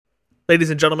Ladies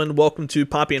and gentlemen, welcome to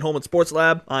Poppy and Holman Sports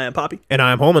Lab. I am Poppy. And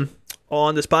I'm Holman.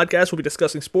 On this podcast, we'll be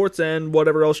discussing sports and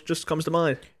whatever else just comes to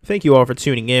mind. Thank you all for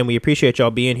tuning in. We appreciate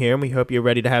y'all being here, and we hope you're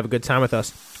ready to have a good time with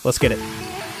us. Let's get it.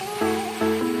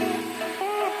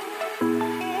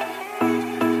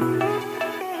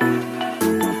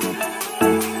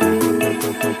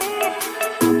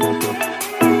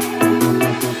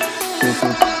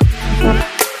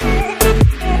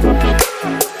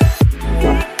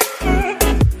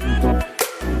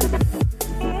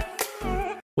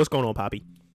 What's going on, Poppy?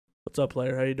 What's up,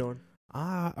 player? How you doing?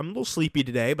 I'm a little sleepy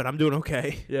today, but I'm doing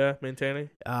okay. Yeah, maintaining?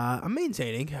 I'm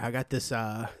maintaining. I got this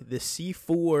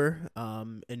C4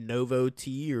 Innova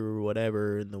tea or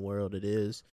whatever in the world it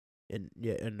is.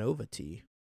 Innova tea.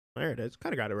 There it is.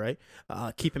 Kind of got it right.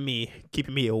 Keeping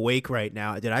me awake right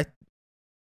now.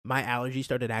 My allergy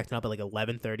started acting up at like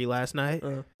 11:30 last night.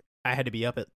 I had to be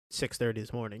up at 6:30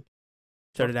 this morning.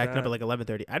 Started acting up at like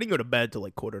 11:30. I didn't go to bed till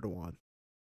like 12:45.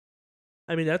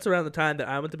 I mean, that's around the time that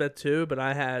I went to bed too, but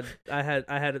I had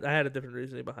a different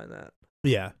reasoning behind that.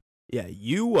 Yeah.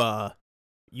 You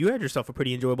had yourself a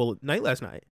pretty enjoyable night last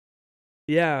night.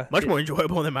 Yeah, Much more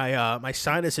enjoyable than my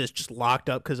sinuses just locked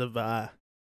up because of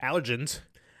allergens.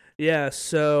 Yeah,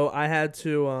 so I had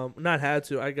to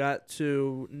I got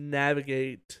to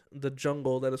navigate the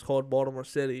jungle that is called Baltimore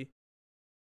City.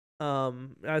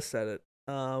 I said it.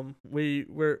 We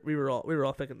were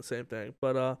all thinking the same thing,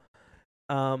 but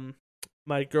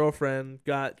my girlfriend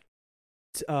got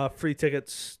free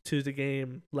tickets to the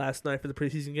game last night for the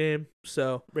preseason game.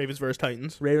 So Ravens versus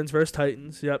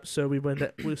Titans. Yep. So we went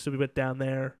down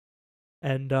there,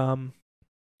 and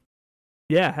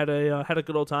yeah, had a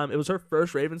good old time. It was her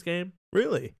first Ravens game.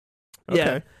 Really?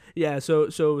 Okay. Yeah. So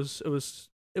it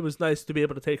was nice to be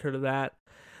able to take her to that.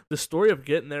 The story of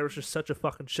getting there was just such a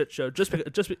fucking shit show. Just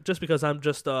because I'm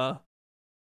just a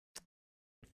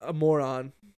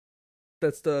moron.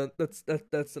 That's the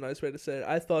nice way to say it.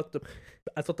 I thought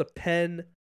the Penn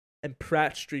and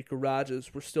Pratt Street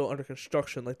garages were still under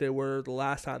construction, like they were the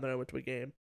last time that I went to a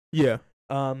game. Yeah.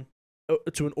 To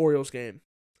an Orioles game.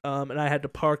 And I had to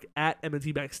park at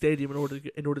M&T Bank Stadium in order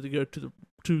to go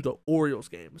to the Orioles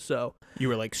game. So you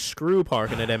were like, screw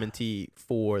parking at M&T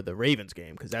for the Ravens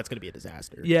game because that's gonna be a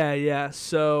disaster. Yeah.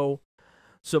 So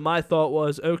my thought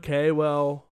was, okay,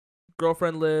 well,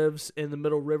 girlfriend lives in the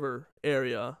Middle River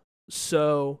area.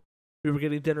 So we were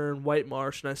getting dinner in White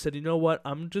Marsh, and I said, you know what?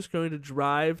 I'm just going to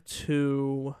drive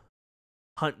to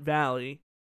Hunt Valley,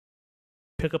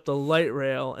 pick up the light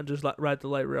rail, and just ride the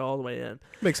light rail all the way in.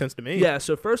 Makes sense to me. Yeah,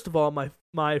 so first of all,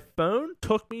 my phone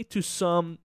took me to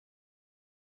some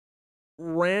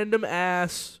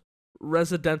random-ass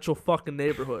residential fucking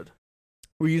neighborhood.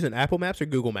 Were you using Apple Maps or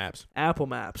Google Maps? Apple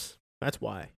Maps. That's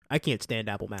why. I can't stand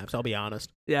Apple Maps, I'll be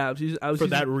honest. Yeah, I was for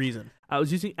that reason. I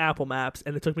was using Apple Maps,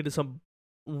 and it took me to some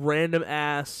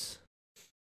random-ass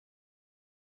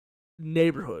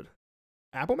neighborhood.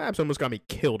 Apple Maps almost got me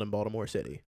killed in Baltimore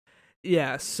City.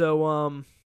 Yeah, so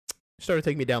started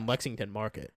taking me down Lexington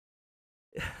Market.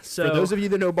 So for those of you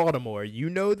that know Baltimore, you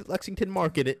know that Lexington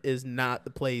Market is not the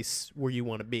place where you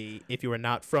want to be if you are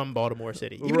not from Baltimore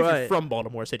City. Even if you're from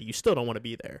Baltimore City, you still don't want to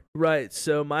be there. Right.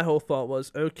 So my whole thought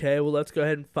was, okay, well, let's go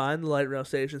ahead and find the light rail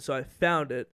station. So I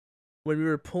found it. When we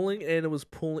were pulling in, it was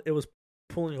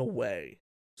pulling away.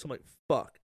 So I'm like,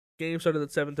 fuck. Game started at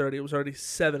 7:30. It was already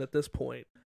 7 at this point.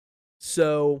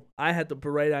 So I had the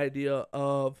bright idea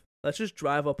of, let's just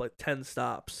drive up like 10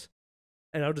 stops,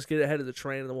 and I'll just get ahead of the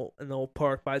train, and then we'll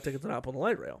park, buy tickets, and hop on the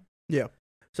light rail. Yeah.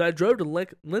 So I drove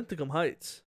to Linthicum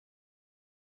Heights,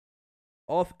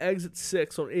 off exit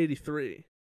 6 on 83.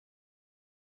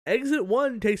 Exit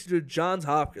 1 takes you to Johns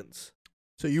Hopkins.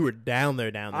 So you were down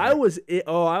there. I was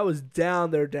down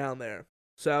there.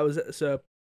 So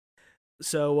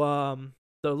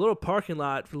the little parking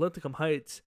lot for Linthicum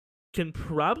Heights can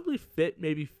probably fit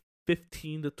maybe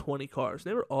 15 to 20 cars.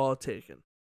 They were all taken.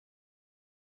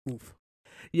 Oof.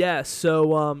 Yeah,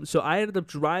 so I ended up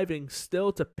driving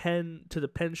still to the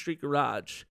Penn Street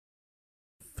garage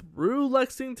through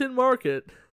Lexington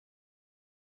Market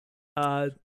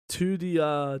to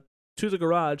the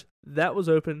garage that was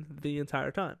open the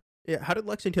entire time. Yeah, how did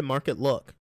Lexington Market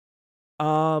look?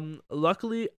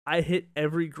 Luckily I hit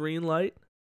every green light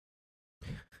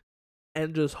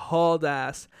and just hauled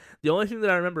ass. The only thing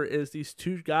that I remember is these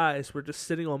two guys were just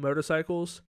sitting on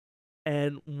motorcycles,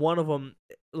 and one of them,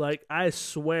 like, I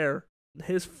swear,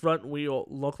 his front wheel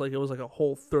looked like it was like a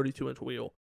whole 32-inch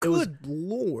wheel. Good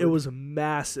Lord. It was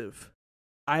massive.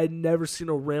 I had never seen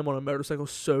a ram on a motorcycle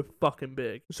so fucking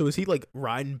big. So is he like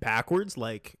riding backwards,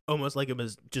 like almost like it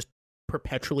was just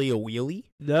perpetually a wheelie?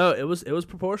 No, it was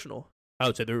proportional.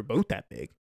 Oh, so they were both that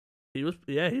big. He was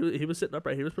he was sitting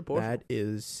upright. He was proportional. That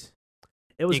is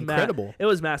It was incredible. It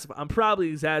was massive. I'm probably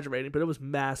exaggerating, but it was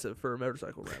massive for a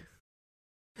motorcycle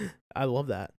rim. I love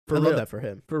that. For I real. love that for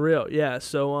him. For real, yeah.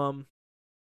 So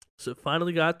so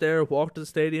finally got there, walked to the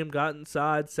stadium, got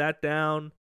inside, sat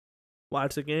down,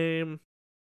 watched the game.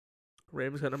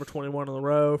 Ravens got number 21 in a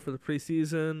row for the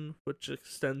preseason, which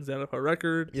extends the NFL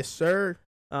record. Yes, sir.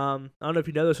 I don't know if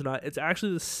you know this or not. It's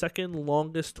actually the second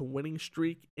longest winning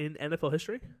streak in NFL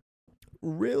history,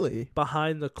 Really?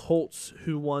 behind the Colts,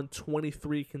 who won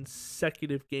 23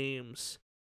 consecutive games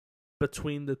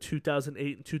between the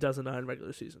 2008 and 2009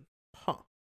 regular season. Huh.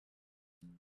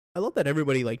 I love that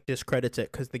everybody like discredits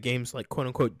it because the games like quote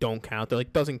unquote don't count. They're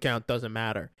like doesn't count, doesn't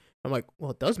matter. I'm like,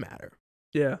 well, it does matter.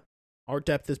 Yeah, Our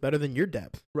depth is better than your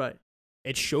depth. right,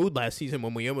 It showed last season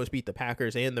when we almost beat the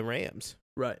Packers and the Rams.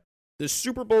 right. The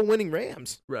Super Bowl winning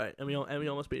Rams. Right, and we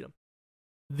almost beat them.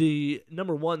 The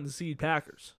number 1 seed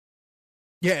Packers.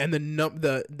 Yeah, and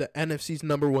the NFC's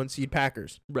number 1 seed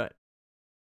Packers. Right.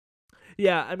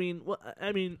 Yeah, I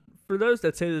mean, for those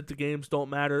that say that the games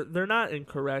don't matter, they're not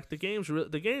incorrect. The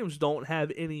games don't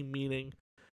have any meaning,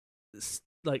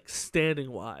 like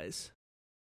standing wise.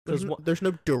 There's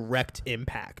no direct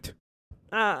impact.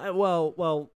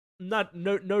 Well,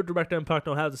 no direct impact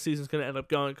on how the season's going to end up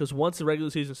going, because once the regular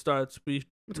season starts,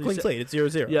 It's a clean slate. It's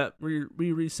 0-0. Yeah,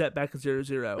 we reset back at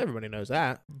 0-0. Everybody knows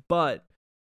that. But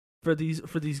for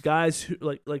these guys who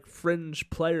like fringe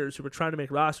players who are trying to make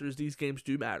rosters, these games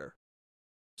do matter.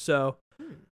 So,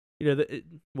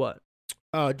 what?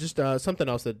 Just something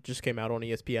else that just came out on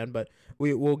ESPN, but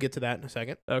we'll get to that in a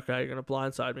second. Okay, you're gonna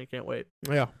blindside me. Can't wait.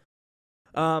 Yeah.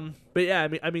 But yeah,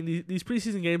 I mean these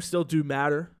preseason games still do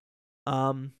matter.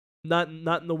 Not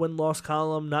in the win-loss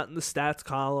column, not in the stats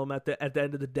column at the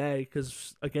end of the day,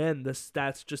 because again, the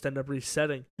stats just end up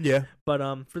resetting. Yeah. But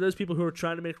for those people who are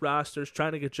trying to make rosters,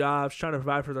 trying to get jobs, trying to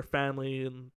provide for their family,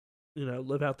 and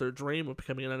live out their dream of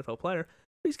becoming an NFL player,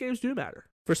 these games do matter.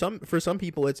 For some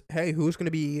people, it's hey, who's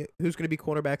gonna be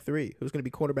quarterback 3? Who's gonna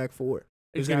be quarterback 4?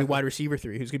 Who's gonna be wide receiver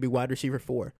 3? Who's gonna be wide receiver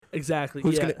 4? Exactly.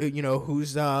 Who's yeah. gonna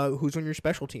who's on your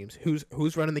special teams?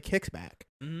 Who's running the kicks back?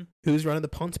 Mm-hmm. Who's running the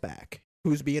punts back?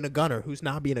 Who's being a gunner? Who's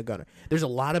not being a gunner? There's a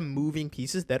lot of moving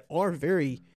pieces that are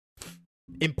very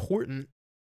important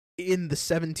in the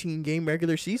 17-game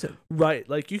regular season. Right.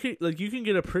 Like you can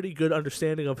get a pretty good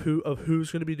understanding of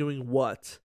who's going to be doing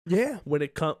what. Yeah. When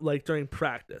it comes during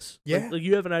practice. Yeah. Like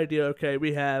you have an idea. Okay,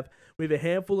 we have a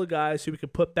handful of guys who we can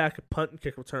put back a punt and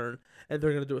kick return, and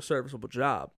they're going to do a serviceable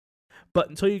job. But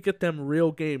until you get them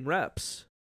real game reps,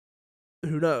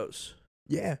 who knows?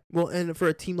 Yeah. Well, and for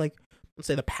a team like, let's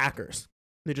say the Packers,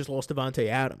 they just lost Devontae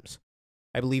Adams.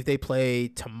 I believe they play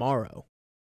tomorrow.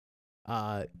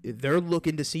 They're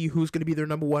looking to see who's going to be their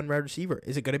number 1 wide receiver.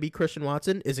 Is it going to be Christian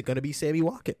Watson? Is it going to be Sammy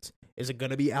Watkins? Is it going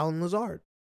to be Alan Lazard?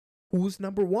 Who's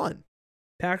number 1?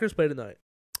 Packers play tonight.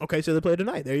 Okay, so they play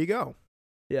tonight. There you go.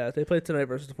 Yeah, they play tonight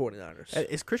versus the 49ers.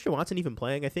 Is Christian Watson even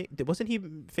playing? I think wasn't he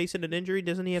facing an injury?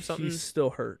 Doesn't he have something? He's still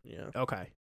hurt. Yeah. Okay.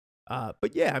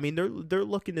 But yeah, I mean they're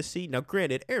looking to see. Now,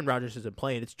 granted, Aaron Rodgers isn't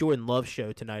playing. It's Jordan Love's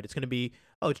show tonight. It's going to be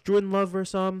it's Jordan Love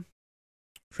versus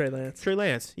Trey Lance. Trey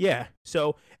Lance. Yeah.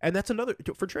 So, and that's another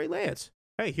for Trey Lance.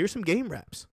 Hey, here's some game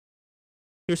reps.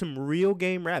 Here's some real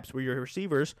game reps where your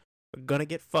receivers are gonna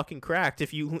get fucking cracked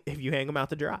if you hang them out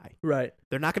to dry. Right.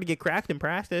 They're not gonna get cracked in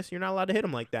practice. You're not allowed to hit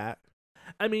them like that.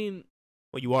 I mean,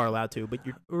 well, you are allowed to, but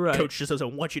your coach just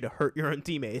doesn't want you to hurt your own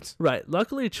teammates. Right.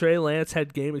 Luckily, Trey Lance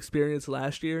had game experience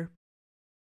last year.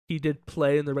 He did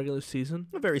play in the regular season.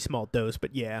 A very small dose,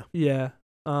 but yeah. Yeah.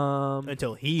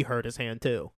 Until he hurt his hand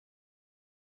too.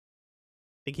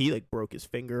 I think he broke his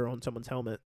finger on someone's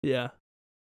helmet. Yeah.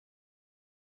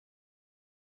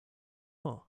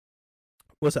 Huh.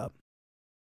 What's up?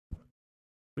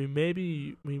 We may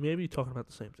be talking about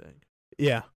the same thing.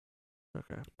 Yeah.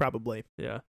 Okay. Probably.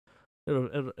 Yeah.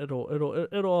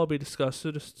 It'll all be discussed. So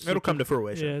it'll come to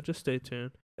fruition. Yeah, just stay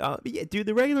tuned. But yeah, dude,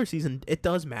 the regular season, it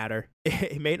does matter.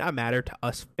 It may not matter to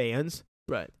us fans,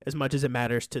 right, as much as it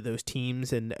matters to those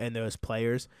teams and those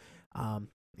players.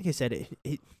 Like I said,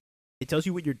 it tells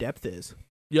you what your depth is.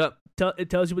 Yep, it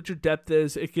tells you what your depth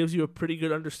is. It gives you a pretty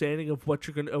good understanding of what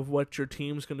your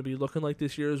team's going to be looking like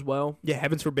this year as well. Yeah,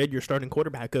 heavens forbid your starting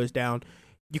quarterback goes down.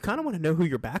 You kind of want to know who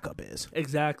your backup is.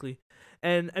 Exactly,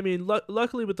 and I mean,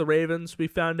 luckily with the Ravens, we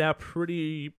found out in a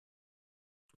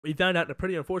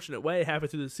pretty unfortunate way halfway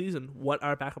through the season what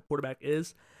our backup quarterback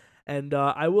is, and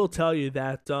I will tell you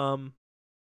that,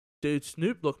 dude,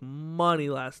 Snoop looked money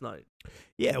last night.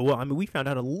 Yeah, well, I mean, we found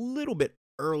out a little bit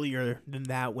earlier than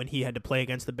that when he had to play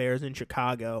against the Bears in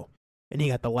Chicago, and he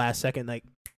got the last second.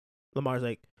 Lamar's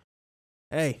like,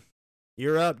 "Hey,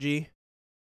 You're up, G.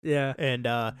 Yeah. And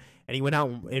he went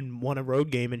out and won a road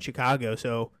game in Chicago.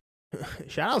 So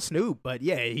shout out Snoop. But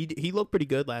yeah, he looked pretty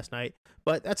good last night.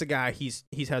 But that's a guy he's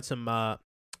had some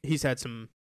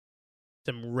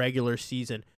regular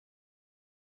season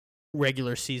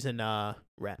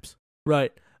reps.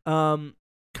 Right.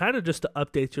 Kind of just to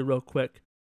update you real quick.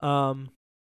 Adley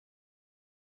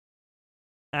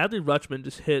Rutschman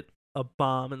just hit a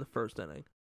bomb in the first inning.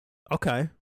 Okay.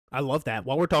 I love that.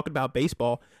 While we're talking about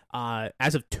baseball,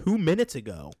 as of 2 minutes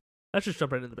ago, Let's just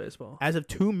jump right into baseball. As of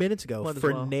 2 minutes ago, Might as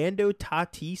well. Fernando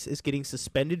Tatis is getting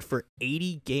suspended for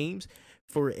 80 games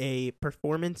for a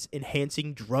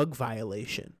performance-enhancing drug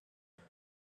violation.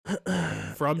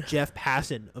 From Jeff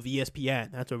Passan of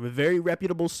ESPN. That's a very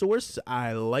reputable source.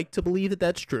 I like to believe that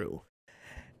that's true.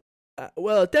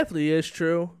 Well, it definitely is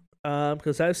true.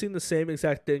 Because I've seen the same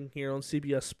exact thing here on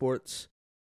CBS Sports.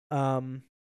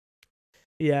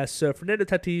 Yeah, so Fernando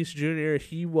Tatis Jr.,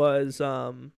 he was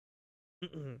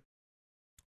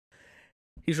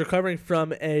he's recovering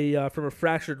from a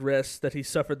fractured wrist that he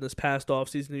suffered this past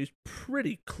offseason. He's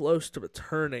pretty close to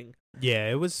returning. Yeah,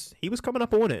 he was coming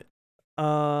up on it.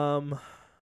 But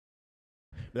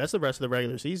that's the rest of the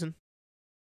regular season.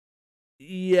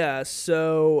 Yeah,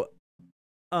 so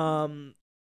let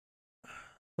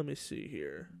me see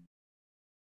here.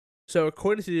 So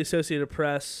according to the Associated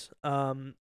Press,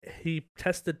 he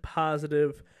tested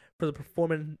positive for the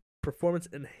performance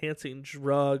enhancing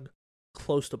drug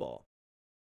Clostebol.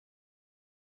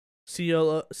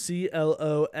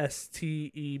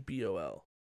 Clostebol.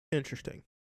 Interesting.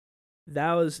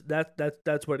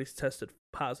 That's what he's tested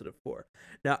positive for.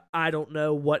 Now I don't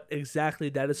know what exactly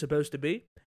that is supposed to be.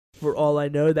 For all I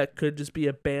know, that could just be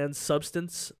a banned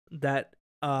substance that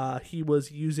he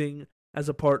was using as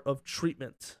a part of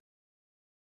treatment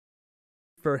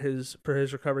for his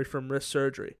recovery from wrist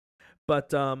surgery.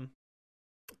 But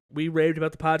we raved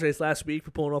about the Padres last week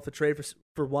for pulling off the trade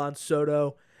for Juan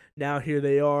Soto. Now here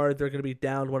they are. They're going to be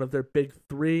down one of their big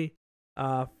three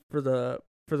for the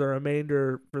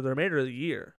remainder of the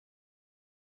year.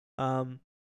 So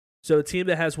a team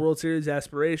that has World Series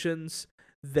aspirations,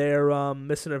 they're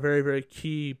missing a very, very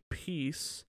key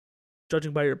piece.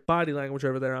 Judging by your body language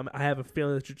over there, I have a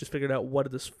feeling that you just figured out what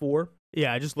it is for.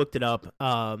 Yeah, I just looked it up.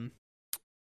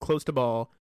 Clostebol,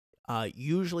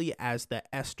 usually as the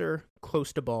ester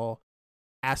clostebol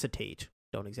acetate,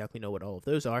 don't exactly know what all of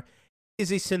those are,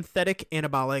 is a synthetic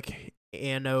anabolic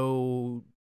androgenic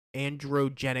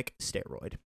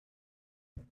steroid.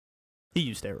 He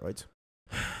used steroids.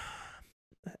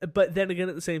 But then again,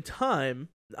 at the same time,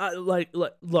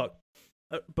 look,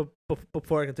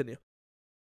 before I continue,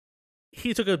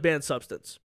 he took a banned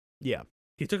substance. Yeah.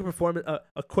 He took a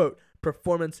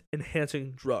performance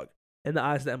enhancing drug in the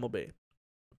eyes of the MLB.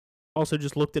 Also,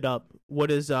 just looked it up.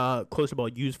 What is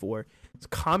Clostebol used for? It's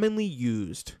commonly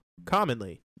used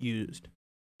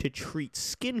to treat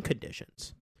skin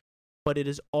conditions, but it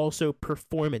is also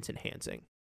performance enhancing.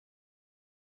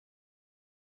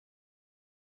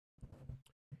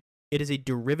 It is a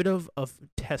derivative of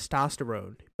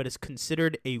testosterone, but is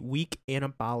considered a weak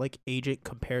anabolic agent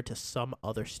compared to some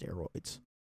other steroids.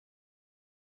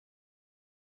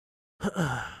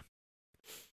 I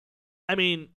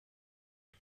mean,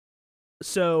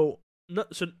 so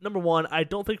number one, I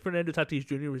don't think Fernando Tatis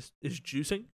Jr. is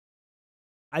juicing.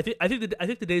 I think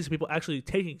the days of people actually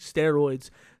taking steroids,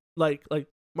 like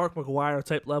Mark McGwire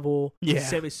type level,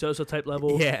 Sammy Sosa type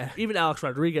level, even Alex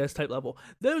Rodriguez type level,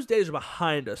 those days are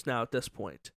behind us now at this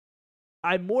point.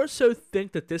 I more so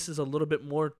think that this is a little bit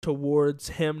more towards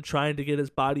him trying to get his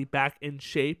body back in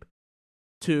shape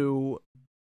to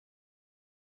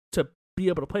be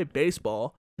able to play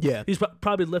baseball. Yeah. He's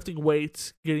probably lifting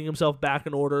weights, getting himself back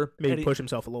in order. Maybe push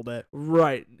himself a little bit.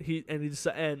 Right. He made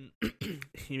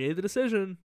the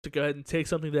decision to go ahead and take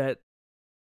something that,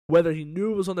 whether he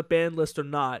knew it was on the ban list or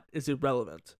not, is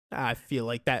irrelevant. I feel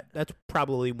like that's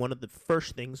probably one of the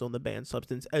first things on the banned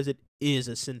substance, as it is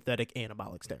a synthetic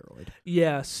anabolic steroid.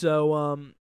 Yeah, so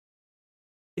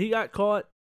he got caught.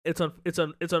 It's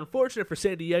unfortunate for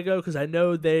San Diego because I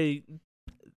know they're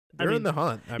in the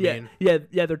hunt.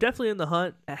 They're definitely in the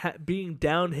hunt. Being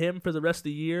down him for the rest of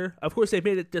the year. Of course, they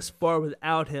made it this far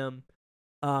without him,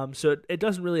 so it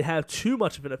doesn't really have too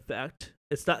much of an effect.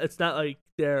 It's not like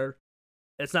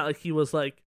he was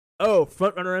like, oh,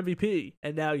 front runner MVP,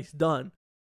 and now he's done.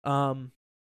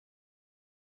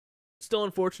 Still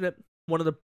unfortunate. One of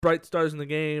the bright stars in the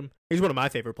game. He's one of my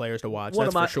favorite players to watch.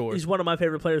 That's for sure. He's one of my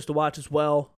favorite players to watch as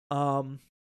well.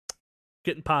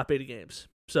 Getting pop 80 games.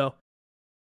 So,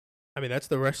 I mean, that's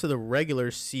the rest of the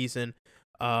regular season,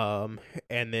 and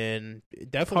then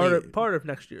definitely part of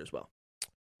next year as well.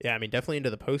 Yeah, I mean, definitely into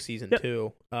the postseason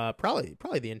too.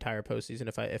 Probably the entire postseason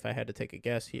if I had to take a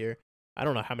guess here. I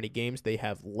don't know how many games they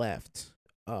have left.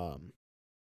 Give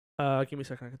me a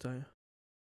second, I can tell you.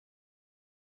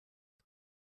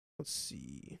 Let's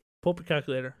see. Pull up a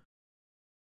calculator.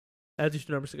 Add these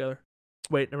two numbers together.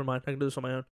 Wait, never mind. I can do this on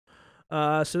my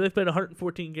own. So they've played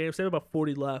 114 games. They have about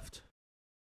 40 left.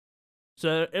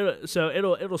 So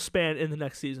it'll span in the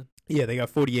next season. Yeah, they got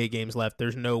 48 games left.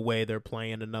 There's no way they're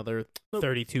playing another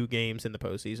 32 games in the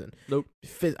postseason. Nope.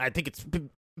 I think it's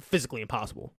physically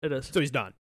impossible. It is. So he's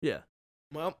done. Yeah.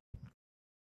 Well,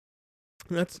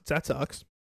 that sucks.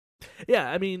 Yeah,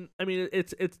 I mean,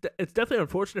 it's definitely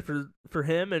unfortunate for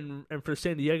him and for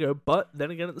San Diego, but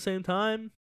then again, at the same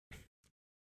time,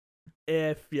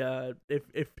 if you're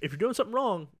doing something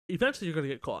wrong, eventually you're gonna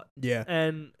get caught. Yeah.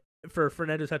 And for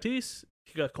Fernando Tatis,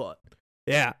 he got caught.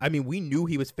 Yeah, I mean, we knew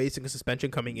he was facing a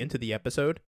suspension coming into the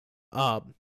episode.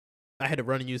 I had to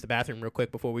run and use the bathroom real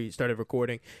quick before we started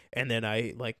recording, and then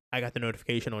I got the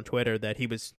notification on Twitter that he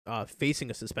was facing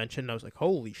a suspension. And I was like,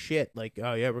 "Holy shit!" Like,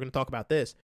 oh yeah, we're gonna talk about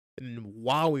this. And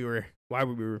while we were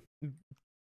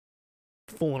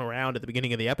fooling around at the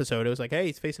beginning of the episode, it was like, "Hey,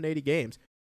 he's facing 80 games."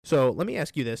 So let me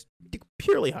ask you this,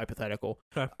 purely hypothetical.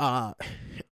 Okay.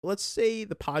 Let's say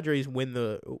the Padres win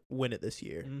it this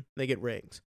year. Mm-hmm. They get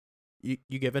rings. You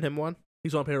giving him one?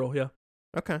 He's on payroll, yeah.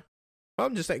 Okay. Well,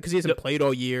 I'm just saying because he hasn't played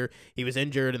all year. He was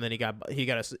injured, and then he got a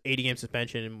 80-game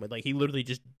suspension, and like he literally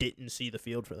just didn't see the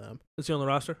field for them. Is he on the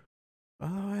roster? I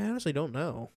honestly don't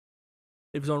know.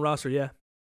 If he's on roster, yeah.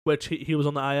 Which he was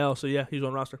on the IL, so yeah, he's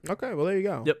on roster. Okay, well there you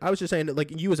go. Yep. I was just saying that,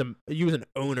 like you as an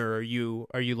owner, are you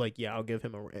like, yeah, I'll give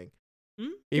him a ring,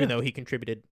 even though he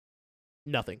contributed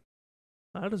nothing.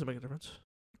 That doesn't make a difference.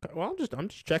 Okay, well, I'm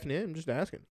just checking in. I'm just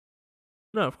asking.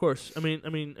 No, of course. I mean,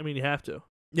 you have to.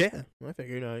 Yeah, I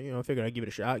figured, I figured I'd give it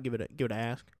a shot, give it an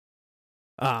ask.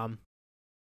 But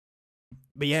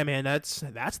yeah, man, that's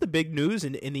the big news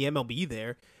in the MLB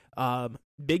there.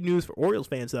 Big news for Orioles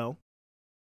fans though.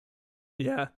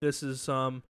 Yeah, this is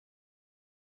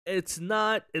it's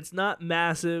not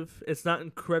massive. It's not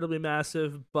incredibly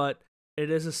massive, but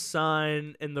it is a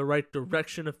sign in the right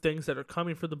direction of things that are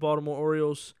coming for the Baltimore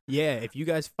Orioles. Yeah, if you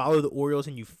guys follow the Orioles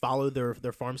and you follow their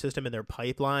farm system and their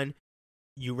pipeline,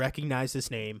 you recognize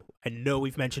this name. I know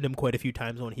we've mentioned him quite a few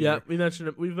times on here. Yeah, we mentioned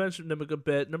him. We've mentioned him a good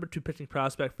bit. Number 2 pitching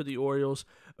prospect for the Orioles.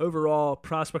 Overall,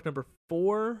 prospect number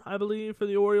 4, I believe, for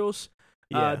the Orioles.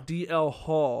 Yeah. DL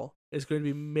Hall is going to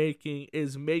be making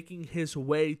his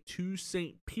way to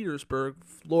St. Petersburg,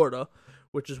 Florida,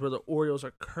 which is where the Orioles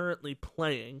are currently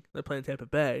playing. They're playing Tampa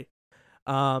Bay.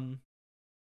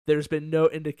 There's been no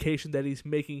indication that he's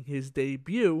making his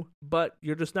debut, but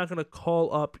you're just not going to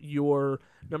call up your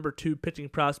number 2 pitching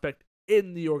prospect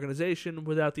in the organization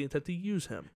without the intent to use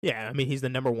him. Yeah, I mean, he's the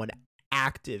number 1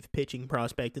 active pitching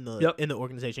prospect in the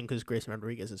organization because Grayson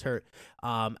Rodriguez is hurt.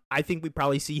 I think we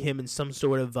probably see him in some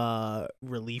sort of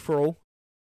relief role.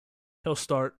 He'll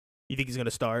start. You think he's going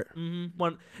to start?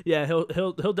 Mm-hmm.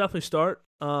 He'll definitely start.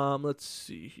 Let's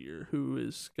see here who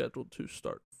is scheduled to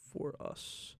start for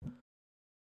us.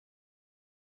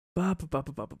 Let's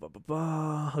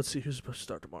see who's supposed to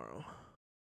start tomorrow.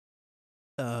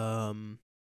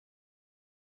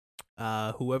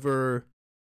 Whoever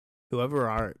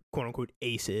our quote unquote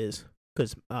ace is,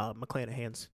 because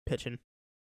McClanahan's pitching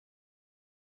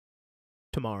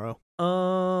tomorrow.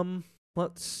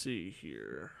 Let's see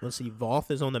here. Let's see.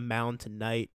 Voth is on the mound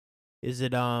tonight. Is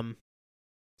it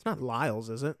It's not Lyles,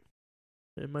 is it?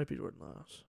 It might be Jordan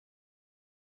Lyles.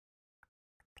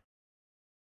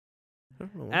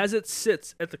 As it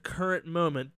sits at the current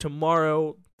moment,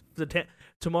 tomorrow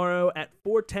at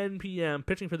 4:10 p.m.,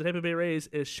 pitching for the Tampa Bay Rays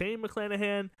is Shane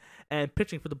McClanahan, and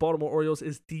pitching for the Baltimore Orioles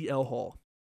is DL Hall.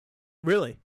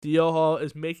 Really? DL Hall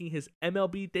is making his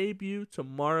MLB debut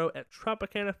tomorrow at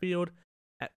Tropicana Field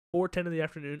at 4:10 in the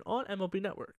afternoon on MLB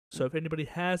Network. So if anybody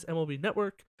has MLB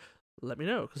Network, let me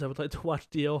know, because I would like to watch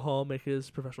DL Hall make his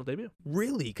professional debut.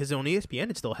 Really? Because on ESPN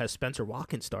it still has Spencer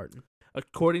Watkins starting.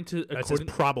 According to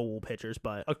probable pitchers,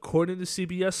 but according to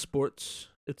CBS Sports,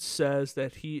 it says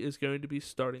that he is going to be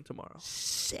starting tomorrow.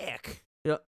 Sick.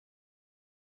 Yep.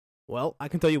 Well, I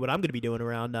can tell you what I'm going to be doing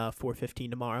around 4:15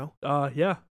 tomorrow.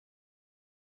 Yeah.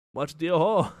 Watch DL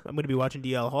Hall. I'm going to be watching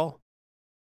DL Hall.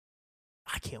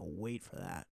 I can't wait for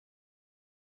that.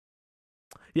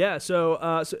 Yeah.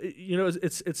 So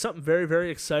it's something very, very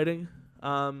exciting.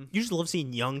 You just love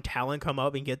seeing young talent come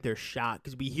up and get their shot,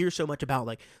 because we hear so much about,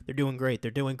 like, they're doing great,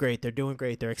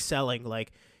 they're excelling,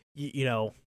 like, you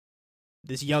know,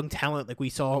 this young talent, like we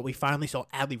finally saw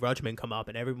Adley Rutschman come up,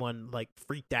 and everyone like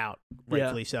freaked out,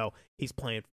 rightfully so. He's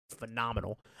playing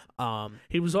phenomenal.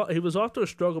 He was off to a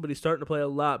struggle, but he's starting to play a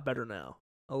lot better now.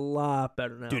 A lot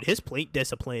better now. Dude, his plate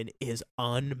discipline is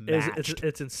unmatched.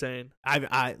 It's insane.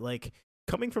 I like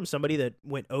coming from somebody that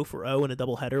went 0 for 0 in a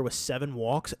doubleheader with 7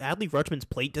 walks. Adley Rutschman's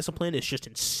plate discipline is just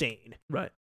insane.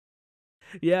 Right.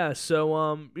 Yeah.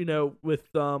 So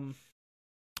with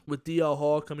DL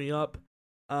Hall coming up,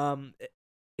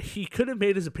 he could have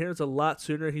made his appearance a lot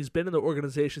sooner. He's been in the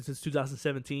organization since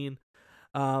 2017,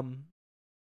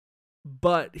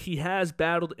 but he has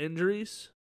battled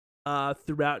injuries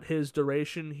throughout his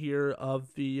duration here of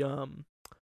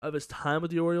his time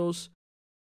with the Orioles.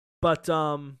 But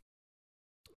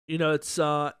it's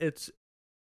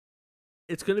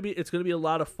gonna be a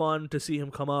lot of fun to see him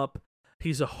come up.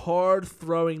 He's a hard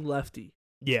throwing lefty.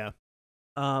 Yeah.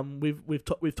 We've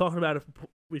talked about it.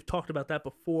 We've talked about that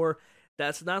before.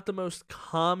 That's not the most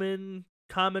common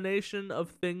combination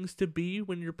of things to be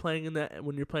when you're playing in the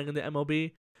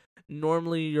MLB.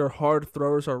 Normally, your hard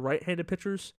throwers are right-handed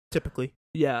pitchers. Typically.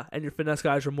 Yeah, and your finesse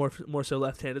guys are more so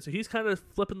left-handed. So he's kind of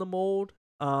flipping the mold.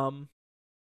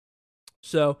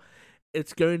 So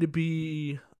it's going to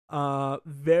be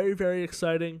very, very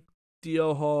exciting.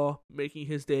 DL Hall making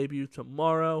his debut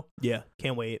tomorrow. Yeah,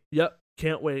 can't wait. Yep,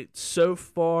 can't wait. So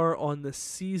far on the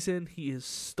season, he has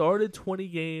started 20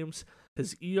 games.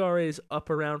 His ERA is up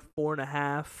around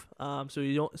 4.5. So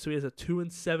he has a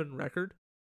 2-7 record.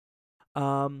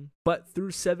 But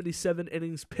through 77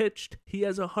 innings pitched, he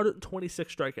has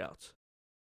 126 strikeouts.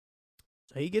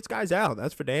 So he gets guys out.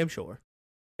 That's for damn sure.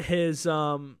 His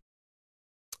average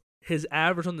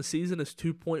on the season is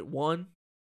 2.1,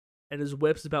 and his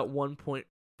WHIP is about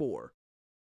 1.4.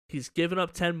 He's given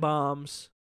up 10 bombs,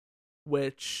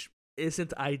 which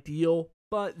isn't ideal,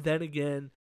 but then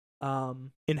again,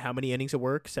 in how many innings of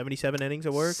work? 77 innings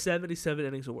of work? 77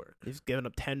 innings of work. He's given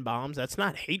up 10 bombs. That's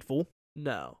not hateful.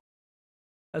 No.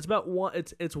 That's about one.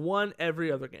 It's one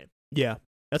every other game. Yeah,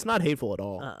 that's not hateful at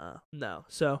all. No.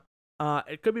 So,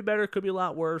 it could be better. It could be a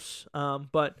lot worse.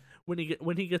 But when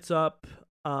he gets up,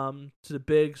 to the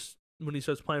bigs, when he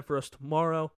starts playing for us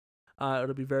tomorrow,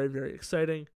 it'll be very, very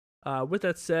exciting. With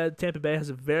that said, Tampa Bay has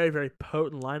a very, very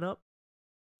potent lineup.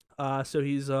 So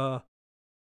he's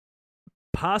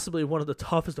possibly one of the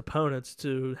toughest opponents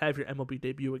to have your MLB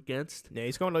debut against. Yeah,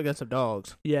 he's going against some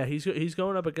dogs. Yeah, he's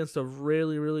going up against a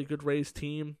really, really good Rays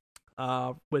team.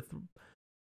 With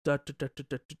they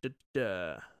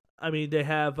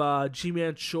have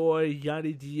G-Man Choi,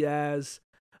 Yandy Diaz.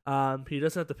 He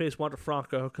doesn't have to face Wander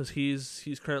Franco because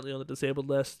he's currently on the disabled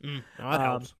list. That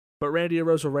helps. But Randy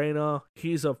Arozarena,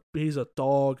 he's a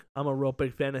dog. I'm a real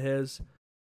big fan of his.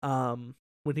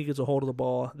 When he gets a hold of the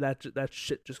ball, that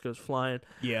shit just goes flying.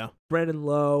 Yeah. Brandon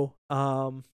Lowe.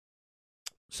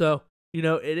 So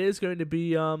it is going to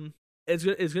be it's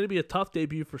going to be a tough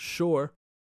debut for sure.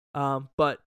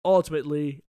 But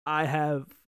ultimately, I have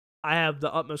the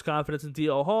utmost confidence in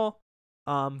DL Hall.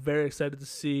 I'm very excited to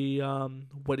see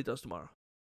what he does tomorrow.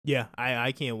 Yeah,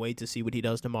 I can't wait to see what he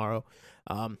does tomorrow.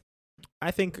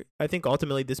 I think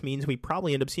ultimately this means we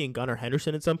probably end up seeing Gunnar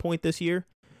Henderson at some point this year.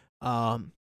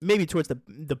 Maybe towards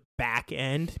the back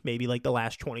end, maybe like the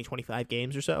last 20-25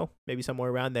 games or so, maybe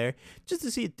somewhere around there, just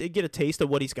to get a taste of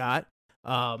what he's got.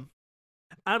 I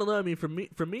don't know. I mean, for me,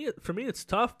 it's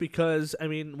tough because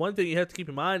one thing you have to keep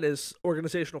in mind is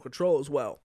organizational control as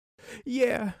well.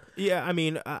 Yeah. I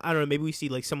mean, I don't know. Maybe we see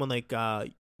like someone like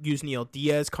Yusniel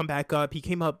Diaz come back up. He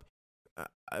came up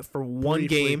for one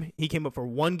game. He came up for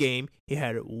one game. He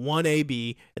had one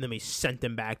AB, and then we sent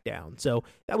him back down. So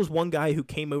that was one guy who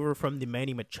came over from the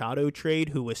Manny Machado trade,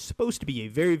 who was supposed to be a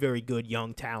very, very good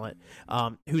young talent.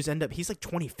 He's like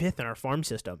 25th in our farm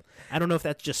system. I don't know if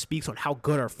that just speaks on how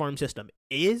good our farm system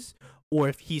is, or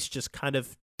if he's just kind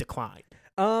of declined.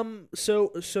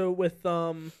 So with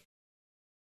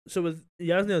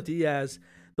Yasniel Diaz,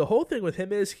 the whole thing with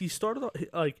him is he started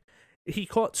like he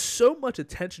caught so much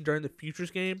attention during the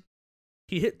Futures game.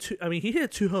 He hit 2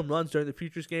 home runs during the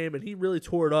Futures game, and he really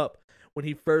tore it up when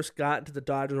he first got into the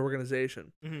Dodgers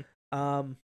organization.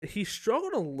 Mm-hmm. He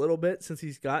struggled a little bit since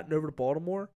he's gotten over to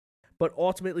Baltimore, but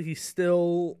ultimately he's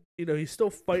still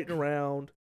fighting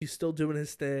around. He's still doing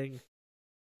his thing.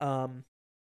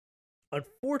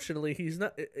 Unfortunately, he's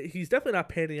definitely not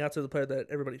panning out to the player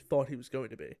that everybody thought he was going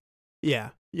to be.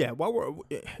 Yeah. While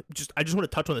I just want to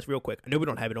touch on this real quick. I know we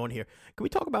don't have it on here. Can we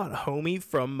talk about Homie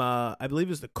from I believe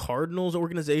it was the Cardinals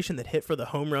organization that hit for the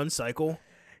home run cycle?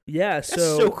 Yeah, that's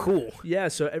so cool. Yeah,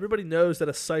 so everybody knows that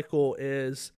a cycle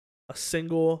is a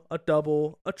single, a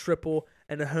double, a triple,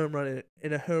 and a home run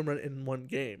in one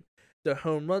game. The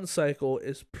home run cycle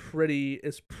is pretty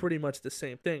much the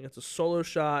same thing. It's a solo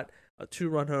shot, a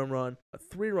 2-run home run, a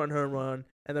 3-run home run,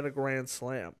 and then a grand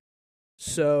slam.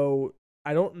 So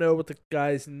I don't know what the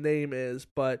guy's name is,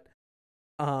 but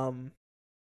that's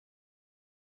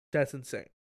insane.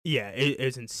 Yeah, it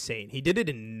is insane. He did it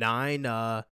in 9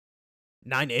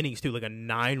 innings too, like a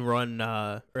 9-run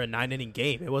or a 9-inning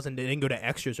game. It didn't go to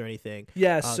extras or anything.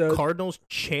 Yeah, so Cardinals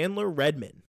Chandler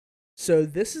Redmond. So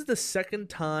this is the second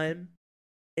time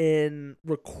in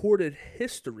recorded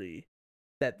history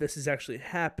that this has actually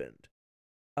happened.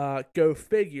 Go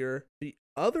figure. The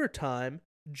other time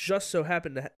just so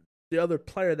happened to the other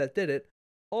player that did it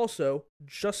also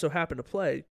just so happened to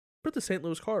play for the St.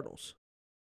 Louis Cardinals.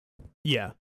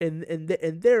 Yeah. In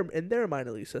their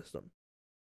minor league system.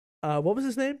 What was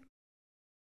his name?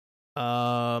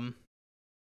 I'm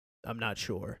not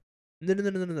sure. No.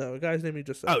 The guy's name you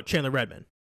just said. Oh, Chandler Redmond.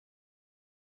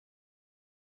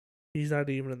 He's not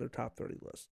even in their top 30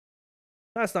 list.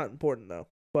 That's not important though.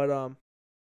 But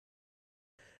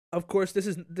of course this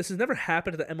has never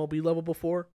happened at the MLB level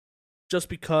before, just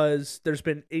because there's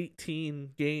been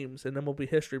 18 games in MLB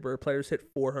history where players hit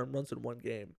 4 home runs in one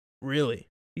game. Really?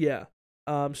 Yeah.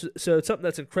 So it's something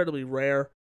that's incredibly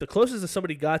rare. The closest that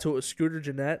somebody got to it was Scooter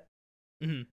Gennett.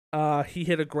 Mm-hmm. He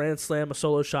hit a grand slam, a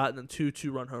solo shot, and then 2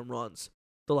 2-run home runs.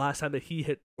 The last time that he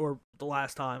hit, or the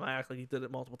last time, I act like he did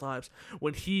it multiple times,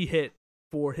 when he hit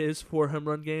for his 4 home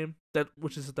run game,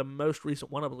 which is the most recent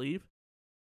one, I believe.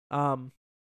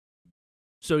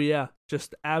 So yeah,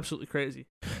 just absolutely crazy.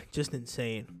 Just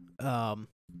insane.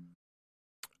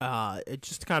 It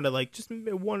just kind of like just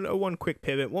one quick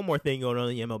pivot. One more thing going on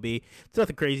in the MLB. It's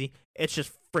nothing crazy. It's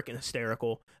just freaking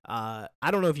hysterical. I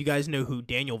don't know if you guys know who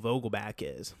Daniel Vogelback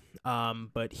is,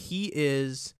 but he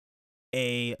is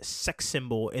a sex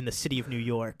symbol in the city of New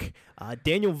York.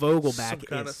 Daniel Vogelback Some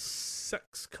kind of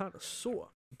sex connoisseur.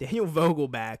 Daniel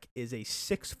Vogelback is a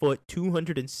 6 foot,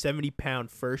 270-pound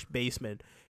first baseman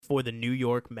for the New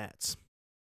York Mets.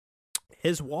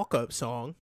 His walk-up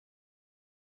song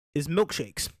is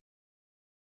Milkshakes.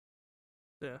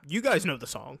 Yeah. You guys know the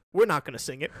song. We're not going to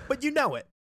sing it, but you know it.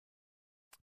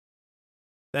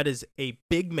 That is a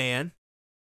big man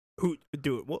who,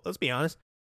 dude, well, let's be honest,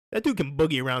 that dude can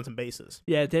boogie around some bases.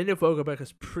 Yeah, Daniel Vogelback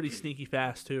is pretty sneaky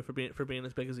fast too for being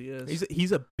as big as he is.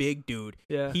 He's a big dude.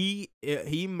 Yeah. He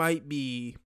might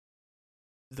be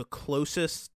the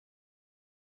closest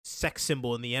sex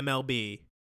symbol in the MLB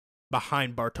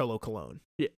behind Bartolo Colon.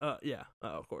 Yeah.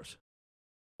 Of course.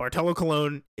 Bartolo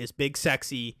Colon is big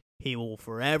sexy. He will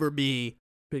forever be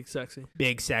big sexy.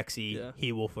 Big sexy. Yeah.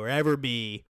 He will forever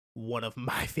be one of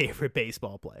my favorite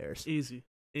baseball players. Easy.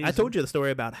 I told you the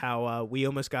story about how we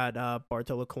almost got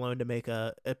Bartolo Colon to make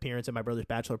a appearance at my brother's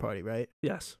bachelor party, right?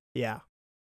 Yes. Yeah.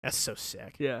 That's so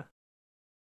sick. Yeah.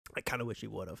 I kind of wish he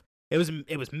would have.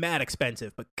 It was mad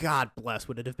expensive, but God bless,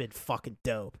 would it have been fucking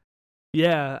dope.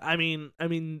 Yeah, I mean,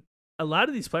 a lot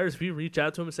of these players, if you reach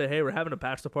out to them and say, "Hey, we're having a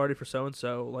bachelor party for so and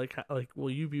so, like,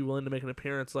 will you be willing to make an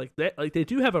appearance?" Like they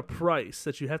do have a price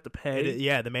that you have to pay.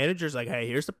 Yeah, the manager's like, "Hey,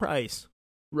 here's the price.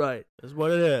 Right. This is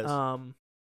what it is."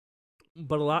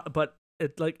 But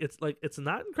it's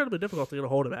not incredibly difficult to get a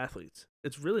hold of athletes.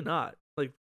 It's really not.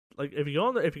 Like if you go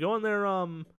on their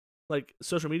like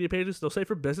social media pages, they'll say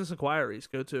for business inquiries,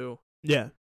 go to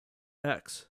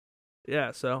X.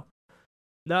 Yeah, so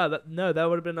that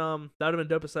would have been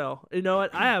dope as hell. You know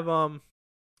what? I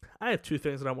have 2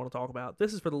 things that I want to talk about.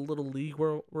 This is for the Little League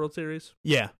World Series.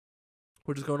 Yeah.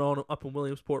 Which is going on up in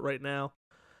Williamsport right now.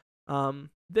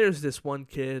 There's this one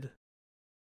kid.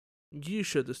 You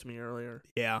showed this to me earlier.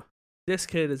 Yeah. This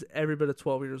kid is every bit of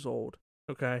 12 years old.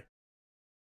 Okay.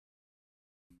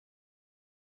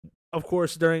 Of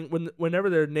course, whenever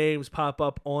their names pop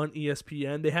up on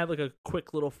ESPN, they have like a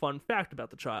quick little fun fact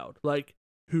about the child, like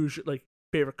who's like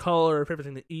favorite color, favorite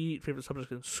thing to eat, favorite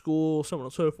subject in school, so on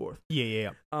and so forth.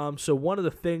 Yeah. So one of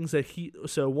the questions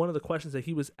that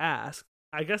he was asked,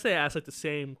 I guess they asked like the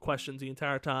same questions the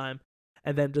entire time,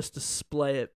 and then just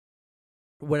display it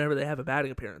whenever they have a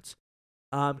batting appearance.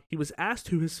 He was asked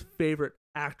who his favorite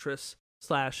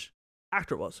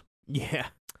actress/actor was. Yeah.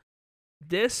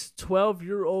 This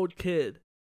 12-year-old kid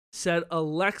said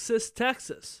Alexis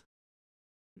Texas.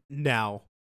 Now,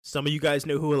 some of you guys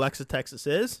know who Alexis Texas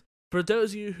is? For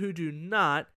those of you who do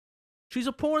not, she's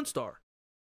a porn star.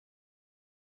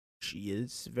 She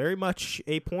is very much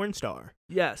a porn star.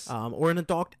 Yes. Or an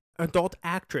adult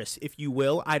actress, if you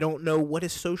will. I don't know what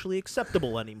is socially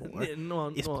acceptable anymore.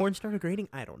 Is porn star degrading?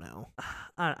 I don't know.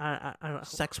 I don't know.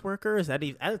 Sex worker? Is that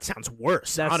even? That sounds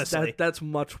worse, honestly. That's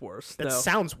much worse. That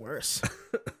sounds worse.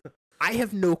 I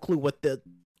have no clue what the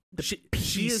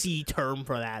PC term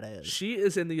for that is. She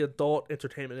is in the adult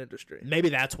entertainment industry. Maybe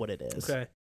that's what it is. Okay.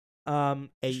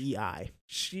 AEI.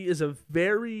 She is a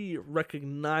very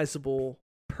recognizable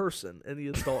person in the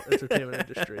adult entertainment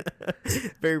industry.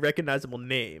 Very recognizable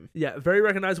name. Yeah, very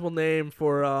recognizable name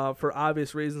for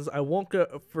obvious reasons. I won't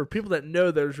go for people that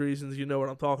know those reasons. You know what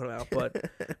I'm talking about,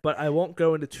 but I won't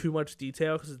go into too much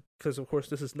detail because of course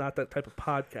this is not that type of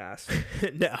podcast.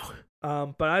 No.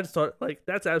 But I just thought like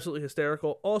that's absolutely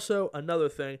hysterical. Also, another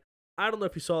thing, I don't know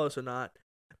if you saw this or not.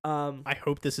 I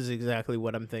hope this is exactly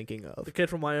what I'm thinking The of. kid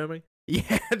from Wyoming.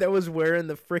 Yeah, that was wearing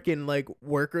the freaking like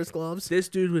workers gloves. This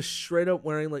dude was straight up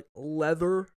wearing like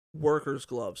leather workers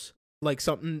gloves. Like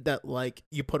something that like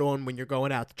you put on when you're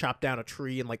going out to chop down a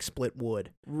tree and like split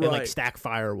wood Right. and like stack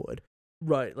firewood.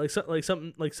 Right. Like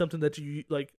something that you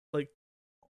like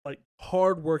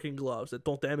hard working gloves that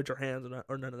don't damage your hands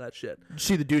or none of that shit. Did you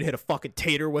see the dude hit a fucking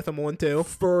tater with him on too?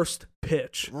 First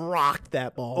pitch. Rocked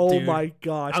that ball. Oh dude. my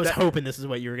gosh. I was hoping this is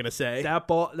what you were gonna say. That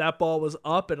ball was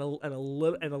up and a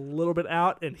little bit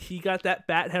out, and he got that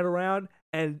bat head around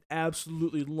and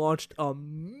absolutely launched a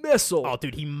missile. Oh,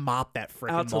 dude, he mopped that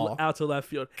freaking ball. Out to left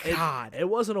field. God. It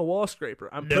wasn't a wall scraper.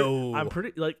 I'm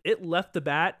pretty like it left the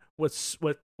bat with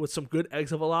some good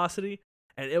exit velocity,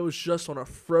 and it was just on a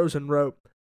frozen rope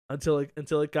until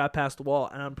it got past the wall.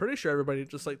 And I'm pretty sure everybody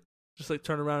just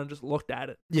turned around and just looked at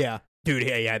it. Yeah, dude.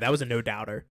 Yeah, that was a no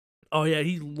doubter. Oh yeah,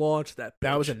 he launched that.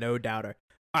 That was a no doubter.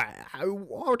 All right,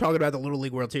 while we're talking about the Little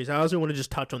League World Series, I also want to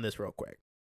just touch on this real quick.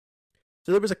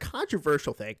 So there was a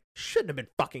controversial thing. Shouldn't have been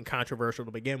fucking controversial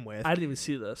to begin with. I didn't even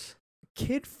see this.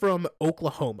 Kid from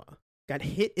Oklahoma got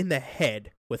hit in the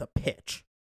head with a pitch.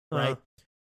 Right.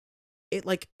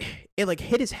 It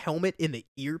hit his helmet in the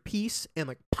earpiece and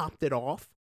like popped it off.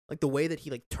 Like the way that he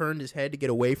like turned his head to get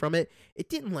away from it. It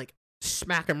didn't like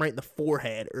smack him right in the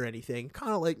forehead or anything.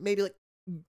 Kind of like maybe like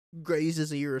grazed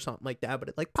his ear or something like that, but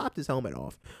it like popped his helmet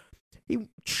off. He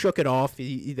shook it off.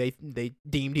 They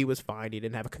deemed he was fine. He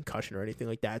didn't have a concussion or anything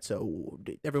like that. So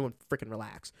everyone freaking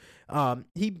relax.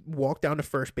 He walked down to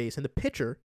first base, and the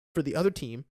pitcher for the other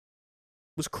team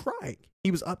was crying.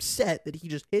 He was upset that he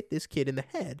just hit this kid in the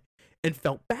head and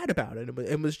felt bad about it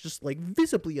and was just like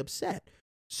visibly upset.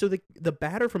 So the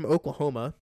batter from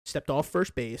Oklahoma stepped off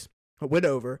first base, went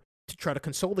over to try to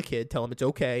console the kid, tell him it's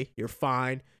okay, you're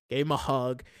fine, gave him a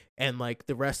hug, and like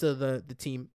the rest of the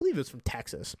team, I believe it was from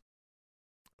Texas,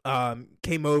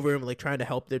 came over and like trying to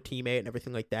help their teammate and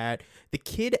everything like that. The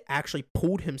kid actually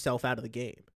pulled himself out of the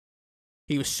game.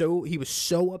 He was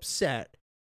so upset,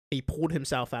 he pulled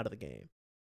himself out of the game.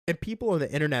 And people on the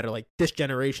internet are like, this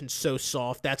generation's so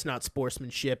soft. That's not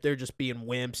sportsmanship. They're just being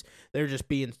wimps. They're just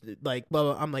being like, blah,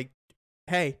 blah. I'm like,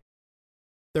 hey,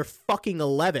 they're fucking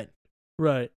 11.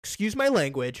 Right. Excuse my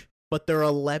language, but they're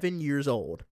 11 years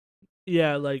old.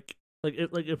 Yeah,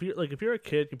 if you're a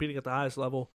kid competing at the highest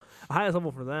level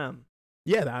for them.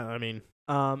 Yeah, I mean,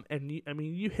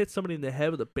 you hit somebody in the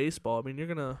head with a baseball. I mean, you're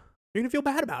gonna feel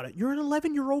bad about it. You're an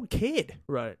 11-year-old kid.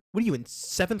 Right. What are you in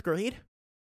 7th grade?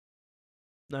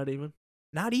 Not even.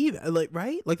 Like,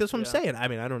 right? Like, that's what I'm saying. I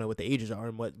mean, I don't know what the ages are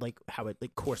and how it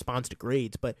like corresponds to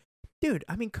grades, but dude,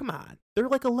 I mean, come on. They're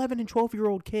like 11 and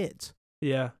 12-year-old kids.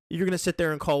 Yeah. You're going to sit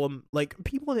there and call them, like,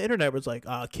 people on the internet was like,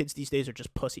 kids these days are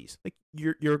just pussies. Like,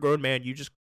 you're a grown man. You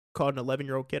just called an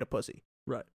 11-year-old kid a pussy.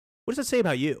 Right. What does that say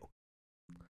about you?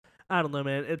 I don't know,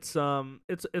 man. It's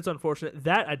unfortunate.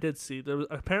 That I did see. There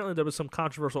was some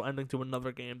controversial ending to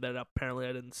another game that apparently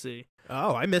I didn't see.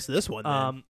 Oh, I missed this one.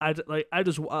 Then. I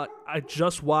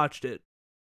just watched it.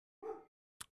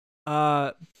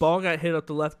 Ball got hit up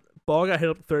the left. Ball got hit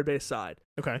up the third base side.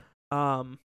 Okay.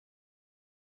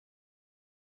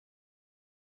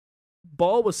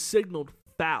 Ball was signaled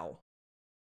foul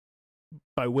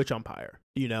by which umpire?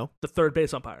 Do you know? The third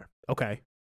base umpire. Okay.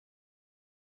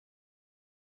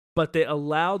 But they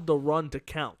allowed the run to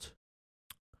count.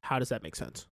 How does that make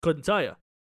sense? Couldn't tell you.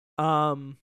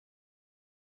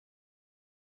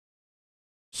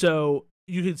 So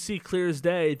you can see clear as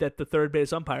day that the third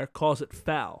base umpire calls it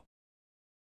foul.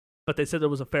 But they said it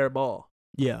was a fair ball.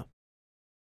 Yeah.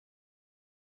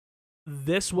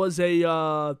 This was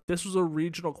a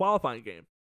regional qualifying game.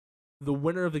 The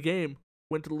winner of the game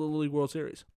went to the Little League World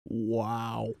Series.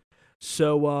 Wow.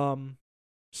 So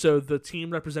the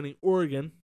team representing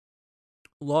Oregon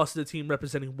lost to the team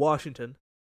representing Washington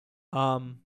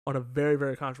on a very,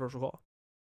 very controversial call.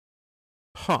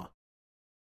 Huh.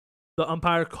 The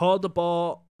umpire called the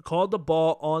ball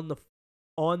on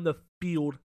the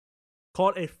field,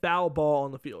 called a foul ball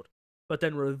on the field, but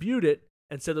then reviewed it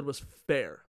and said it was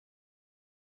fair.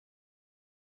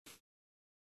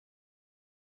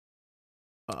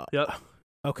 Yep.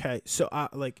 Okay. So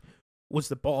was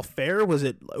the ball fair? Was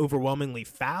it overwhelmingly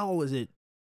foul? Was it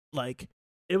like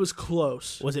It was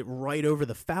close. Was it right over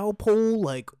the foul pole?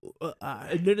 Like,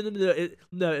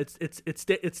 No. It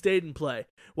stayed in play.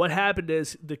 What happened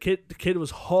is the kid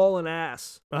was hauling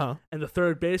ass, uh-huh. and the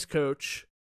third base coach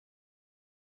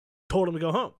told him to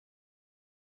go home.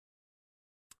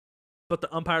 But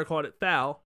the umpire called it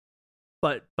foul.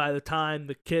 But by the time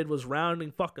the kid was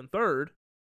rounding fucking third,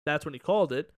 that's when he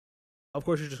called it. Of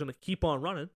course, he's just gonna keep on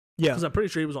running. Yeah, because I'm pretty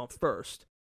sure he was on first.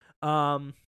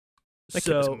 That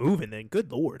kid was moving then.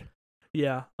 Good lord.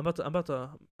 Yeah, I'm about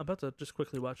to just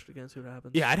quickly watch it again, see what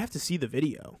happens. Yeah, I'd have to see the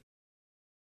video.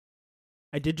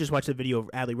 I did just watch the video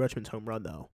of Adley Rutschman's home run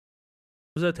though.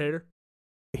 Was that Tater?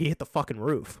 He hit the fucking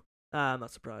roof. I'm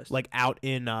not surprised. Like out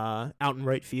in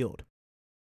right field.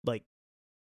 Like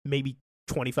maybe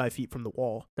 25 feet from the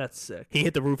wall. That's sick. He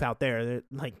hit the roof out there.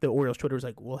 Like the Orioles Twitter was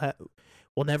like, we'll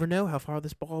never know how far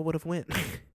this ball would have went.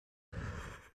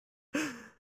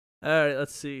 All right,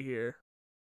 let's see here.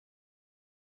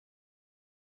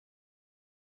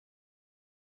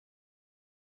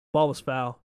 Ball was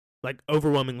foul. Like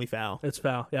overwhelmingly foul. It's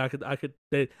foul. Yeah, I could.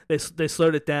 They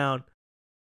slowed it down,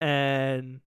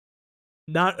 and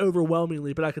not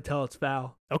overwhelmingly, but I could tell it's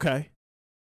foul. Okay.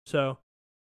 So,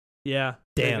 yeah.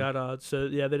 Damn. They got, so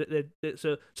yeah.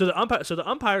 So the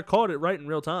umpire called it right in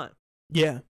real time.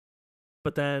 Yeah.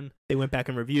 But then they went back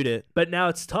and reviewed it. But now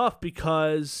it's tough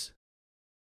because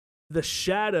the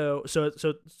shadow. So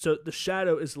the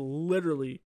shadow is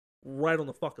literally right on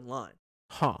the fucking line.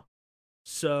 Huh.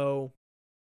 So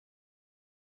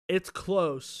it's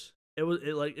close. It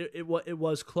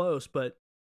was close, but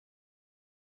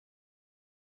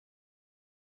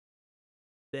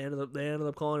they ended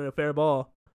up calling it a fair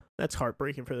ball. That's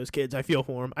heartbreaking for those kids. I feel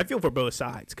for them. I feel for both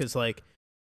sides because like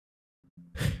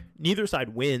neither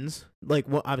side wins. Like,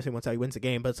 well, obviously one side wins the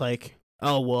game, but it's like,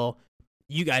 oh well,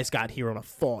 you guys got here on a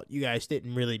fault. You guys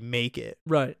didn't really make it,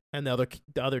 right? And the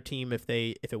other team, if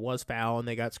it was foul and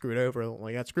they got screwed over, well,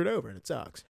 they got screwed over, and it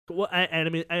sucks. Well, I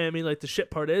mean, like the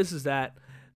shit part is that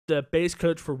the base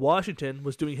coach for Washington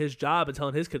was doing his job and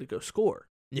telling his kid to go score.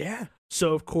 Yeah.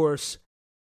 So of course,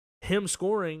 him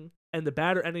scoring and the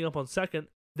batter ending up on second,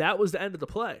 that was the end of the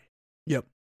play. Yep.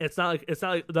 It's not like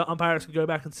the umpires can go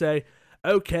back and say,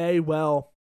 okay,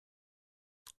 well,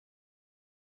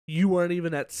 you weren't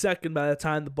even at second by the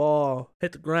time the ball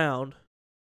hit the ground.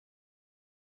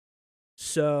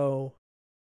 So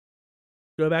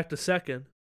go back to second.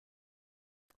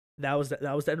 That was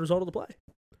the end result of the play.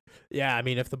 Yeah, I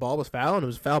mean, if the ball was foul and it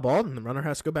was a foul ball, then the runner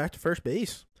has to go back to first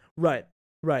base. Right.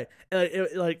 Like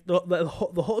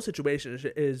the whole situation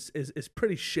is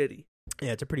pretty shitty.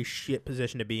 Yeah, it's a pretty shit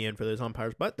position to be in for those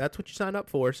umpires, but that's what you signed up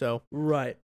for. So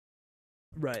right.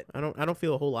 I don't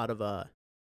feel a whole lot of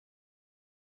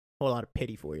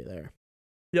pity for you there.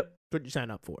 Yep. That's what you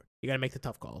signed up for. You got to make the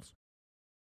tough calls.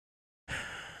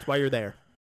 That's why you're there.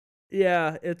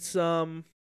 Yeah, it's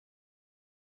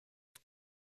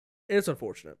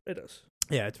unfortunate. It is.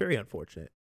 Yeah, it's very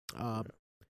unfortunate. You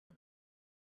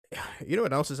know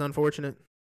what else is unfortunate?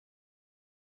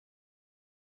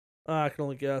 I can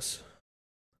only guess.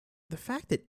 The fact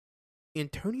that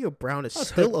Antonio Brown is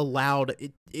still allowed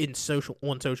on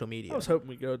social media. I was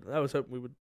hoping we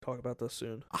would talk about this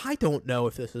soon. I don't know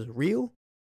if this is real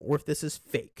or if this is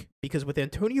fake, because with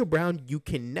Antonio Brown, you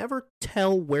can never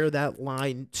tell where that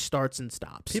line starts and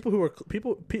stops. People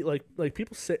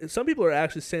say some people are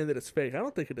actually saying that it's fake. I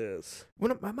don't think it is.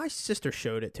 When my sister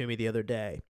showed it to me the other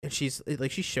day, and she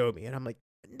showed me, and I'm like,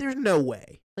 "There's no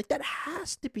way! Like that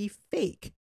has to be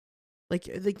fake! Like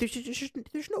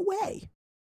there's no way!"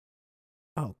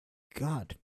 Oh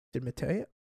God, did Mateo?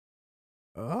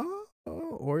 Oh,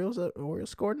 Orioles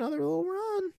scored another little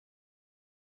run.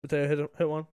 Mateo hit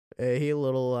one. He a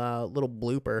little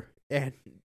blooper and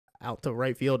out to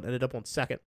right field, ended up on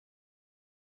second.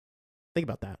 Think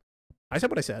about that. I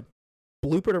said what I said.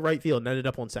 Blooper to right field and ended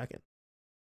up on second.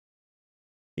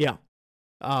 Yeah.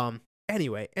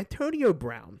 Anyway, Antonio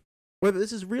Brown, whether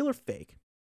this is real or fake,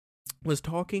 was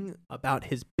talking about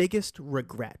his biggest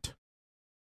regret.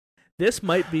 This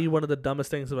might be one of the dumbest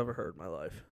things I've ever heard in my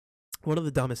life. One of the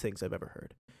dumbest things I've ever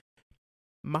heard.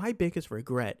 My biggest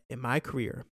regret in my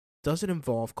career doesn't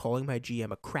involve calling my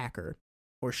GM a cracker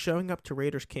or showing up to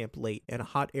Raiders camp late in a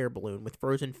hot air balloon with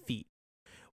frozen feet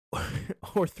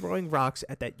or throwing rocks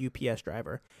at that UPS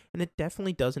driver. And it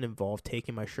definitely doesn't involve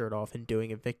taking my shirt off and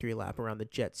doing a victory lap around the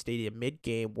Jet Stadium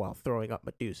mid-game while throwing up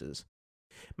Medusas.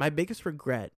 My biggest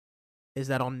regret is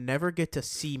that I'll never get to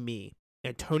see me,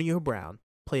 Antonio Brown,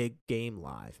 play a game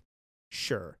live.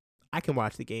 Sure, I can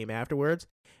watch the game afterwards,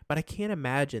 but I can't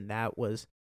imagine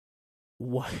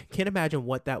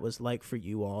what that was like for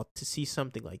you all to see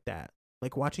something like that.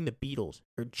 like watching the Beatles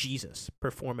or Jesus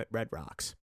perform at Red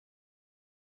Rocks.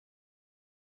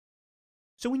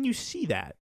 So when you see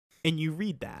that and you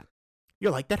read that,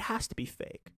 you're like, that has to be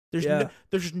fake.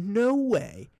 There's no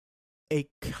way a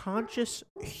conscious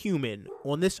human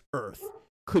on this earth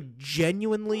could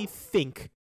genuinely think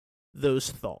those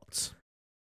thoughts.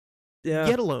 Yeah.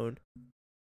 Get alone,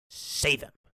 say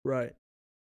them. Right.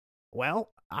 Well,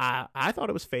 I thought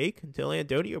it was fake until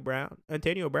Antonio Brown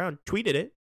tweeted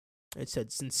it and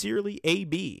said, "Sincerely,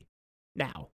 AB."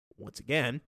 Now, once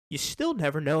again, you still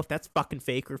never know if that's fucking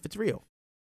fake or if it's real.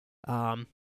 I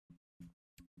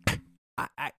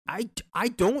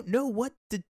don't know what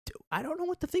to do. I don't know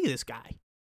what to think of this guy.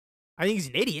 I think he's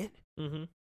an idiot. Mm-hmm. I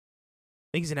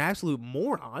think he's an absolute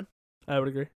moron. I would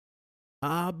agree.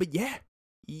 But yeah,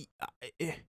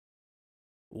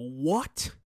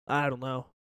 what? I don't know.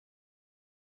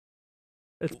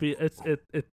 It's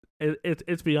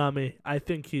beyond me. I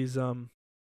think he's I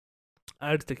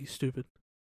just think he's stupid.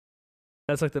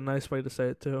 That's like the nice way to say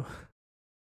it too.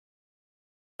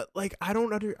 Like I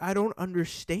don't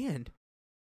understand.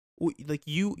 Like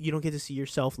you don't get to see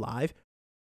yourself live,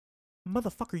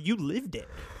 motherfucker. You lived it.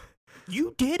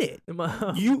 You did it.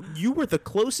 You were the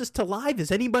closest to live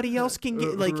as anybody else can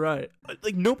get. Like right.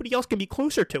 Like nobody else can be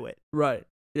closer to it. Right.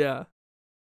 Yeah.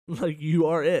 Like you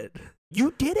are it.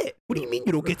 You did it. What do you mean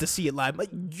you don't get to see it live?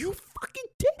 Like you fucking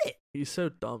did it. He's so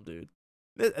dumb, dude.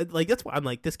 Like that's why I'm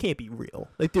like, this can't be real.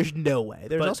 Like there's no way.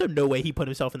 There's also no way he put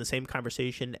himself in the same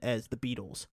conversation as the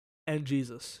Beatles and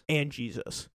Jesus.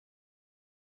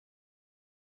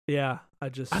 Yeah, I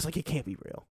was like, it can't be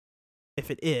real. If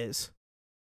it is,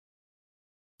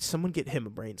 someone get him a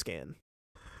brain scan.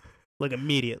 Like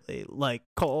immediately. Like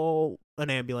call an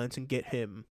ambulance and get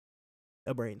him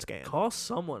a brain scan. Call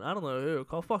someone. I don't know who.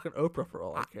 Call fucking Oprah for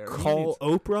all I care. Call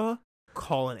Oprah.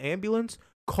 Call an ambulance.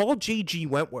 Call J.G.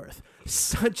 Wentworth.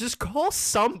 Just call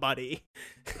somebody.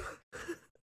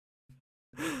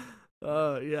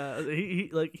 Yeah. He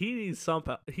needs some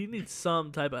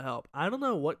type of help. I don't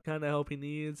know what kind of help he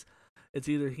needs. It's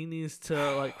either he needs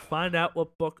to like find out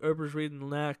what book Oprah's reading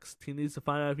next. He needs to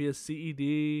find out if he has CED.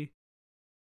 He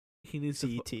needs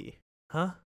CET.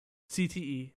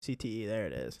 CTE. CTE, there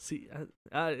it is.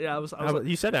 Yeah, I was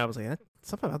you said that, I was like,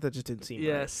 something about that just didn't seem right.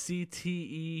 Yeah,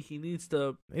 CTE. He needs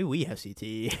to. Maybe we have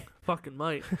CTE. Fucking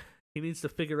might. He needs to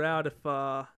figure out if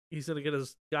he's gonna get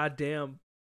his goddamn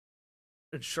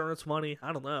insurance money.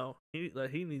 I don't know. He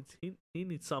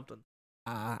needs something.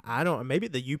 I don't. Maybe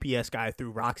the UPS guy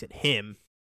threw rocks at him.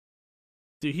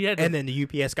 Dude, he had. And then the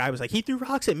UPS guy was like, he threw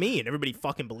rocks at me, and everybody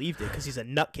fucking believed it because he's a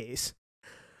nutcase.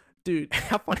 Dude,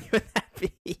 how funny would that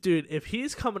be? Dude, if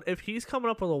he's coming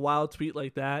up with a wild tweet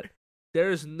like that,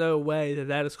 there's no way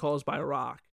that is caused by a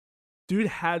rock. Dude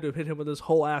had to have hit him with his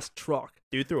whole ass truck.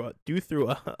 Dude threw a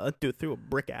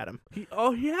brick at him. He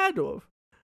had to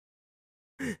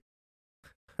have.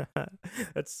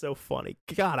 That's so funny.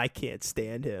 God, I can't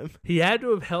stand him. He had to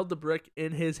have held the brick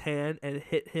in his hand and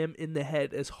hit him in the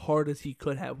head as hard as he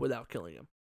could have without killing him.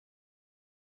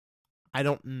 I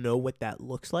don't know what that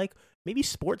looks like. Maybe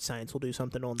sports science will do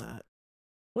something on that.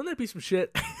 Wouldn't that be some shit?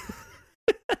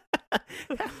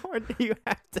 How hard do you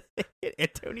have to hit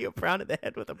Antonio Brown in the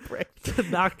head with a brick to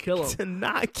not kill him? To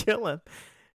not kill him,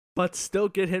 but still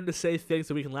get him to say things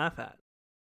that we can laugh at.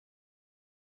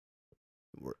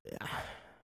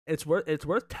 It's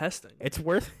worth testing. It's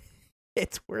worth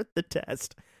the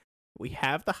test. We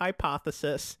have the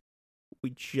hypothesis.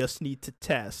 We just need to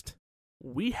test.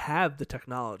 We have the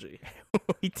technology.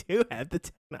 We do have the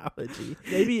technology.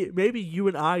 Maybe you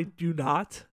and I do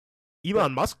not.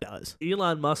 Elon Musk does.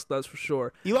 Elon Musk does for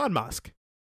sure. Elon Musk.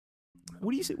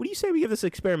 What do you say we give this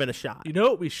experiment a shot? You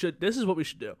know what we should? This is what we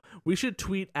should do. We should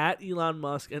tweet at Elon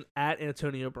Musk and at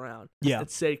Antonio Brown. Yeah. And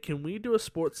say, can we do a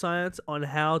sports science on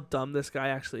how dumb this guy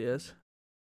actually is?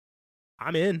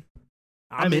 I'm in.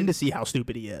 I'm in to see how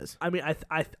stupid he is. I mean,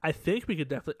 I think we could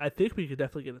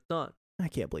definitely get it done. I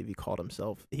can't believe he put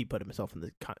himself in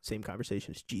the same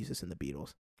conversation as Jesus and the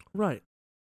Beatles. Right.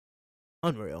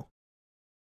 Unreal.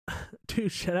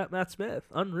 Dude, shout out Matt Smith.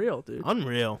 Unreal, dude.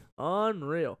 Unreal.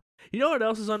 You know what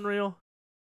else is unreal?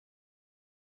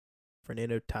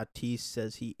 Fernando Tatis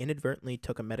says he inadvertently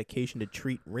took a medication to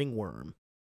treat ringworm.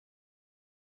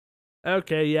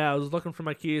 Okay, yeah, I was looking for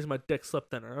my keys, my dick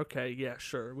slipped in her. Okay, yeah,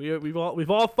 sure. We've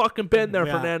all fucking been there,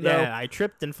 Fernando. Yeah, I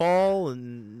tripped and fall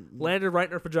and landed right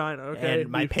in her vagina. Okay, and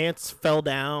my pants fell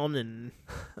down and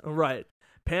right.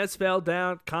 Pants fell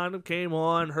down, condom came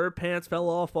on, her pants fell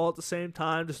off all at the same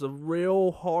time. Just a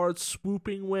real hard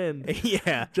swooping wind.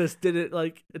 Yeah. Just did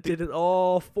it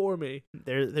all for me.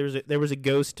 There was a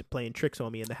ghost playing tricks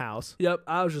on me in the house. Yep,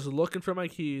 I was just looking for my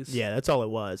keys. Yeah, that's all it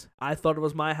was. I thought it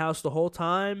was my house the whole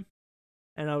time,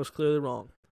 and I was clearly wrong.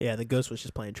 Yeah, the ghost was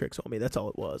just playing tricks on me. That's all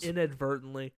it was.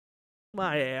 Inadvertently.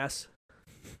 My ass.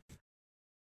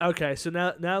 Okay, so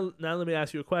now let me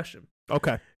ask you a question.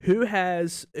 Okay. Who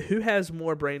has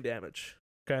more brain damage?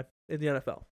 Okay, in the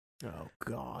NFL. Oh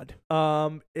God.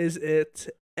 Is it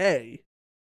A?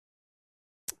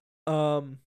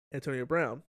 Antonio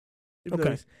Brown.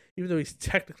 Even though he's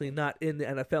technically not in the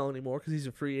NFL anymore because he's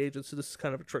a free agent, so this is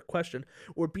kind of a trick question.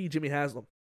 Or B, Jimmy Haslam.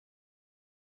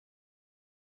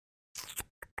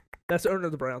 That's the owner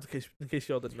of the Browns. In case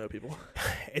y'all didn't know, people.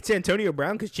 It's Antonio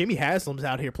Brown because Jimmy Haslam's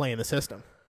out here playing the system.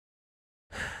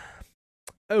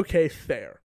 Okay,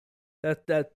 fair.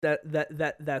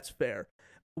 That's fair.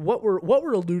 What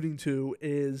we're alluding to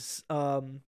is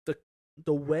the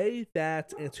way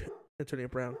that Antonio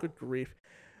Brown, good grief,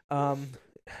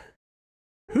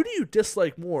 who do you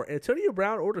dislike more, Antonio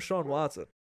Brown or Deshaun Watson?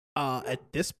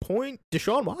 At this point,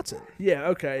 Deshaun Watson. Yeah,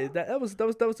 okay. That was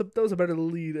a better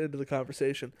lead into the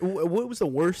conversation. What was the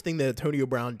worst thing that Antonio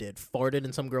Brown did? Farted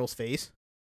in some girl's face?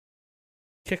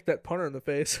 Kicked that punter in the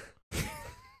face.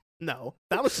 No,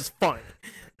 that was just fun.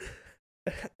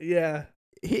 Yeah.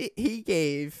 He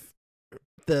gave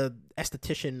the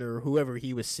esthetician or whoever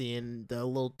he was seeing the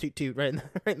little toot right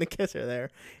in the kisser there,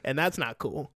 and that's not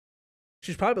cool.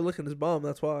 She's probably licking his bum.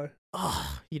 That's why.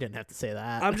 Oh, you didn't have to say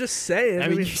that. I'm just saying. I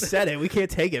mean, you said it. We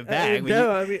can't take it back.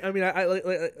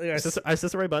 Is this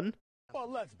the right button? Well,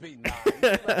 let's be nice.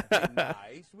 Let's be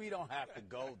nice. We don't have to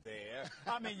go there.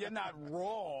 I mean, you're not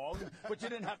wrong, but you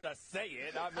didn't have to say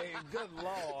it. I mean, good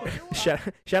Lord.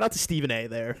 Shout out to Stephen A.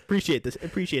 there. Appreciate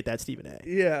that, Stephen A.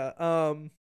 Yeah.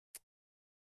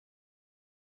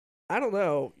 I don't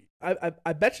know.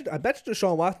 I bet you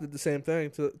Deshaun Watson did the same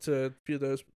thing to a few of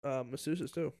those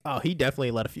masseuses too. Oh, he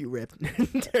definitely let a few rip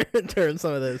during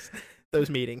some of those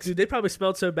meetings. Dude, they probably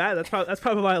smelled so bad. That's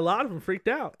probably why a lot of them freaked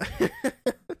out.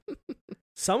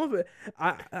 Some of it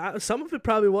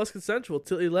probably was consensual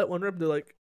till he let one rip. And they're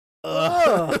like,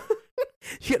 ugh.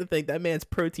 You gotta think that man's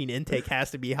protein intake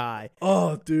has to be high.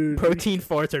 Oh, dude, protein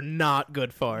farts are not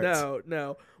good farts.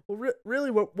 No. Well, really,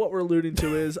 what we're alluding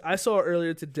to is I saw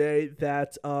earlier today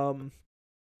that Deshaun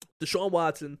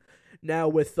Watson, now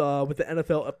with the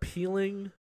NFL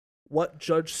appealing what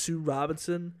Judge Sue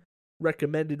Robinson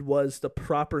recommended was the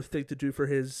proper thing to do for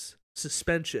his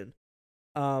suspension.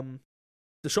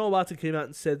 Deshaun Watson came out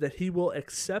and said that he will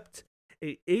accept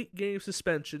a 8-game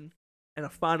suspension and a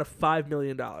fine of $5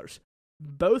 million,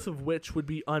 both of which would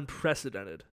be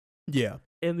unprecedented. Yeah,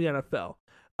 in the NFL.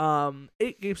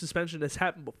 8-game suspension has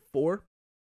happened before.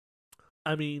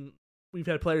 I mean, we've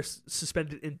had players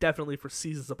suspended indefinitely for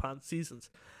seasons upon seasons.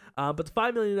 But the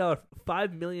 $5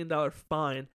 million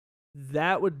fine,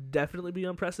 that would definitely be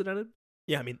unprecedented.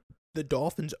 Yeah, I mean, the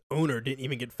Dolphins owner didn't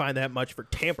even get fined that much for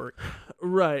tampering.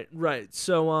 Right.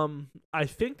 So I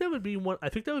think that would be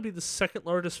the second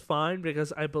largest fine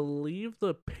because I believe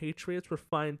the Patriots were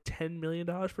fined $10 million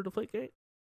for Deflategate.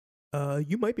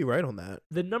 You might be right on that.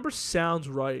 The number sounds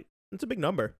right. It's a big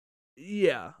number.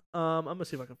 Yeah. I'm gonna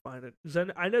see if I can find it because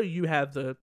I know you have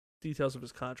the details of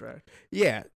his contract.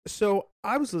 Yeah. So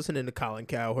I was listening to Colin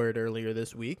Cowherd earlier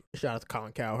this week. Shout out to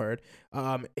Colin Cowherd.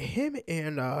 Him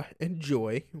and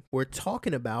Joy were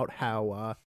talking about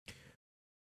how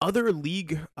other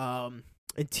league and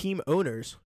team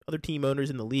owners, other team owners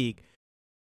in the league,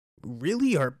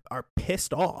 really are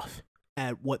pissed off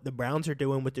at what the Browns are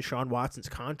doing with Deshaun Watson's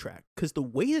contract, because the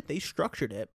way that they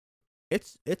structured it,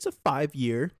 it's a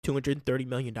 5-year, $230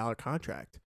 million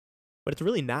contract, but it's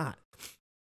really not.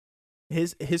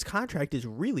 His contract is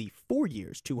really 4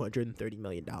 years, $230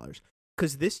 million,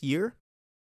 because this year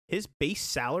his base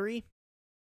salary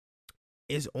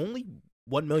is only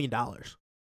 $1 million.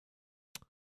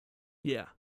 Yeah.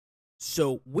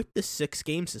 So with the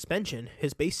 6-game suspension,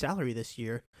 his base salary this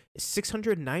year is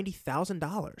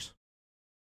 $690,000.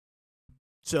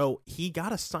 So he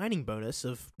got a signing bonus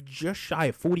of just shy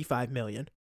of $45 million.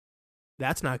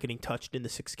 That's not getting touched in the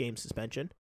 6-game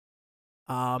suspension.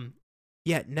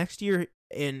 Yeah, next year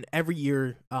and every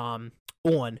year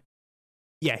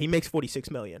he makes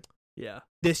 $46 million. Yeah.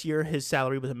 This year his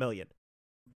salary was $1 million.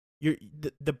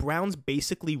 The Browns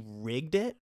basically rigged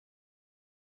it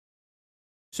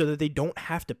so that they don't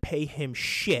have to pay him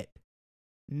shit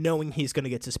knowing he's going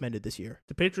to get suspended this year.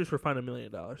 The Patriots were fined $1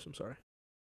 million. I'm sorry.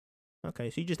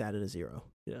 Okay, so you just added a zero.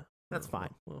 Yeah. That's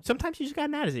fine. Sometimes you just got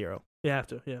to add a zero. You have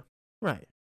to, yeah. Right.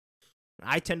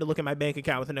 I tend to look at my bank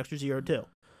account with an extra zero too.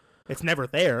 It's never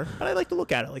there, but I like to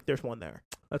look at it like there's one there.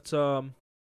 That's It's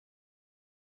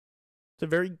a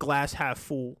very glass half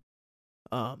full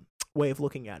way of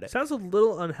looking at it. sounds a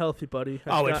little unhealthy, buddy.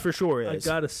 It for sure is. I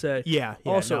gotta say. Yeah.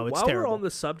 Also, no, it's while terrible. we're on the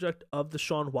subject of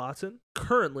Deshaun Watson,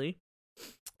 currently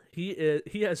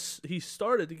he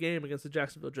started the game against the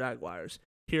Jacksonville Jaguars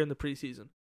here in the preseason.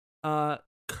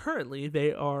 Currently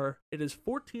it is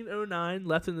 14:09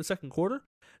 left in the second quarter.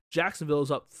 Jacksonville is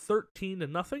up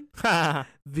 13-0.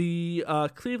 The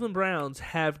Cleveland Browns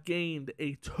have gained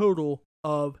a total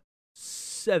of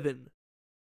 7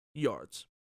 yards.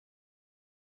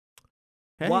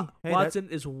 Watson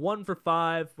is 1 for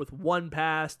 5 with 1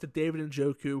 pass to David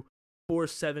Njoku for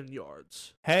 7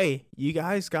 yards. Hey, you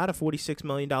guys got a $46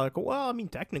 million. Well, I mean,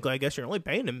 technically, I guess you're only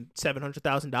paying him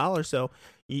 $700,000, so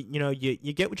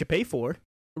you get what you pay for.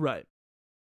 Right.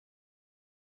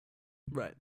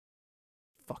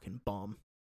 Fucking bum.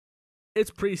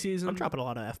 It's preseason. I'm dropping a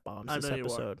lot of F-bombs I this know you are.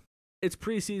 episode. It's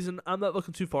preseason. I'm not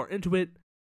looking too far into it.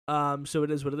 So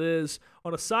it is what it is.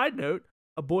 On a side note,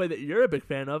 a boy that you're a big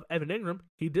fan of, Evan Ingram,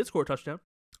 he did score a touchdown.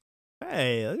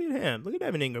 Hey, look at him. Look at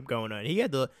Evan Ingram going on. He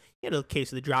had a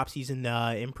case of the dropsies in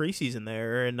preseason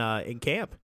there in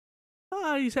camp.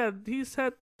 He's had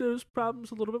those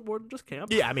problems a little bit more than just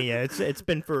camp. Yeah, I mean, it's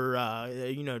been for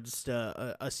just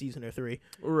a season or 3.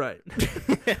 Right.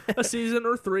 A season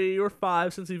or 3 or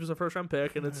 5 since he was a first round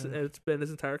pick, and it's been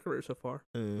his entire career so far.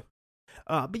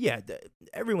 But yeah,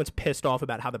 everyone's pissed off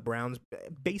about how the Browns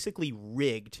basically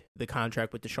rigged the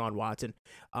contract with Deshaun Watson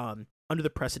under the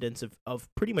precedence of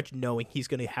pretty much knowing he's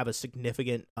going to have a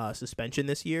significant suspension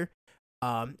this year.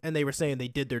 And they were saying they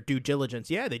did their due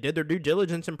diligence. Yeah, they did their due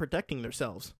diligence in protecting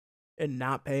themselves and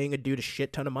not paying a dude a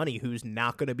shit ton of money who's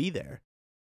not going to be there.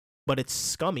 But it's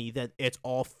scummy that it's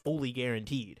all fully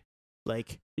guaranteed.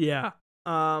 Like, yeah.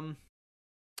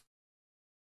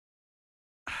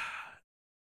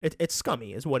 It's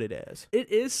scummy is what it is.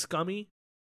 It is scummy.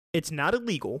 It's not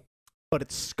illegal, but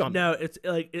it's scummy. No, it's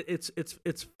like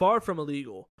it's far from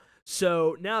illegal.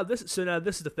 So now this is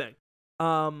the thing.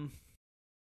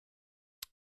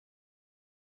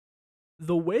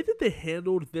 The way that they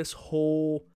handled this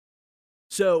whole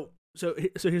so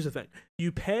here's the thing.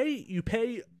 You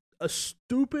pay a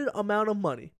stupid amount of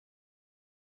money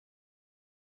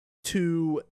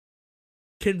to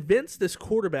convince this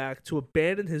quarterback to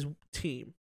abandon his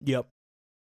team. Yep.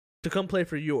 To come play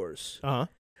for yours. Uh-huh.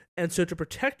 And so to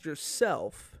protect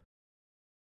yourself,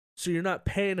 so you're not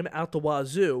paying him out the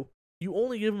wazoo, you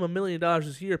only give him $1 million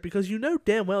this year because you know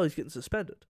damn well he's getting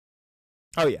suspended.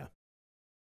 Oh, yeah.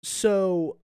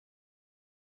 So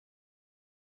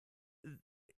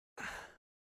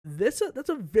that's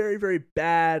a very, very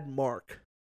bad mark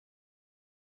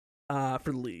for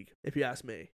the league, if you ask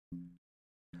me.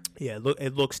 Yeah,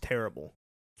 it looks terrible.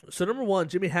 So number one,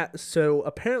 so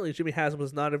apparently Jimmy Haslam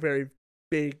was not a very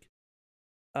big,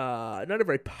 not a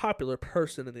very popular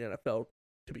person in the NFL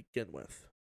to begin with.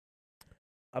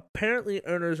 Apparently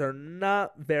owners are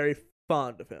not very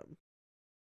fond of him.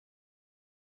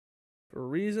 For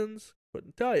reasons,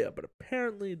 couldn't tell you, but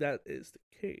apparently that is the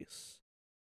case.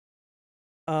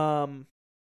 So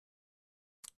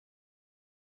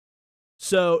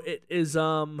it is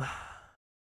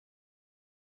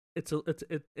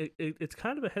it's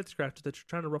kind of a head scratcher that you're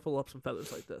trying to ruffle up some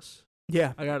feathers like this.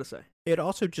 Yeah, I gotta say. It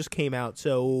also just came out.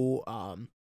 So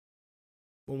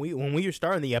when we were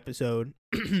starting the episode,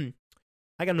 I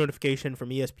got a notification from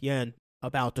ESPN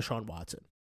about Deshaun Watson,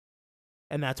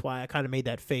 and that's why I kind of made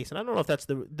that face. And I don't know if that's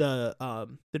the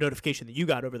notification that you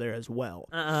got over there as well.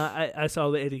 I saw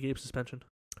the 80-game suspension.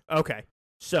 Okay,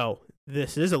 so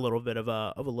this is a little bit of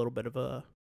a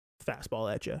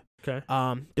fastball at you. Okay.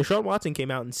 Deshaun Watson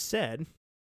came out and said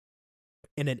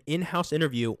in an in-house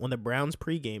interview on the Browns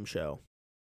pregame show,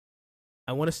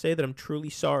 "I want to say that I'm truly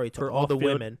sorry to all the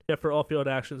women." Yeah, for all field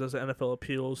actions as the NFL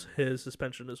appeals, his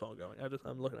suspension is ongoing.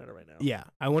 I'm looking at it right now. Yeah,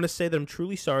 "I want to say that I'm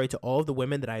truly sorry to all of the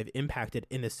women that I have impacted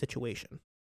in this situation."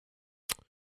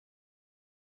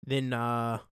 Then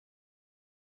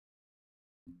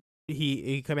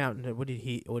he come out and what did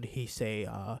he say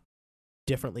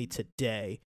differently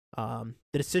today? The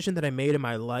decisions that I made in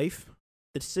my life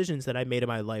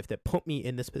that put me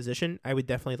in this position, I would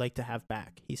definitely like to have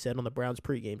back, he said on the Browns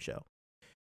pregame show.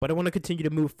 But I want to continue to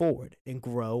move forward and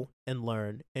grow and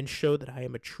learn and show that I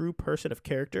am a true person of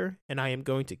character, and I am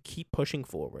going to keep pushing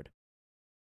forward.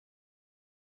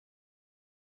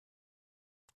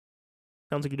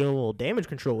 Sounds like you're doing a little damage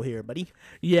control here, buddy.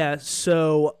 Yeah,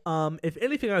 so if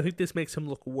anything, I think this makes him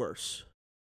look worse.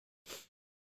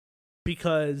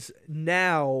 Because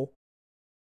now,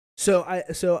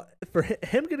 So for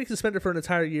him getting suspended for an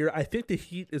entire year, I think the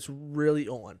heat is really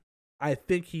on. I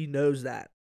think he knows that.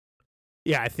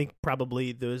 Yeah, I think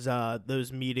probably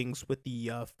those meetings with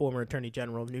the former Attorney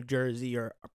General of New Jersey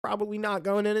are probably not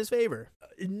going in his favor.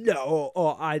 No,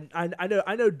 I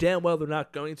know damn well they're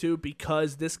not going to,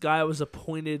 because this guy was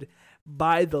appointed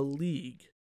by the league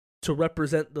to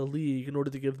represent the league in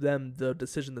order to give them the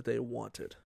decision that they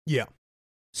wanted. Yeah.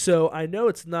 So I know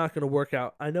it's not going to work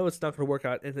out. I know it's not going to work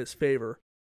out in his favor.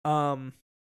 But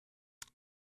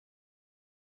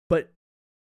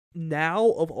now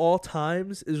of all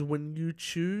times is when you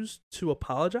choose to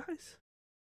apologize?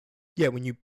 Yeah, when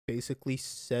you basically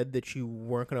said that you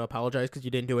weren't going to apologize because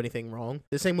you didn't do anything wrong.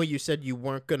 The same way you said you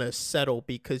weren't going to settle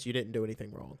because you didn't do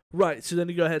anything wrong. Right, so then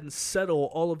you go ahead and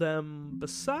settle all of them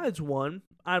besides one.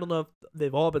 I don't know if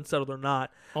they've all been settled or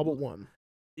not. All but one.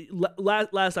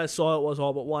 Last I saw it was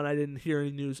all but one. I didn't hear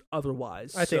any news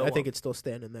otherwise. I think it's still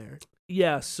standing there.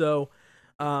 Yeah, so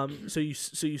you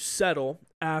settle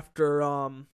after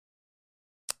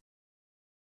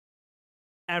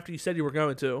you said you were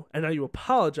going to, and now you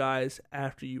apologize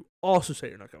after you also say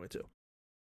you're not going to.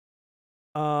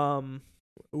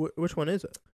 Which one is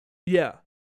it? Yeah,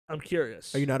 I'm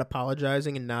curious. Are you not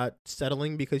apologizing and not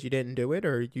settling because you didn't do it,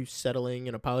 or are you settling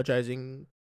and apologizing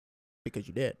because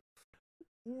you did?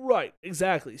 Right,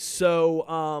 exactly.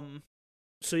 So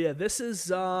yeah, this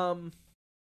is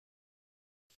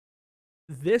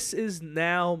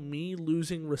now me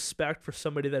losing respect for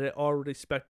somebody that I already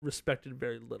respected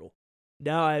very little.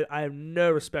 Now I have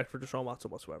no respect for Deshaun Watson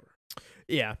whatsoever.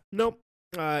 Yeah. Nope.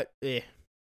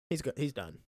 He's good. He's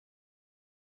done.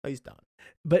 He's done.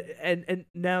 But and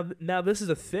now this is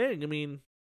a thing. I mean,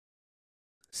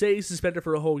 say he's suspended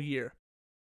for a whole year.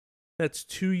 That's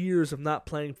 2 years of not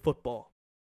playing football.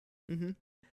 Mm-hmm.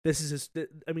 This is his.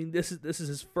 I mean, this is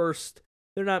his first.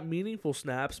 They're not meaningful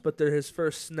snaps, but they're his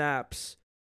first snaps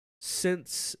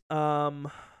since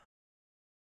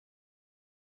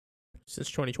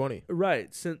 2020.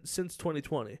 Right, since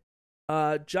 2020.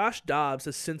 Josh Dobbs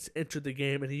has since entered the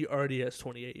game, and he already has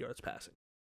 28 yards passing.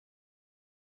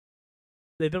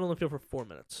 They've been on the field for 4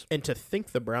 minutes. And to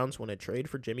think the Browns want to trade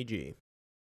for Jimmy G.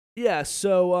 Yeah,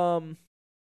 so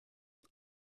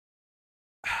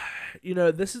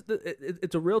this is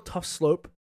it's a real tough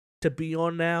slope to be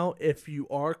on now if you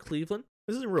are Cleveland.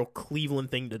 This is a real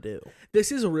Cleveland thing to do.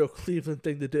 This is a real Cleveland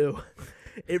thing to do.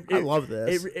 I love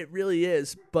this. It really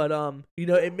is, but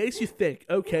it makes you think.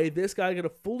 Okay, this guy got a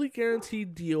fully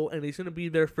guaranteed deal, and he's going to be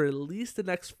there for at least the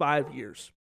next 5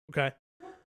 years. Okay,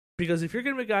 because if you're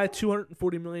giving a guy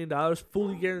 $240 million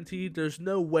fully guaranteed, there's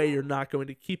no way you're not going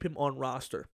to keep him on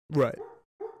roster. Right.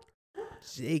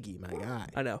 Ziggy, my guy.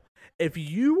 I know. If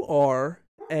you are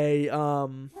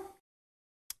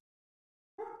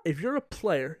if you're a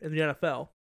player in the NFL,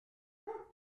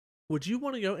 would you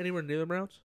want to go anywhere near the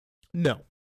Browns? No.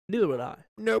 Neither would I.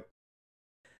 Nope.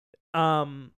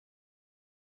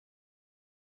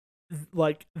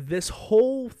 Like this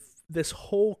whole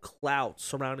clout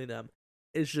surrounding them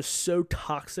is just so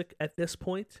toxic at this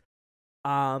point.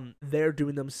 They're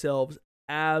doing themselves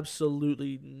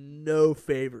absolutely no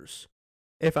favors.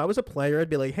 If I was a player, I'd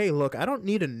be like, hey, look, I don't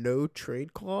need a no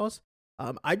trade clause.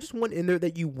 I just want in there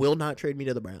that you will not trade me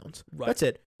to the Browns. Right. That's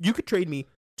it. You could trade me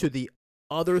to the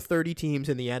other 30 teams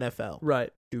in the NFL.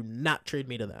 Right. Do not trade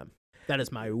me to them. That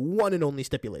is my one and only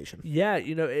stipulation. Yeah,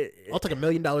 I'll take $1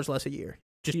 million less a year.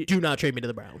 Just do not trade me to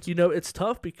the Browns. It's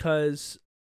tough because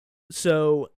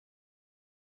the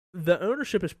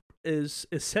ownership is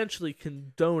essentially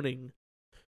condoning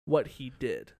what he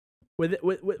did,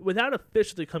 without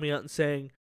officially coming out and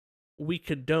saying we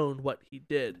condone what he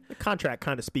did. The contract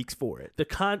kind of speaks for it.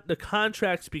 The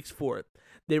contract speaks for it.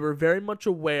 They were very much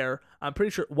aware. I'm pretty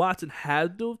sure Watson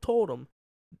had to have told him,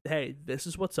 hey, this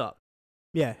is what's up.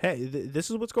 Yeah, hey, this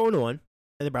is what's going on.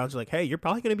 And the Browns are like, hey, you're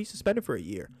probably going to be suspended for a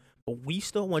year, but we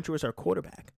still want you as our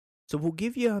quarterback. So we'll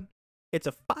give you, it's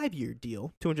a 5-year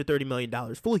deal, $230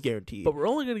 million, fully guaranteed. But we're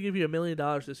only going to give you $1 million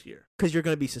this year. Because you're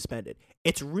going to be suspended.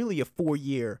 It's really a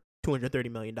 4-year, $230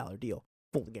 million deal,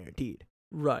 fully guaranteed.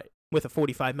 Right. With a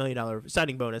 $45 million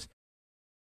signing bonus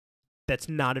that's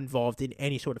not involved in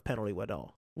any sort of penalty at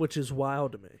all. Which is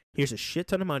wild to me. Here's a shit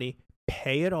ton of money.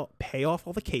 Pay off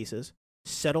all the cases.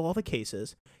 Settle all the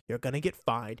cases. You're going to get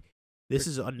fined. This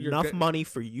is enough money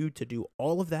for you to do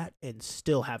all of that and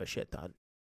still have a shit ton.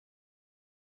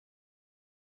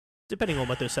 Depending on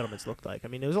what those settlements looked like. I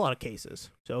mean, there was a lot of cases.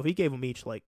 So if he gave them each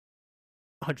like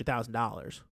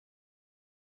 $100,000,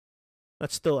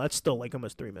 that's still like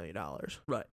almost $3 million.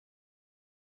 Right.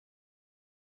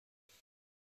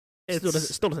 It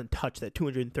still doesn't touch that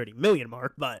 $230 million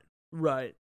mark, but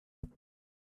right.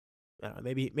 I don't know,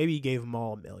 maybe he gave them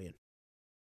all $1 million.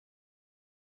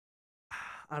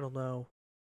 I don't know.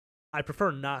 I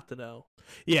prefer not to know.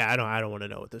 Yeah, I don't want to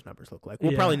know what those numbers look like.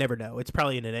 We'll Yeah. probably never know. It's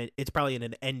probably in an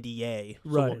NDA, so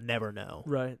we'll Right. never know.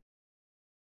 Right.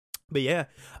 But yeah,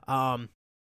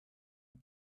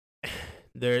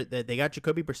 they got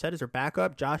Jacoby Brissett as their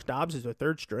backup. Josh Dobbs is their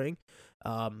third string.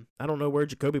 I don't know where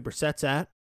Jacoby Brissett's at.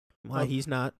 Why he's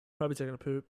not. Probably taking a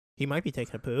poop. He might be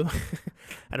taking a poo.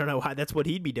 I don't know why that's what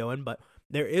he'd be doing, but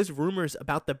there is rumors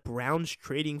about the Browns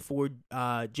trading for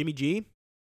Jimmy G.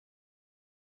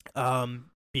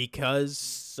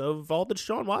 Because of all the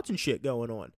Deshaun Watson shit going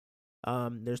on.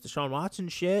 There's Deshaun Watson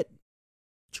shit.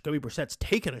 Jacoby Brissett's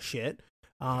taking a shit.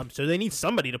 So they need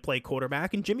somebody to play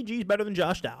quarterback, and Jimmy G's better than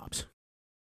Josh Dobbs.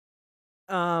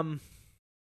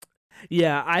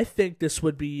 Yeah, I think this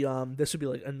would be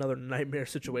like another nightmare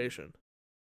situation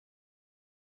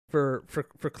for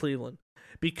Cleveland,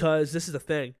 because this is the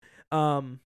thing.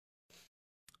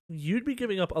 You'd be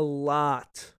giving up a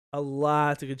lot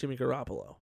to get Jimmy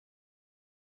Garoppolo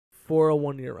for a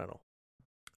 1-year rental.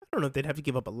 I don't know if they'd have to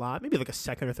give up a lot. Maybe like a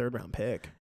second or third round pick.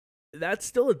 That's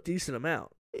still a decent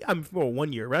amount. I'm for a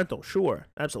 1-year rental, sure,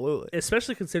 absolutely.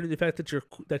 Especially considering the fact that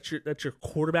your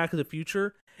quarterback of the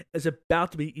future is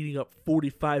about to be eating up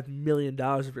 $45 million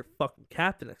of your fucking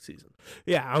cap the next season.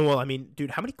 Yeah, well, I mean,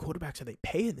 dude, how many quarterbacks are they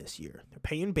paying this year? They're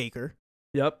paying Baker.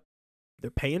 Yep.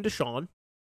 They're paying Deshaun.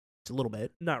 It's a little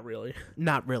bit. Not really.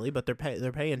 Not really, but they're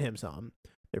paying him some.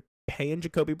 They're paying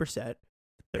Jacoby Brissett.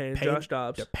 Paying Josh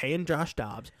Dobbs. They're paying Josh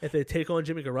Dobbs. If they take on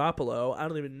Jimmy Garoppolo, I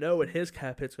don't even know what his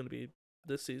cap hit's going to be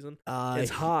this season.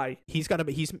 It's high. He's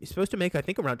supposed to make, I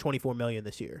think, around $24 million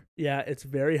this year. Yeah, it's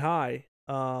very high.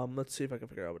 Let's see if I can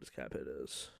figure out what his cap hit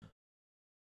is.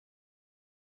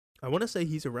 I want to say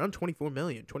he's around 24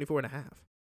 million, 24 and a half.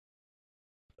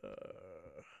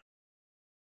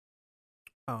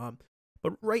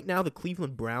 But right now, the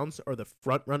Cleveland Browns are the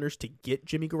front runners to get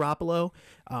Jimmy Garoppolo.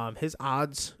 His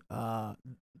odds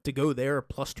to go there are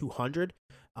plus 200.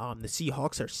 The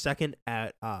Seahawks are second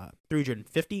at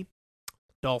 350.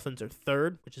 Dolphins are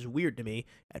third, which is weird to me,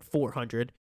 at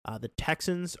 400. The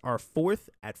Texans are fourth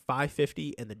at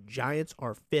 550, and the Giants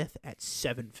are fifth at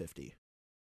 750.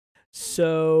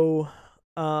 So,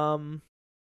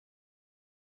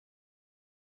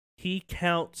 he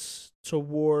counts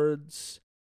towards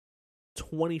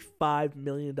 $25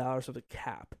 million of the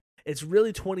cap. It's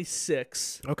really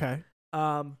 26. Okay.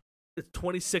 It's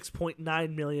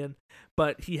 26.9 million,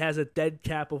 but he has a dead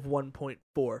cap of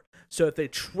 1.4. So if they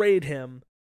trade him,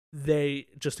 they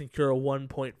just incur a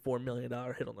 $1.4 million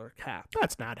hit on their cap.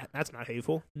 That's not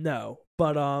hateful. No,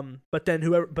 but then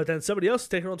somebody else is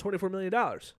taking on $24 million.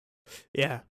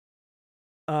 Yeah.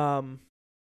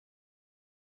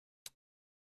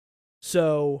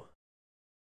 So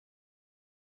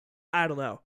I don't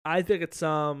know. I think it's if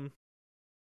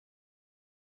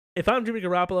I'm Jimmy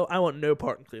Garoppolo, I want no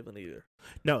part in Cleveland either.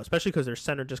 No, especially because their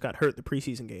center just got hurt the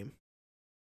preseason game.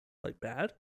 Like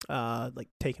bad? Like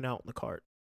taken out in the cart.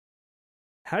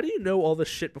 How do you know all this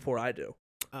shit before I do?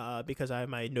 Because I have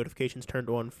my notifications turned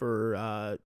on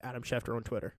for Adam Schefter on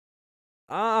Twitter.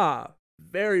 Ah,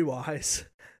 very wise.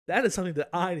 That is something that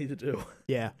I need to do.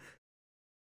 Yeah.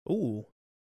 Ooh.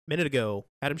 Minute ago,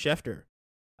 Adam Schefter.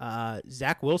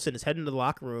 Zach Wilson is heading to the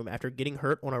locker room after getting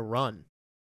hurt on a run.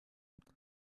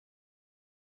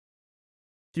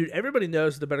 Dude, everybody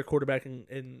knows the better quarterback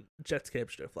in Jets camp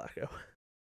is Joe Flacco.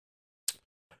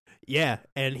 Yeah,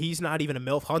 and he's not even a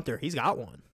MILF hunter. He's got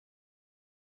one.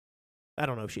 I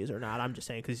don't know if she is or not. I'm just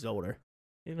saying because he's older.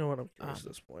 You know what? I'm curious at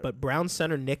this point. But Browns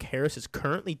center Nick Harris is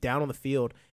currently down on the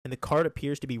field, and the card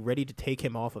appears to be ready to take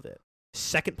him off of it.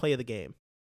 Second play of the game.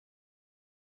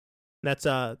 That's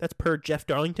per Jeff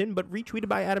Darlington, but retweeted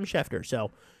by Adam Schefter.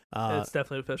 So it's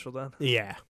definitely official then.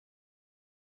 Yeah.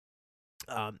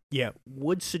 Yeah,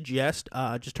 would suggest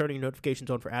just turning notifications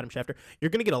on for Adam Schefter. You're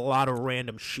going to get a lot of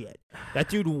random shit. That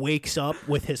dude wakes up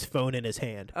with his phone in his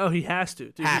hand. Oh, he has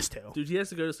to. Dude, Dude, he has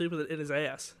to go to sleep with it in his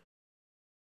ass.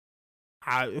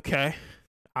 Okay.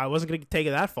 I wasn't going to take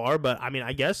it that far, but I mean,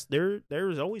 I guess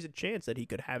there's always a chance that he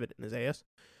could have it in his ass.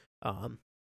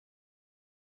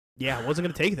 Yeah, I wasn't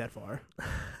going to take it that far.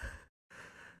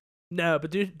 No,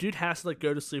 but dude has to like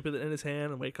go to sleep with it in his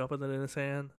hand and wake up with it in his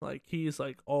hand. Like he's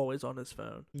like always on his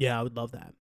phone. Yeah, I would love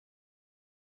that.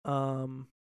 Well,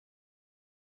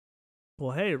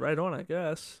 hey, right on, I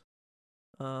guess.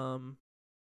 Not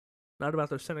about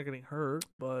their center getting hurt,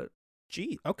 but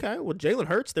Gee, okay. Well, Jalen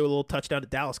Hurts threw a little touchdown to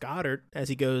Dallas Goedert as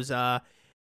he goes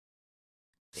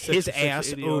his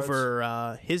ass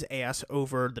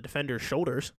over the defender's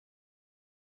shoulders.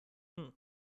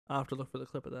 I'll have to look for the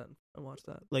clip of that and watch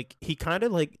that. Like he kind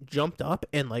of like jumped up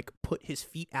and like put his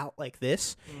feet out like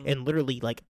this and literally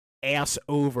like ass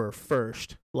over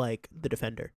first, like the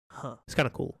defender. Huh. It's kind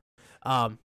of cool.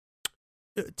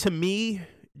 To me,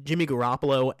 Jimmy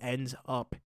Garoppolo ends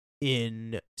up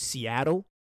in Seattle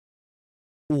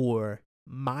or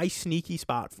my sneaky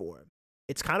spot for him.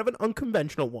 It's kind of an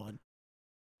unconventional one,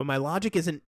 but my logic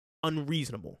isn't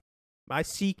unreasonable. My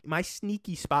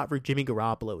sneaky spot for Jimmy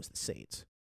Garoppolo is the Saints.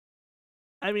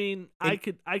 I mean, I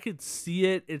could see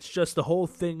it. It's just the whole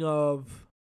thing of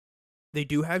They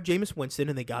do have Jameis Winston,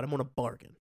 and they got him on a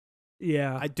bargain.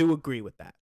 yeah. I do agree with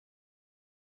that.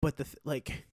 But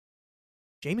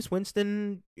Jameis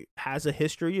Winston has a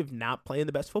history of not playing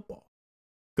the best football.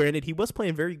 Granted, he was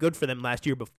playing very good for them last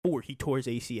year before he tore his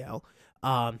ACL.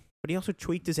 But he also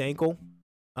tweaked his ankle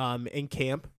in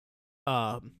camp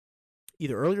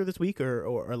either earlier this week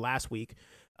or last week.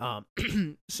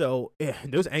 So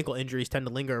those ankle injuries tend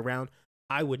to linger around.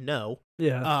 I would know.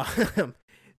 Yeah.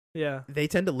 Yeah. They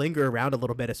tend to linger around a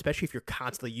little bit, especially if you're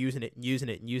constantly using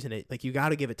it. Like, you got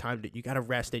to give it time. You got to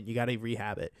rest it. You got to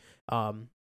rehab it.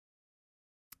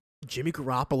 Jimmy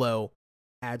Garoppolo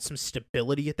adds some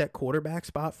stability at that quarterback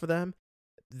spot for them.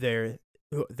 They're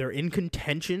in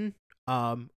contention.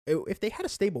 If they had a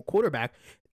stable quarterback,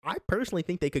 I personally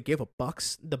think they could give the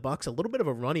Bucks a little bit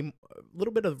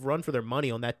of run for their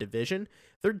money on that division.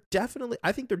 I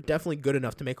think they're definitely good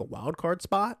enough to make a wild card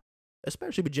spot,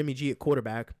 especially with Jimmy G at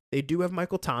quarterback. They do have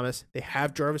Michael Thomas. They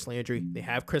have Jarvis Landry. They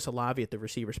have Chris Olave at the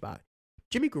receiver spot.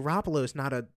 Jimmy Garoppolo is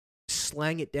not a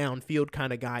slang it downfield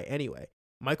kind of guy anyway.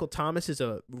 Michael Thomas is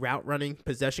a route running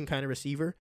possession kind of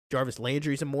receiver. Jarvis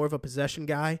Landry is more of a possession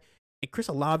guy. And Chris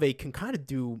Olave can kind of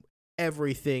do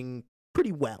everything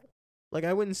pretty well. Like,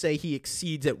 I wouldn't say he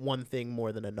exceeds at one thing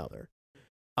more than another.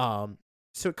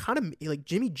 So kind of like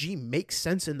Jimmy G makes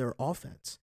sense in their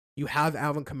offense. You have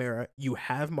Alvin Kamara, you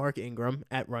have Mark Ingram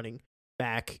at running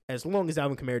back, as long as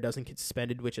Alvin Kamara doesn't get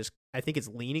suspended, which is, I think it's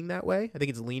leaning that way. I think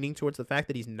it's leaning towards the fact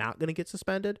that he's not going to get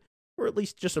suspended, or at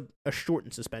least just a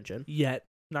shortened suspension. Yet.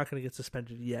 Not going to get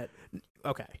suspended yet.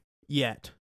 Okay.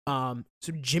 Yet. So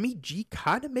Jimmy G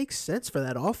kind of makes sense for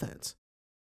that offense.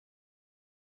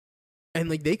 And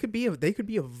like they could be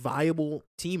a viable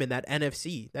team in that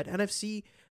NFC. That NFC, I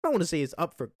don't want to say is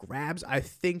up for grabs. I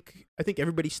think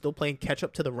everybody's still playing catch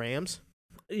up to the Rams.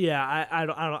 Yeah, I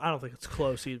don't think it's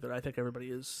close either. I think everybody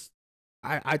is.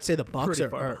 I'd say the Bucks pretty are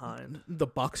far behind. The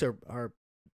Bucks are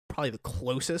probably the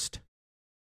closest.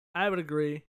 I would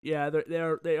agree. Yeah,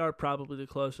 they are probably the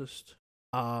closest.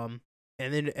 And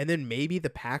then maybe the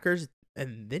Packers,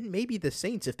 and then maybe the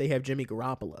Saints if they have Jimmy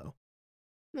Garoppolo.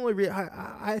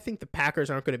 I think the Packers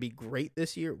aren't going to be great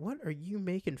this year. What are you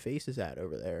making faces at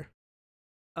over there?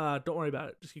 Don't worry about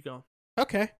it. Just keep going.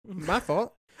 Okay, my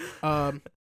fault.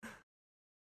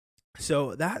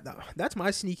 So that's my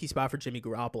sneaky spot for Jimmy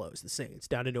Garoppolo is the Saints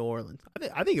down in New Orleans.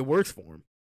 I think it works for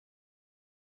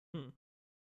him.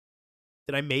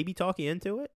 Did I maybe talk you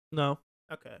into it? No.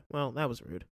 Okay. Well, that was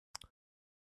rude.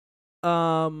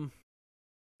 To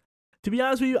be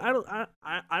honest with you, I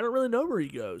don't really know where he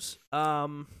goes.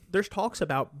 There's talks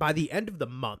about by the end of the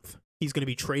month he's going to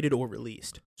be traded or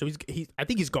released. So I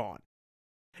think he's gone.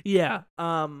 Yeah.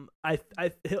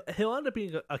 He'll end up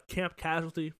being a camp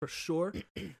casualty for sure.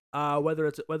 Whether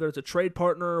it's a trade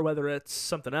partner or whether it's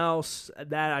something else,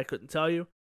 that I couldn't tell you.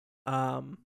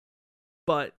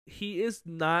 But he is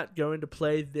not going to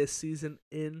play this season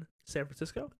in San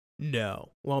Francisco.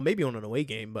 No. Well, maybe on an away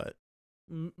game, but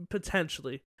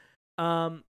potentially.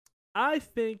 I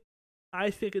think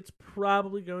it's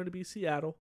probably going to be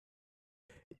Seattle.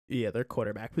 Yeah, their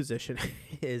quarterback position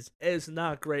is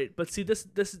not great. But see, this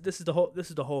is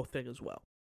the whole thing as well.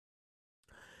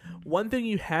 One thing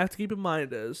you have to keep in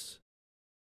mind is,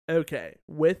 okay,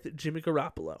 with Jimmy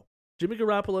Garoppolo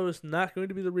is not going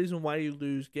to be the reason why you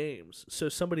lose games. So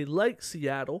somebody like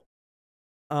Seattle,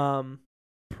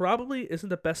 probably isn't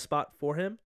the best spot for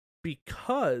him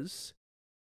because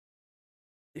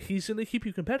he's going to keep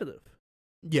you competitive.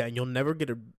 Yeah, and you'll never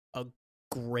get a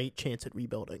great chance at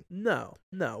rebuilding. No.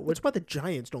 Which is why the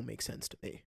Giants don't make sense to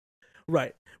me.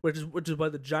 Right, which is why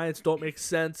the Giants don't make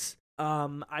sense.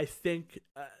 I think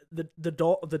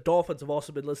the Dolphins have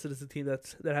also been listed as a team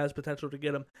that has potential to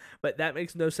get him, but that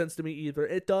makes no sense to me either.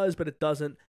 It does, but it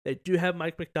doesn't. They do have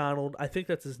Mike McDonald. I think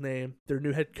that's his name. Their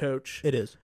new head coach. It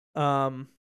is. He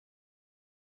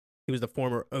was the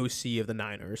former OC of the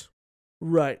Niners.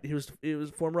 Right. He was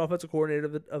former offensive coordinator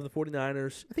of the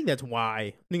 49ers. I think that's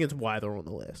why they're on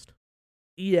the list.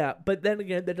 Yeah, but then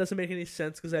again, that doesn't make any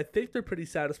sense because I think they're pretty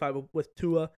satisfied with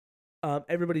Tua.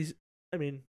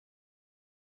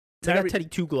 They got Tyreek- Teddy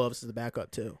Two Gloves as the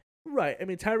backup too. Right. I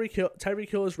mean, Tyreek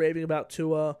Hill is raving about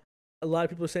Tua. A lot of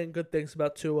people are saying good things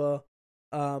about Tua.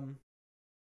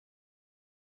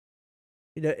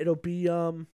 It'll be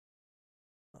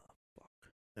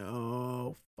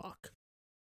Oh fuck.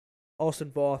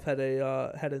 Austin Voth had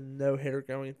a no hitter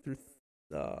going through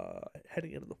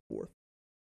heading into the fourth,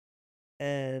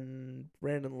 and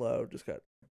Brandon Lowe just got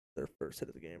their first hit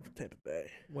of the game from Tampa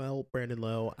Bay. Well, Brandon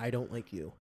Lowe, I don't like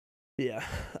you. Yeah,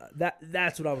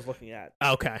 that's what I was looking at.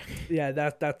 Okay. Yeah,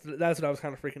 that's what I was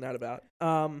kind of freaking out about.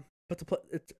 But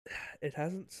it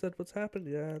hasn't said what's happened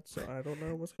yet, so I don't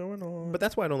know what's going on. But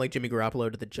that's why I don't like Jimmy Garoppolo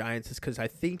to the Giants, is because I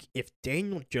think if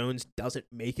Daniel Jones doesn't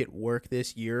make it work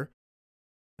this year,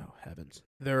 oh heavens,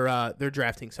 they're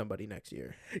drafting somebody next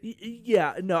year.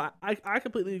 Yeah, no, I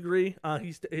completely agree. I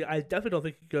definitely don't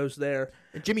think he goes there.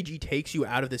 And Jimmy G takes you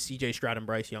out of the C.J. Stroud and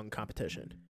Bryce Young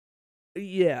competition.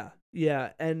 Yeah,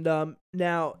 and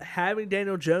now having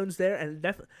Daniel Jones there,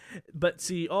 and but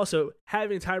see also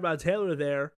having Tyrod Taylor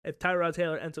there. If Tyrod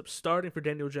Taylor ends up starting for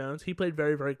Daniel Jones, he played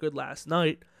very, very good last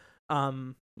night.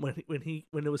 When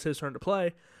it was his turn to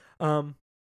play, I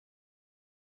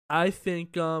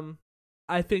think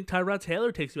Tyrod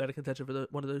Taylor takes you out of contention for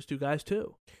one of those two guys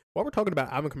too. While we're talking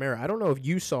about Alvin Kamara, I don't know if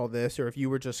you saw this or if you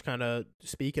were just kind of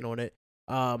speaking on it.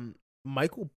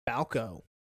 Michael Balco.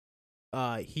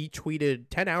 He tweeted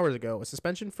 10 hours ago, a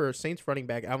suspension for Saints running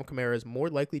back Alvin Kamara is more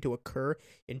likely to occur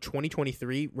in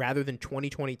 2023 rather than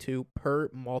 2022 per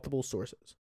multiple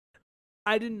sources.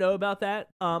 I didn't know about that.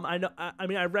 I know. I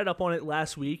mean, I read up on it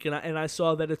last week, and I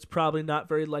saw that it's probably not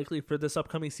very likely for this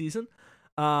upcoming season.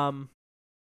 Oh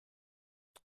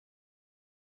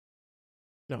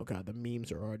God, the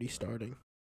memes are already starting.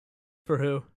 For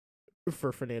who?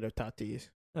 For Fernando Tatis.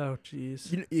 Oh,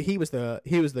 jeez. He was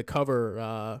the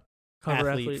cover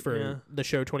athlete for the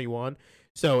show 21.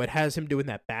 So it has him doing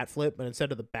that bat flip, but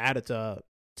instead of the bat, it's a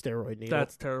steroid needle.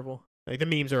 That's terrible. Like the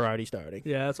memes are already starting.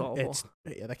 Yeah, that's awful.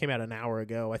 That came out an hour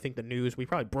ago. I think we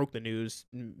probably broke the news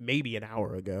maybe an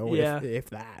hour ago. Yeah. if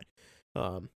that.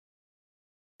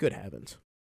 Good heavens.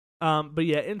 But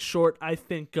yeah, in short, I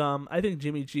think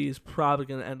Jimmy G is probably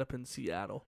going to end up in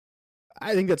Seattle.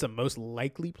 I think that's the most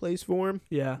likely place for him.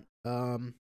 Yeah.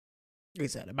 Like I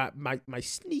said, about my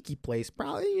sneaky place,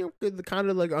 probably the kind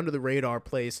of like under the radar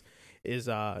place is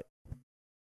down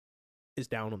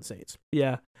on the Saints.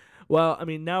 Yeah. Well, I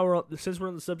mean, now since we're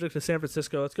on the subject of San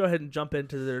Francisco, let's go ahead and jump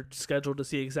into their schedule to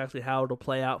see exactly how it'll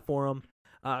play out for them.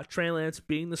 Trey Lance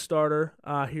being the starter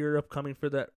here upcoming for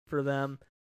them.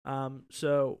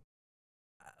 So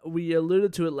we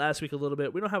alluded to it last week a little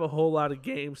bit. We don't have a whole lot of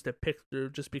games to pick through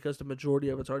just because the majority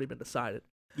of it's already been decided.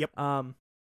 Yep.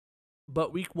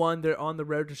 But week 1, they're on the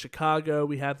road to Chicago.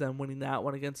 We have them winning that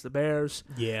one against the Bears.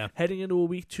 Yeah. Heading into a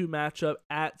week 2 matchup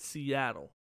at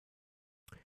Seattle.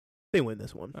 They win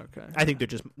this one. Okay. I think they're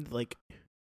just like,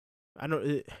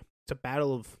 it's a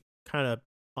battle of kind of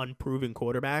unproven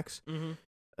quarterbacks. Mm-hmm.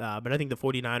 But I think the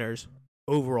 49ers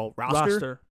overall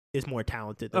roster is more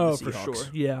talented than the Seahawks. For sure.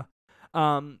 Yeah.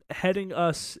 Heading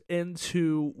us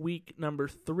into week number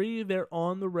 3, they're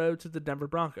on the road to the Denver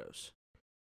Broncos.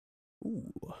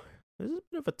 Ooh, this is a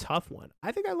bit of a tough one.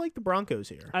 I think I like the Broncos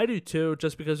here. I do too,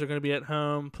 just because they're going to be at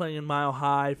home. Playing in Mile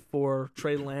High for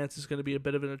Trey Lance is going to be a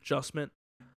bit of an adjustment.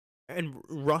 And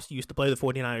Russ used to play the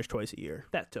 49ers twice a year.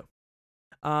 That too.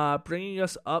 Bringing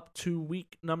us up to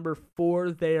week number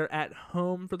 4, they're at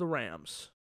home for the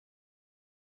Rams.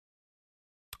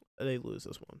 They lose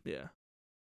this one. Yeah.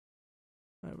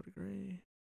 I would agree.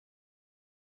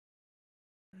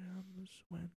 Rams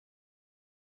win.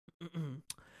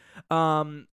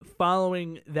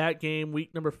 Following that game,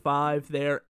 week number 5,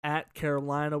 they're at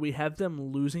Carolina. We have them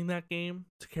losing that game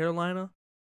to Carolina.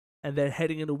 And then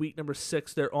heading into week number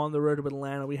 6, they're on the road to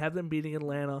Atlanta. We have them beating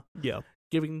Atlanta. Yeah.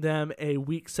 Giving them a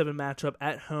week 7 matchup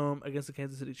at home against the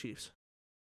Kansas City Chiefs.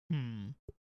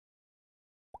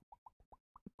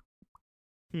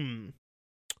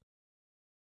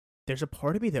 There's a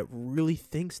part of me that really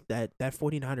thinks that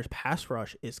 49ers pass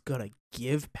rush is going to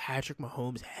give Patrick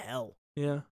Mahomes hell.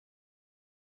 Yeah.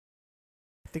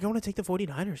 I think I want to take the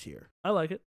 49ers here. I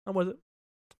like it. I'm with it.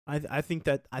 I think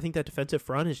that defensive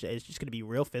front is just going to be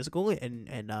real physical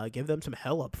and give them some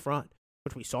hell up front,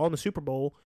 which we saw in the Super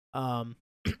Bowl.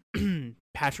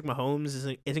 Patrick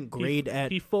Mahomes isn't great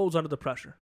He folds under the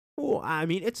pressure. Well, I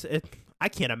mean, I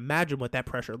can't imagine what that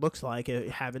pressure looks like,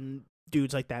 having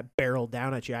dudes like that barrel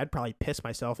down at you. I'd probably piss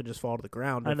myself and just fall to the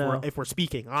ground. If we're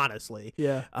speaking honestly.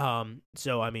 Yeah.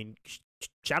 So I mean,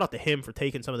 shout out to him for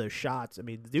taking some of those shots. I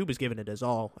mean, the dude was giving it his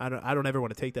all. I don't ever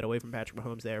want to take that away from Patrick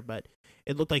Mahomes there, but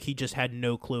it looked like he just had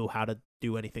no clue how to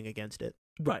do anything against it.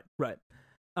 Right.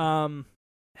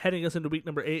 Heading us into week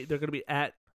number 8, they're going to be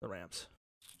at the Rams.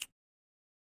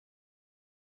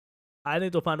 I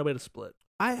think they'll find a way to split.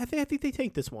 I think they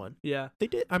take this one. Yeah. They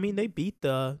did. I mean, they beat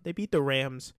the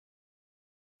Rams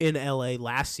in LA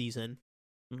last season.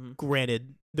 Mm-hmm.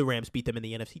 Granted, the Rams beat them in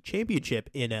the NFC Championship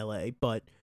in LA, but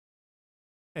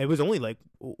it was only like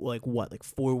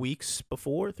 4 weeks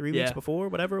before, 3 weeks before,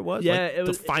 whatever it was. Yeah, like it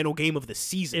was the final game of the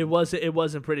season. It was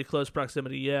in pretty close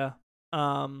proximity. Yeah.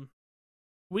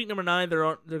 Week number 9,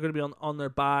 they're going to be on their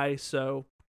bye, so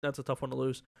that's a tough one to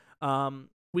lose.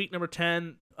 Week number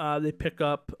 10, they pick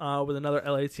up with another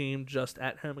LA team just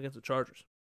at home against the Chargers.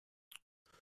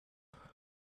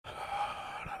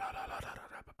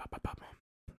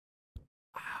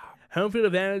 Home field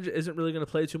advantage isn't really going to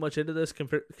play too much into this,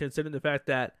 considering the fact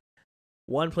that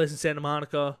one plays in Santa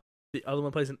Monica, the other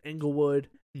one plays in Inglewood.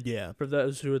 Yeah. For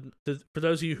those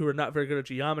of you who are not very good at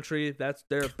geometry,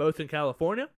 they're both in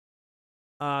California.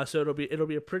 So it'll be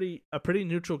a pretty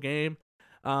neutral game.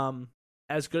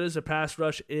 As good as the pass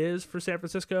rush is for San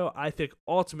Francisco, I think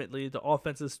ultimately the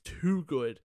offense is too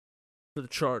good for the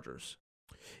Chargers.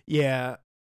 Yeah.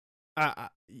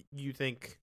 You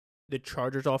think the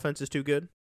Chargers offense is too good?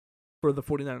 For the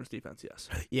 49ers defense, yes.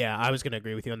 Yeah, I was going to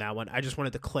agree with you on that one. I just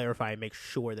wanted to clarify and make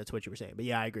sure that's what you were saying. But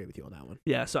yeah, I agree with you on that one.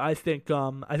 Yeah, so I think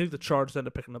the Chargers end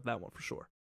up picking up that one for sure.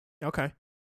 Okay.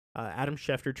 Adam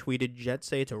Schefter tweeted, Jets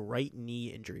say it's a right knee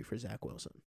injury for Zach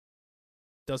Wilson.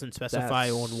 Doesn't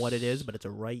specify on what it is, but it's a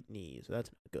right knee, so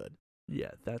that's not good.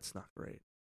 Yeah, that's not great.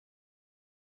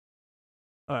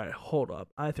 All right, hold up.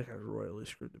 I think I royally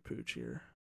screwed the pooch here.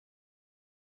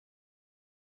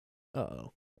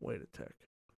 Uh-oh. Wait a tick.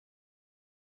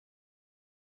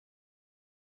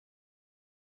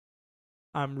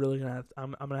 I'm really gonna have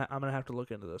I'm gonna have to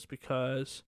look into this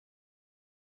because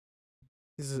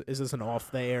is this an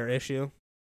off the air issue?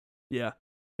 Yeah,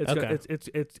 it's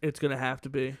gonna have to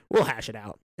be. We'll hash it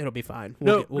out. It'll be fine.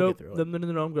 We'll get through it.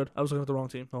 No, I'm good. I was looking at the wrong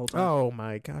team the whole time. Oh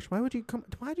my gosh, why do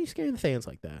you scare the fans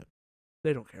like that?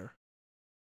 They don't care.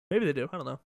 Maybe they do. I don't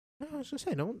know. No, I was just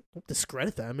saying, don't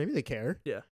discredit them. Maybe they care.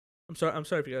 Yeah, I'm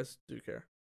sorry if you guys do care.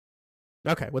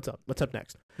 Okay, what's up? What's up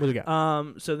next? What do we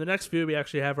got? So the next few we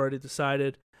actually have already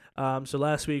decided. So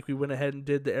last week we went ahead and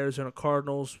did the Arizona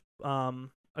Cardinals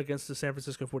against the San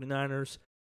Francisco 49ers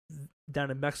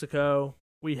down in Mexico.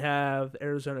 We have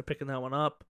Arizona picking that one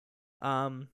up.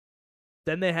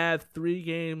 Then they have 3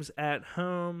 games at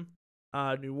home,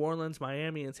 New Orleans,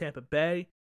 Miami, and Tampa Bay.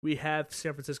 We have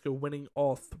San Francisco winning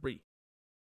all 3,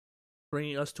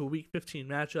 bringing us to a Week 15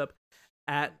 matchup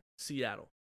at Seattle.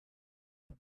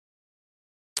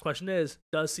 Question is,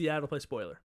 does Seattle play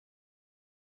spoiler?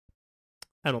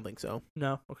 I don't think so.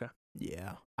 No? Okay.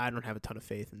 Yeah. I don't have a ton of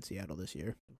faith in Seattle this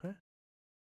year. Okay.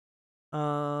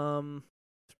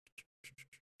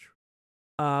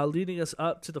 Leading us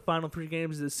up to the final 3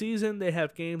 games of the season, they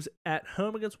have games at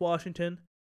home against Washington,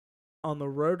 on the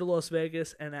road to Las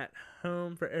Vegas, and at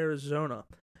home for Arizona.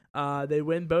 They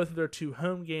win both of their 2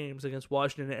 home games against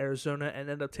Washington and Arizona and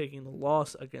end up taking the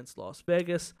loss against Las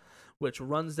Vegas, which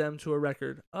runs them to a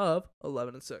record of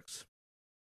 11-6.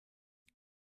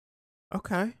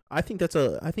 Okay. I think it's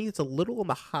a little on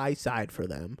the high side for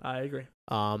them. I agree.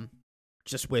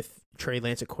 Just with Trey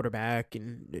Lance at quarterback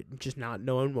and just not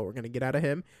knowing what we're going to get out of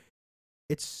him.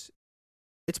 It's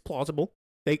plausible.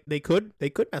 They could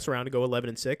mess around and go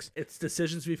 11-6. It's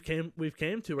decisions we've came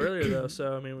to earlier though,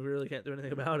 so I mean we really can't do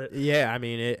anything about it. Yeah, I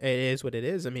mean it is what it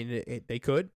is. I mean they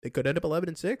could end up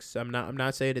 11-6. I'm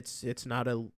not saying it's not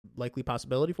a likely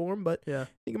possibility for them, but yeah, I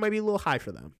think it might be a little high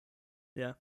for them.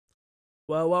 Yeah.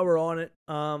 Well, while we're on it,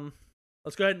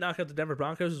 let's go ahead and knock out the Denver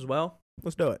Broncos as well.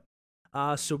 Let's do it.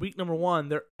 So week number 1,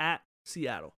 they're at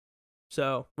Seattle.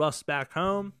 So Russ back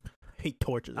home. He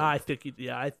torches them. I think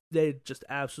they just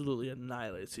absolutely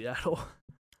annihilate Seattle.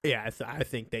 Yeah, I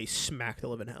think they smack the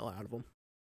living hell out of them.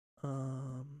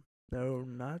 No,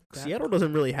 not that. Seattle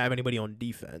doesn't really have anybody on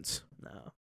defense.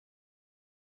 No.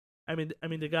 I mean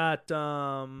they got they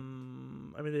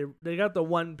got the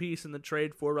one piece in the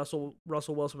trade for Russell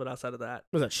Wilson, but outside of that,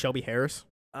 Was that Shelby Harris?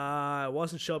 It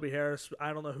wasn't Shelby Harris.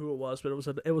 I don't know who it was, but it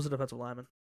was a defensive lineman.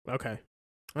 Okay.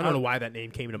 I don't know why that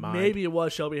name came to mind. Maybe it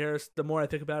was Shelby Harris. The more I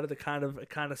think about it, it kind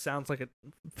of sounds like it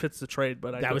fits the trade.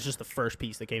 But that was just the first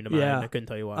piece that came to mind. Yeah. I couldn't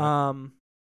tell you why.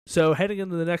 So heading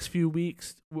into the next few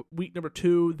weeks, week number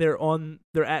 2,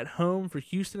 they're at home for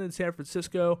Houston and San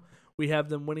Francisco. We have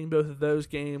them winning both of those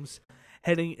games.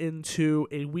 Heading into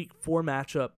a week 4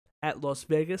 matchup at Las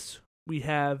Vegas, we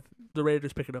have the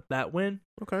Raiders picking up that win.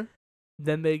 Okay.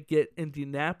 Then they get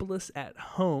Indianapolis at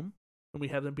home, and we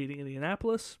have them beating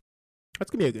Indianapolis. That's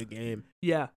going to be a good game.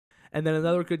 Yeah. And then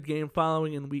another good game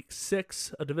following in week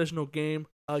 6, a divisional game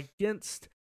against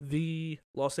the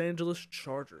Los Angeles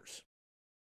Chargers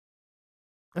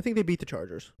I think they beat the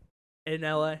Chargers. in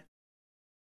LA.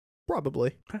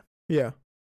 Probably. Okay. Yeah.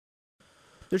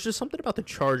 There's just something about the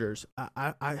Chargers.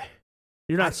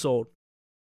 You're not sold.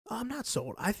 I'm not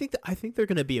sold. I think they're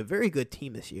going to be a very good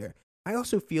team this year. I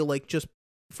also feel like just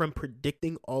from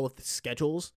predicting all of the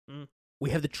schedules,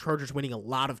 we have the Chargers winning a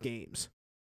lot of games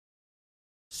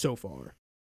so far.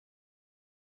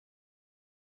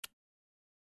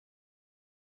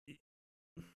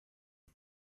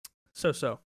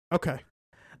 So. Okay.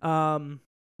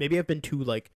 Maybe I've been too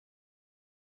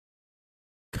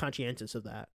conscientious of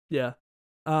that. Yeah.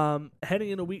 Heading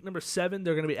into week number 7,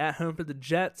 they're going to be at home for the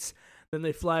Jets. Then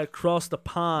they fly across the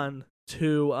pond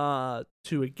to a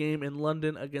game in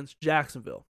London against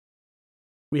Jacksonville.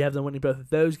 We have them winning both of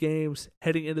those games,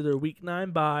 heading into their week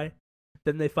 9 bye.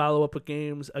 Then they follow up with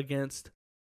games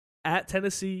at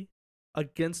Tennessee,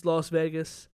 against Las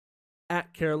Vegas,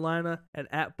 at Carolina, and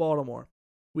at Baltimore.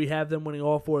 We have them winning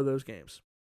all 4 of those games.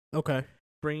 Okay.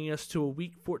 Bringing us to a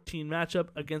week 14 matchup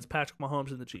against Patrick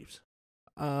Mahomes and the Chiefs.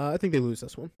 I think they lose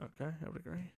this one. Okay, I would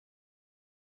agree.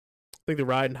 I think they're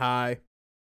riding high.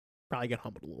 Probably get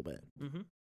humbled a little bit. Mm-hmm.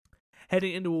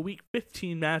 Heading into a week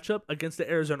 15 matchup against the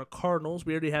Arizona Cardinals.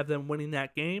 We already have them winning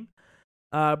that game.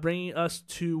 Bringing us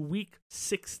to week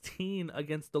 16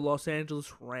 against the Los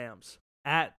Angeles Rams.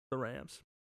 At the Rams.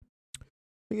 I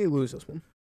think they lose this one.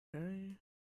 Okay.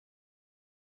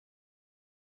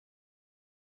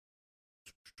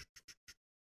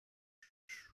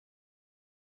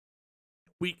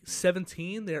 Week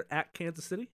 17, they're at Kansas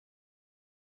City.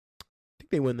 I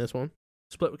think they win this one.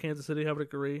 Split with Kansas City, I would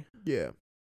agree. Yeah.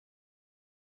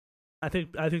 I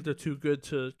think they're too good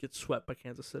to get swept by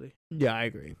Kansas City. Yeah, I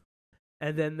agree.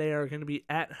 And then they are going to be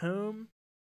at home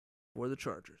for the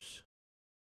Chargers.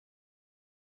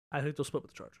 I think they'll split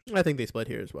with the Chargers. I think they split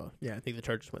here as well. Yeah, I think the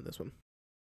Chargers win this one.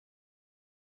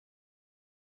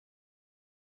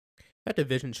 That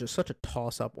division's just such a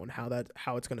toss-up on how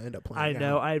it's going to end up playing. I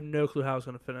know. out. I have no clue how it's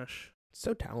going to finish.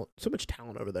 So much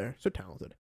talent over there. So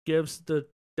talented. Gives the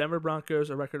Denver Broncos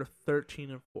a record of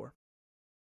 13-4.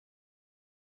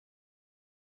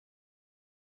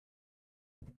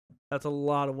 That's a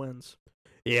lot of wins.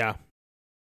 Yeah.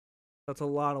 That's a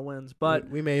lot of wins.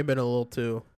 But we may have been a little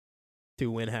too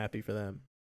win happy for them.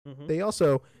 mm-hmm.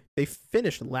 They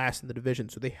finished last in the division,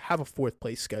 so they have a 4th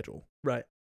place schedule. Right.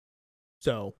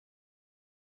 So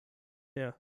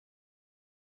yeah.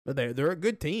 But they're a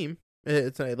good team.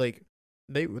 It's like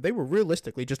they were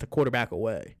realistically just a quarterback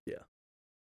away. Yeah.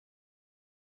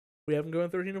 We have them going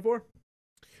 13-4. All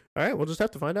right, we'll just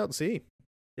have to find out and see.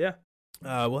 Yeah.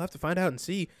 We'll have to find out and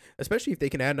see, especially if they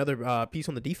can add another piece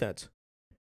on the defense.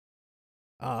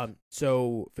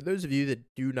 So for those of you that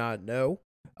do not know,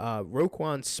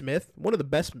 Roquan Smith, one of the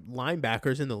best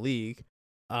linebackers in the league,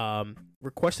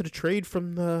 requested a trade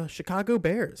from the Chicago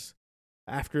Bears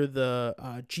after the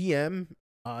GM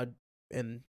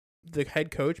and the head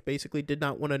coach basically did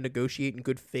not want to negotiate in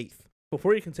good faith.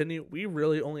 Before you continue, we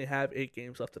really only have 8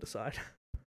 games left to decide.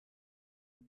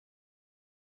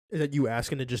 Is that you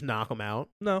asking to just knock them out?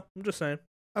 No, I'm just saying.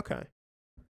 Okay.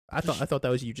 I thought that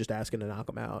was you just asking to knock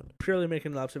them out. Purely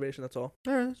making an observation, that's all.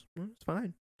 All right, that's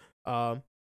fine.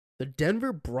 The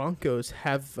Denver Broncos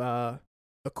have,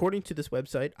 according to this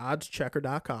website,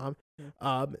 oddschecker.com,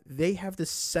 they have the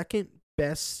second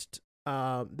best.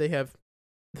 They have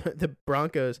the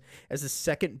Broncos as the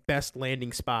second best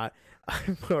landing spot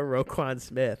for Roquan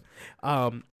Smith,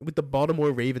 with the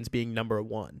Baltimore Ravens being number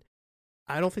 1.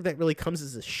 I don't think that really comes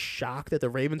as a shock that the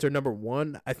Ravens are number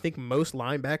 1. I think most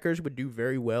linebackers would do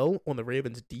very well on the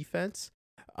Ravens defense,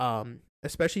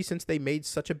 especially since they made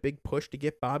such a big push to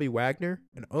get Bobby Wagner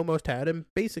and almost had him.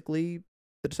 Basically,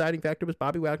 the deciding factor was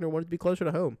Bobby Wagner wanted to be closer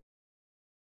to home.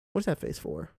 What's that face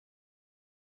for?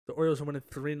 The Orioles are winning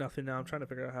 3-0 now. I'm trying to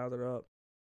figure out how they're up.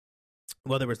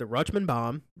 Well, there was the Rutschman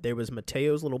bomb. There was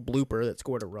Mateo's little blooper that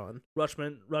scored a run.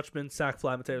 Rutschman, sack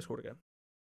fly, Mateo scored again.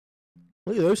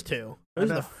 Look at those two.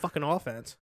 Those are know. the fucking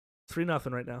offense.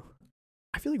 3-0 right now.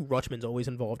 I feel like Rutschman's always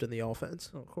involved in the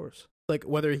offense. Oh, of course. Like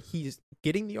whether he's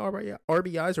getting the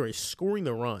RBIs or he's scoring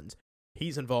the runs,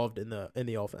 he's involved in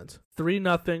the offense.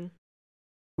 3-0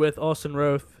 with Austin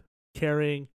Roth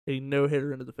carrying a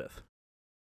no-hitter into the 5th.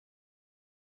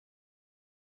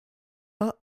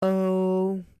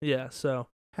 Uh-oh. Yeah, so.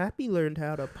 Happy learned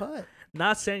how to putt.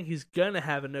 Not saying he's going to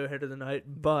have a no-hitter tonight,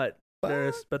 but there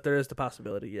is the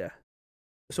possibility, yeah.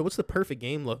 So what's the perfect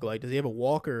game look like? Does he have a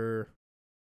walk or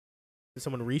did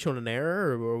someone reach on an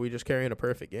error or are we just carrying a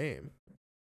perfect game?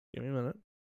 Give me a minute.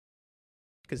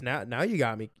 Because now you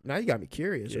got me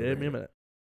curious. Yeah, over give me a here.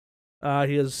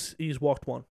 minute. He's walked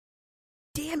one.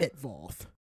 Damn it, Voth.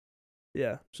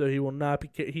 Yeah, so he will not be.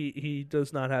 He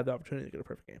does not have the opportunity to get a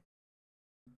perfect game.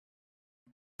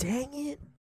 Dang it.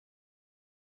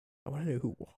 I want to know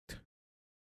who walked.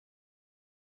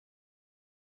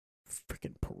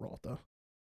 Freaking Peralta.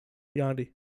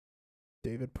 Yandy.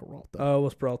 David Peralta. Oh, it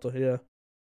was Peralta. Yeah,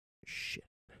 Shit.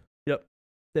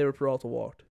 David Peralta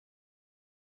walked.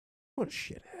 What a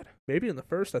shithead. Maybe in the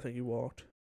first, I think he walked.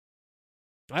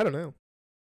 I don't know.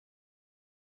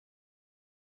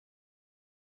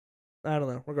 I don't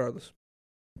know. Regardless.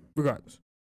 Regardless.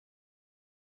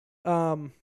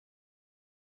 The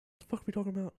fuck are we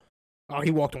talking about? Oh,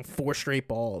 he walked on 4 straight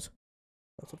balls.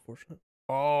 That's unfortunate.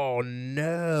 Oh,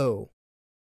 no.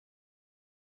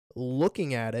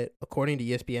 Looking at it, according to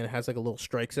ESPN, it has like a little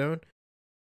strike zone.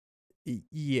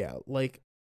 Yeah, like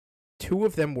 2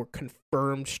 of them were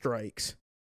confirmed strikes.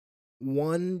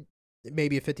 1,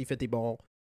 maybe a 50-50 ball,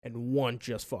 and 1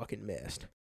 just fucking missed.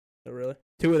 Oh, really?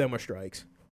 2 of them were strikes.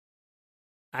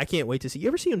 I can't wait to see. You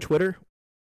ever see on Twitter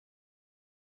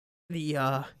the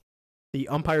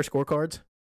umpire scorecards?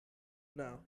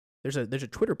 No. There's a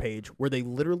Twitter page where they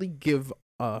literally give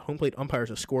home plate umpires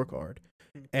a scorecard,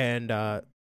 and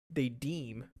they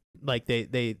deem, like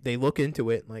they look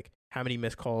into it, like how many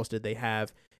missed calls did they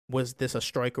have? Was this a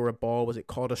strike or a ball? Was it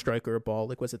called a strike or a ball?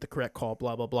 Like, was it the correct call?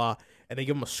 Blah blah blah. And they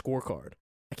give them a scorecard.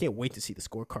 I can't wait to see the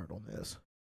scorecard on this.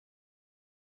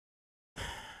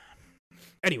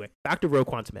 Anyway, back to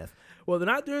Roquan Smith. Well, they're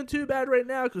not doing too bad right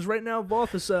now because right now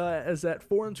Voth is at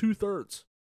 4 2/3.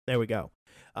 There we go.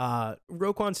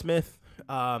 Roquan Smith.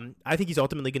 I think he's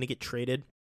ultimately going to get traded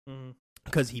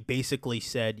because he basically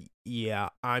said, "Yeah,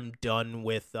 I'm done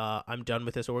with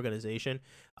this organization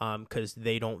because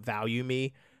they don't value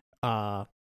me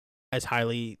as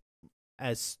highly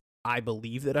as I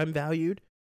believe that I'm valued."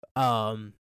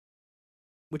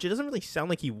 Which it doesn't really sound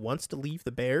like he wants to leave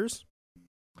the Bears.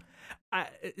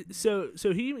 So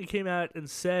he even came out and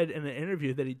said in an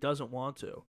interview that he doesn't want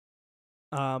to.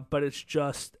 But it's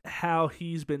just how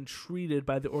he's been treated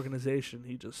by the organization.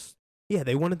 Yeah,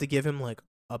 they wanted to give him like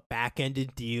a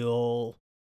back-ended deal,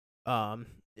 and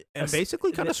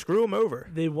basically kind of screw him over.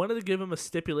 They wanted to give him a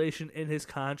stipulation in his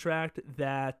contract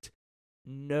that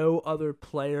no other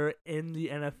player in the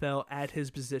NFL at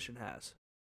his position has.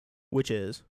 Which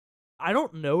is? I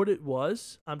don't know what it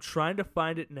was. I'm trying to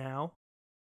find it now.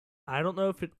 I don't know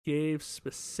if it gave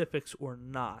specifics or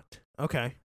not.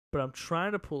 Okay. But I'm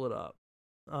trying to pull it up.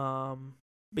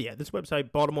 But yeah, this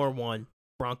website, Baltimore 1,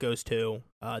 Broncos 2,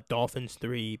 Dolphins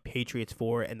 3, Patriots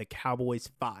 4, and the Cowboys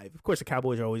 5. Of course, the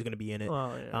Cowboys are always going to be in it,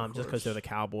 just because they're the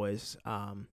Cowboys.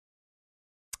 I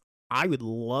would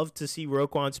love to see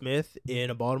Roquan Smith in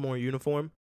a Baltimore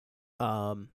uniform.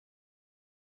 I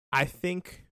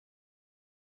think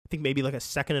maybe like a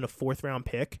 2nd and a 4th round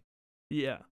pick.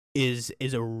 Yeah. Is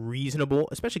a reasonable,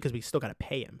 especially because we still got to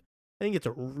pay him. I think it's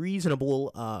a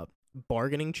reasonable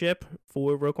bargaining chip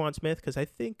for Roquan Smith because I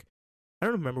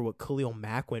don't remember what Khalil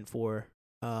Mack went for.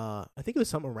 I think it was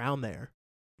something around there,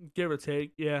 give or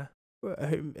take. Yeah,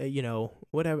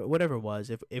 whatever it was.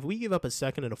 If we give up a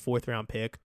 2nd and a 4th round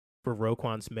pick for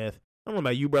Roquan Smith, I don't know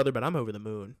about you, brother, but I'm over the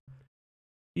moon.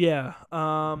 Yeah.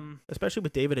 Especially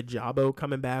with David Ajabo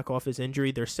coming back off his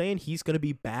injury, they're saying he's going to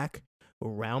be back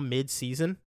around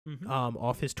mid-season.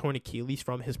 Off his torn Achilles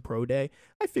from his pro day.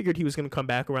 I figured he was going to come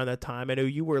back around that time. I know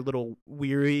you were a little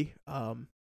weary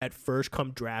at first come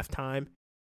draft time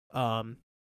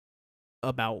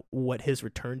about what his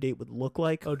return date would look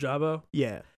like. Ojabo?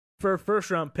 Yeah. For a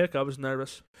first round pick, I was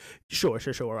nervous. Sure.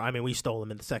 I mean, we stole him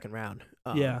in the 2nd round.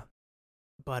 Yeah.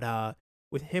 But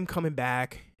with him coming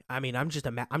back, I mean, I'm just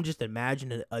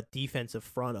imagining a defensive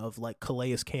front of like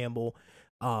Calais Campbell,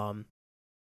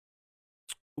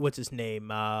 what's his name?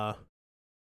 Drawing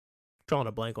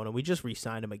a blank on him. We just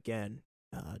re-signed him again.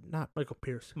 Not Michael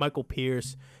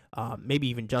Pierce. Maybe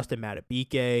even Justin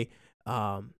Matabike.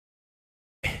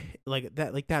 Like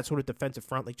that sort of defensive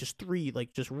front. Like just 3,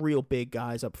 like just real big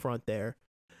guys up front there.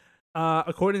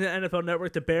 According to NFL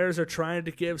Network, the Bears are trying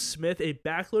to give Smith a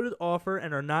backloaded offer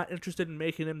and are not interested in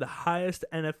making him the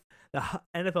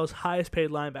NFL's highest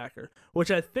paid linebacker, which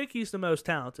I think he's the most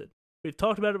talented. We've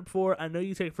talked about it before. I know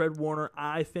you take Fred Warner.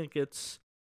 I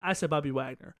said Bobby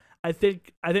Wagner. I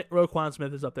think Roquan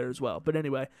Smith is up there as well. But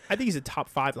anyway, I think he's a top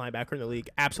 5 linebacker in the league.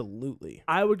 Absolutely.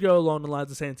 I would go along the lines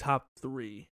of saying top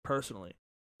 3 personally.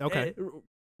 Okay.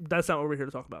 That's not what we're here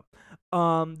to talk about.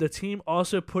 The team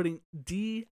also putting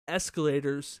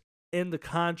de-escalators in the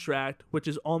contract, which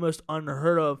is almost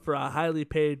unheard of for a highly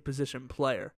paid position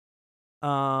player.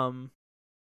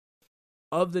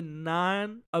 of the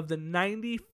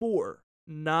 94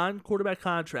 non-quarterback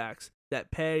contracts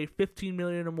that pay $15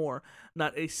 million or more,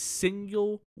 not a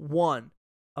single one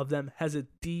of them has a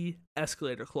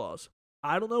de-escalator clause.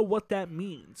 I don't know what that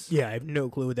means. Yeah, I have no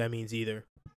clue what that means either.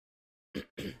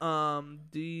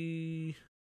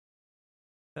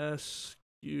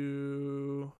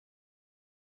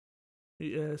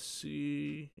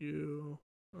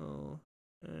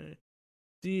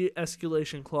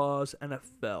 De-escalation clause,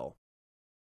 NFL.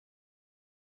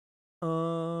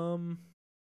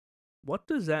 What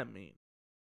does that mean?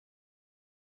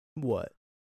 What?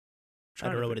 I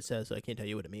Trying don't to know what it says, so I can't tell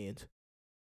you what it means.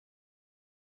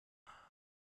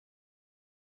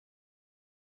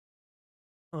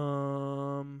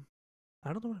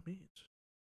 I don't know what it means.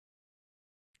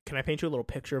 Can I paint you a little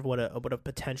picture of what a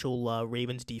potential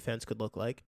Ravens defense could look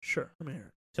like? Sure, let me hear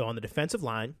it. So on the defensive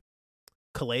line,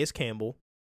 Calais Campbell,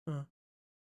 Uh-huh.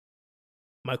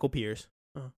 Michael Pierce,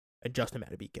 Uh-huh. and Justin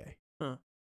Madubuike. Uh-huh.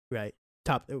 Right,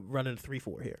 top running a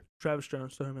 3-4 here. Travis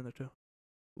Jones, throw him in there too.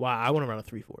 Wow, I want to run a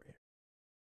 3-4 here.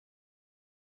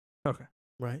 Okay.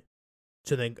 Right.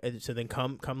 So then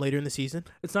come later in the season.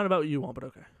 It's not about what you want, but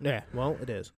okay. Yeah, well, it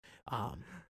is.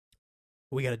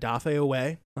 We got Odafe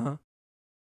away. Uh-huh.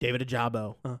 David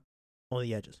Ajabo Uh-huh. on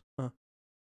the edges. Uh-huh.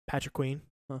 Patrick Queen.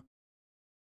 Uh-huh.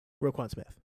 Roquan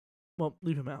Smith. Well,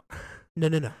 leave him out.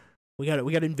 No. We got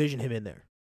to envision him in there.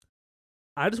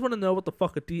 I just want to know what the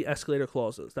fuck a de-escalator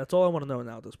clause is. That's all I want to know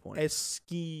now at this point.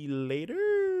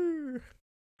 Escalator.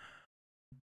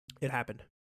 It happened.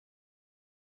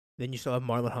 Then you still have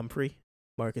Marlon Humphrey,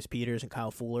 Marcus Peters, and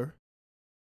Kyle Fuller.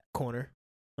 Corner.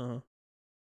 Uh-huh.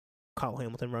 Kyle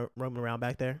Hamilton roaming around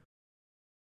back there.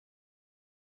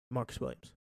 Marcus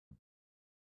Williams.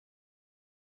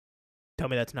 Tell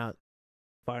me that's not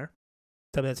Fire.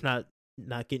 Tell me that's not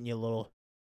getting you a little.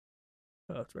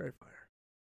 Oh, it's very fire.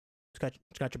 It's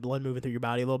got your blood moving through your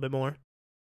body a little bit more.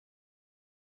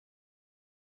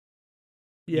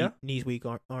 Yeah. Knees weak,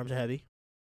 arms are heavy.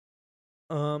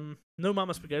 No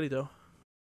Mama Spaghetti though.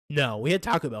 No, we had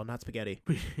Taco Bell, not spaghetti.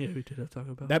 Yeah, we did have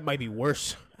Taco Bell. That might be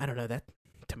worse. I don't know. That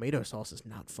tomato sauce is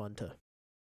not fun to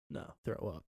No.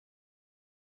 throw up.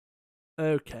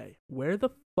 Okay. Where the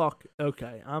fuck?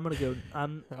 Okay, I'm gonna go.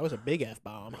 That was a big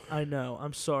F-bomb. I know.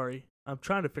 I'm sorry. I'm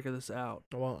trying to figure this out.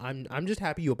 Well, I'm just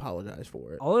happy you apologize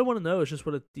for it. All I want to know is just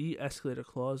what a de-escalator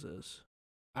clause is.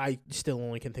 I still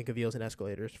only can think of Eels and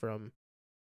Escalators from.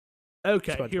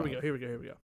 Okay, SpongeBob. here we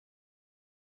go.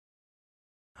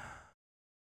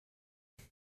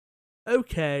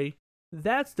 Okay,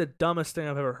 that's the dumbest thing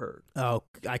I've ever heard. Oh,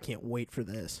 I can't wait for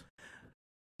this.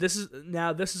 This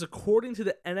is according to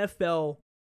the NFL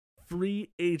free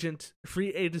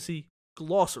agency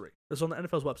glossary. This is on the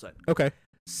NFL's website. Okay.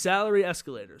 Salary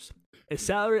escalators. A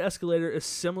salary escalator is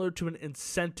similar to an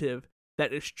incentive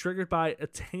that is triggered by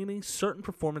attaining certain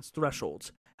performance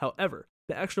thresholds. However,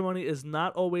 the extra money is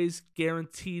not always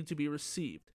guaranteed to be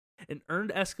received. An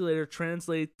earned escalator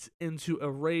translates into a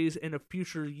raise in a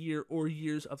future year or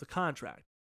years of the contract.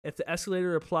 If the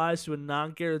escalator applies to a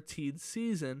non-guaranteed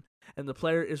season and the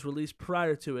player is released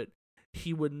prior to it,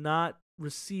 he would not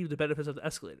receive the benefits of the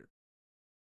escalator.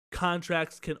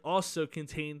 Contracts can also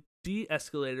contain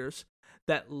de-escalators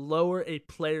that lower a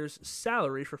player's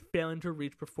salary for failing to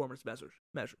reach performance measures.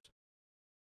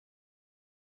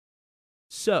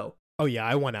 So, Oh yeah,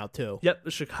 I went out too. yep, the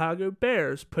Chicago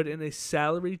Bears put in a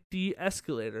salary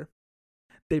de-escalator.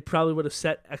 They probably would have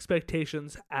set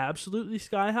expectations absolutely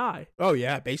sky high. Oh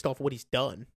yeah, based off what he's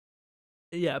done.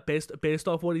 Yeah, based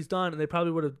off what he's done, and they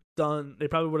probably would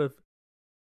have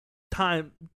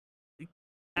time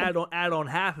add on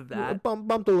half of that.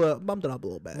 Bumped it up a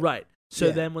little bit. Right. So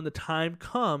Yeah. then when the time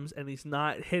comes and he's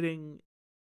not hitting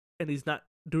and he's not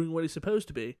doing what he's supposed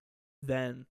to be,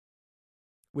 then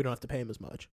We don't have to pay him as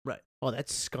much. right. Oh,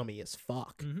 that's scummy as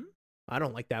fuck. Mm-hmm. I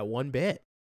don't like that one bit.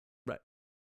 Right.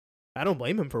 I don't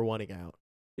blame him for wanting out.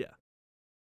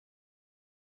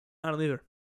 I don't either.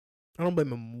 I don't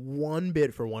blame him one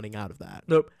bit for wanting out of that.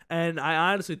 Nope. And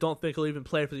I honestly don't think he'll even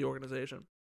play for the organization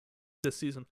this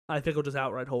season. I think he'll just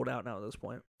outright hold out now at this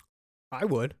point. I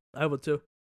would. I would too.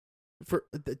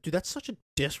 Dude, that's such a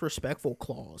disrespectful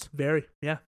clause. Very.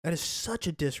 Yeah. That is such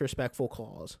a disrespectful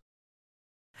clause.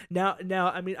 Now,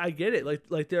 I mean, I get it.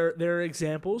 Like there are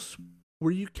examples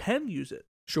where you can use it.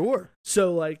 Sure.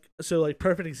 So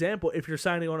perfect example. If you're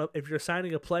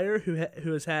signing a player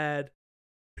who's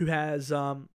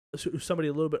somebody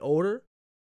a little bit older,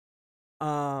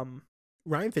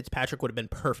 Ryan Fitzpatrick would have been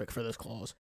perfect for this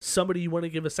clause. somebody you want to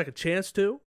give a second chance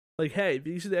to, like, hey,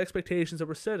 these are the expectations that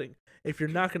we're setting. If you're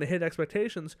not going to hit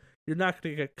expectations, you're not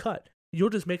going to get cut. You'll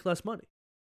just make less money.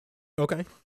 Okay.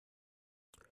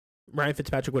 Ryan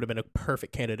Fitzpatrick would have been a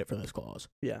perfect candidate for this clause.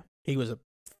 Yeah. He was a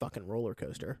fucking roller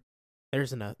coaster.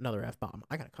 There's another F-bomb.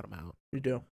 I gotta cut him out. You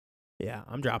do. Yeah,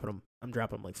 I'm dropping them. I'm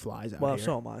dropping them like flies out Well, here.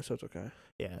 so am I, so it's okay.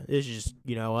 Yeah, this is just,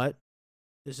 you know what?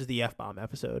 This is the F-bomb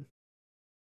episode.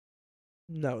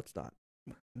 No, it's not.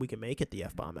 We can make it the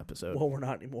F-bomb episode. Well, we're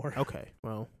not anymore. Okay,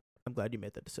 well, I'm glad you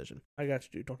made that decision. I got you,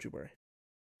 dude. Don't you worry.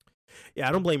 Yeah,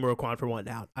 I don't blame Roquan for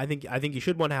wanting out. I think you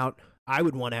should want out. I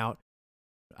would want out.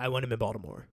 I want him in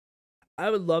Baltimore. I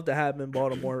would love to have him in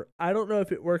Baltimore. I don't know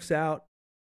if it works out.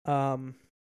 But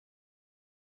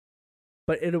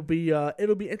it'll be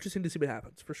interesting to see what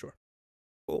happens for sure.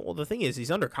 Well, the thing is,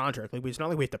 he's under contract. Like, it's not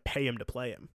like we have to pay him to play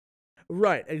him.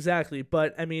 Right, exactly.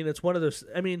 But I mean, it's one of those.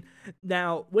 I mean,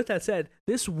 now with that said,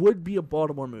 this would be a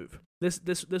Baltimore move. This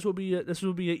would be a move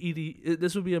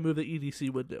that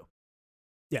EDC would do.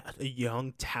 Yeah, a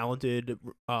young, talented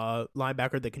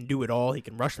linebacker that can do it all. He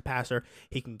can rush the passer.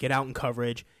 He can get out in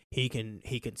coverage. He can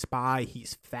spy.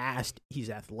 He's fast. He's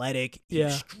athletic.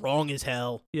 He's strong as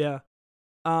hell. Yeah.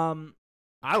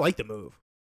 I like the move.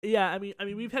 Yeah, I mean,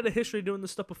 we've had a history doing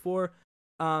this stuff before.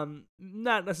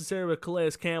 Not necessarily with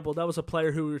Calais Campbell. That was a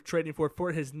player who we were trading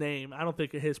for his name. I don't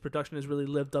think his production has really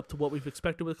lived up to what we've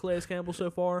expected with Calais Campbell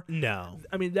so far. No.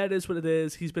 I mean, that is what it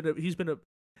is.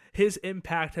 His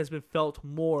impact has been felt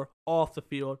more off the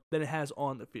field than it has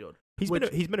on the field. He's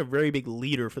been a very big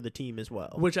leader for the team as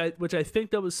well. Which I think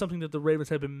that was something that the Ravens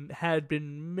had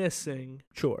been missing.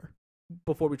 Sure.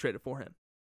 Before we traded for him.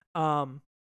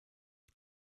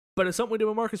 But it's something we did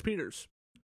with Marcus Peters.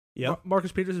 Yeah.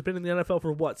 Marcus Peters has been in the NFL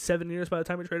for what, 7 years by the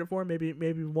time we traded for him?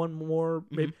 Maybe one more,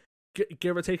 maybe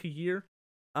give or take a year.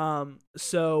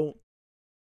 So,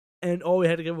 and all we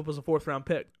had to give up was a 4th round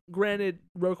pick. Granted,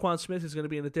 Roquan Smith is going to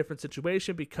be in a different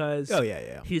situation because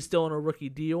he's still on a rookie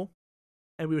deal,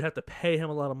 and we would have to pay him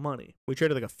a lot of money. We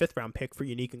traded like a 5th round pick for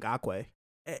Unique Ngakoue.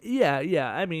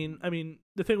 Yeah. I mean,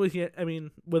 the thing with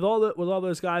with all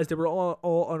those guys, they were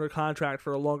all under contract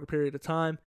for a longer period of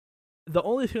time. The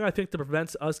only thing I think that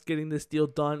prevents us getting this deal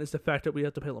done is the fact that we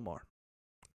have to pay Lamar.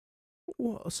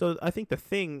 Well, so I think the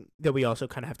thing that we also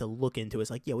kind of have to look into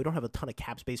is like, yeah, we don't have a ton of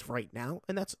cap space right now,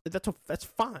 and that's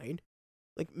fine.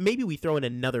 Like maybe we throw in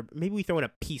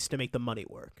a piece to make the money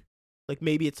work. Like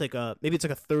maybe it's like a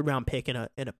 3rd round pick and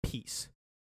a piece.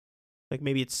 Like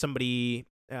maybe it's somebody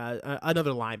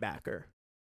another linebacker.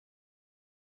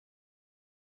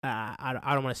 I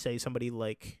don't want to say somebody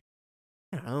like,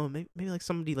 I don't know, maybe like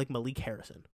somebody like Malik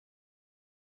Harrison,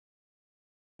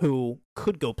 who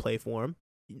could go play for him.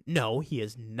 No, he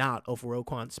is not of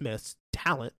Roquan Smith's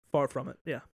talent. Far from it,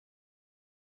 yeah.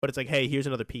 But it's like, hey, here's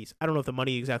another piece. I don't know if the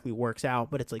money exactly works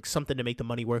out, but it's like something to make the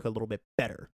money work a little bit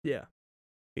better. Yeah.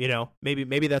 You know,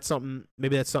 maybe that's something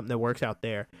that works out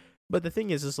there. But the thing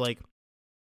is like,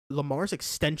 Lamar's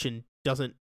extension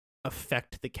doesn't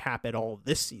affect the cap at all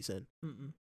this season.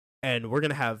 Mm-mm. And we're going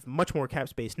to have much more cap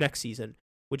space next season,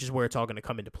 which is where it's all going to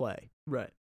come into play. Right.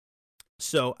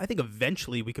 So I think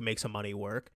eventually we can make some money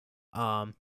work.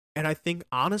 And I think,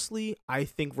 honestly,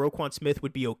 Roquan Smith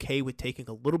would be okay with taking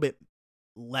a little bit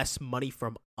less money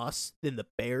from us than the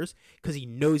Bears because he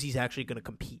knows he's actually going to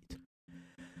compete.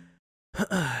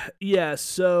 Yeah,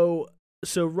 so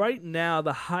right now,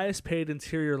 the highest paid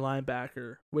interior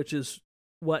linebacker, which is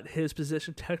what his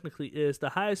position technically is, the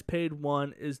highest paid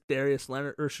one is Darius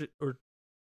Leonard, or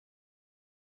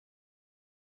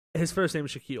his first name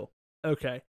is Shaquille.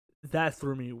 Okay, that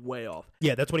threw me way off.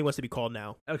 Yeah, that's what he wants to be called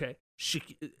now. Okay,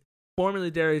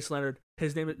 formerly Darius Leonard.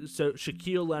 His name is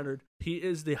Shaquille Leonard. He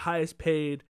is the highest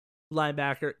paid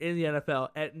linebacker in the NFL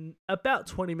at about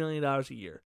 $20 million a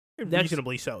year.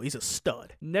 Reasonably so. He's a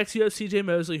stud. Next, you have C.J.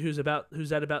 Mosley, who's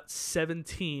at about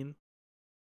 17.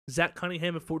 Zach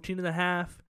Cunningham at 14.5,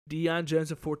 Deion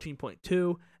Jones at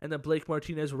 14.2, and then Blake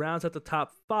Martinez rounds out the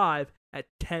top 5 at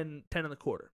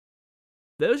 10.25.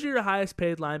 Those are your highest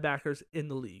paid linebackers in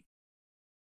the league.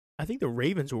 I think the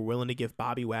Ravens were willing to give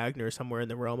Bobby Wagner somewhere in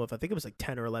the realm of, I think it was like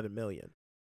 10 or 11 million.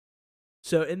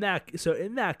 So in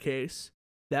that case,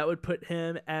 that would put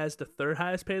him as the 3rd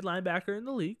highest paid linebacker in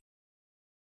the league.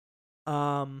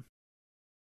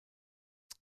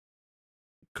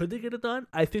 Could they get it done?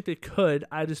 I think they could.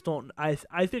 I just don't. I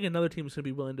think another team is going to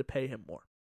be willing to pay him more.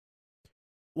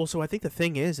 Well, so I think the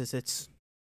thing is it's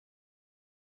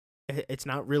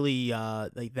not really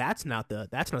like that's not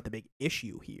the big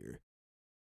issue here.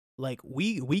 Like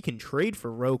we can trade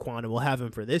for Roquan and we'll have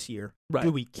him for this year. Right.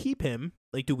 Do we keep him?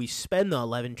 Like, do we spend the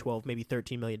 11, 12, maybe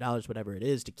 $13 million, whatever it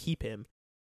is, to keep him?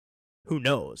 Who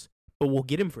knows? But we'll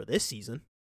get him for this season.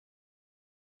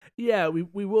 Yeah, we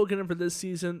will get him for this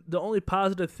season. The only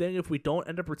positive thing, if we don't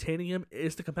end up retaining him,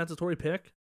 is the compensatory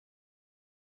pick.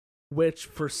 which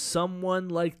for someone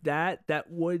like that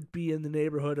would be in the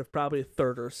neighborhood of probably a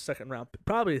third or second round,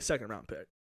 probably a second round pick.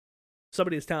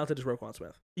 Somebody as talented as Roquan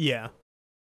Smith. Yeah.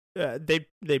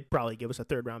 They'd probably give us a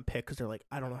third round pick because they're like,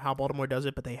 I don't know how Baltimore does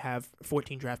it, but they have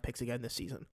 14 draft picks again this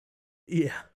season.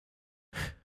 Yeah.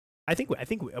 I think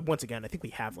once again, I think we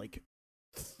have like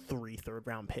 3 third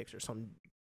round picks or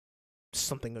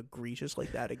something egregious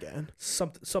like that again.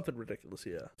 Something ridiculous,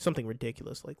 yeah. Something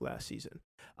ridiculous like last season.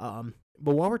 But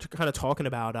while we're kind of talking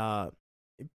about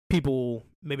people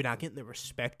maybe not getting the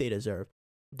respect they deserve,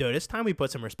 dude, it's time we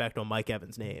put some respect on Mike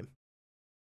Evans' name.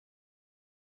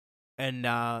 And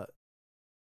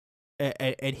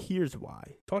here's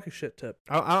why. Talk your shit, Tip.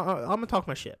 I'm gonna talk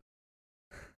my shit.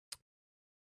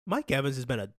 Mike Evans has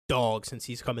been a dog since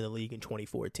he's come in the league in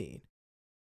 2014.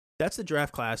 That's the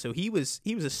draft class. So he was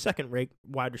a second-rate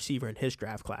wide receiver in his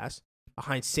draft class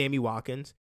behind Sammy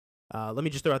Watkins. Let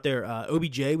me just throw out there,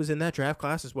 OBJ was in that draft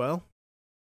class as well.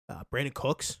 Brandon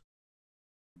Cooks.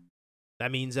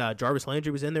 That means Jarvis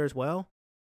Landry was in there as well.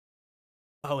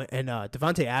 Oh, and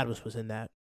Devontae Adams was in that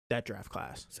draft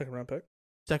class. Second round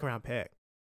pick.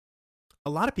 A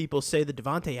lot of people say that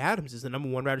Devontae Adams is the number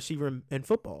 1 wide receiver in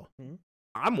football. Mm-hmm.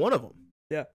 I'm one of them.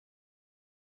 Yeah.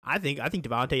 I think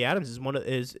Devontae Adams is one of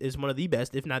the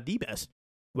best, if not the best,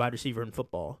 wide receiver in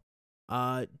football.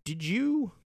 Did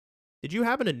you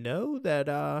happen to know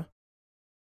that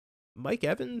Mike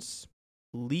Evans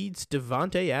leads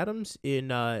Devontae Adams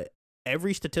in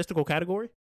every statistical category?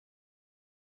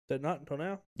 Did not until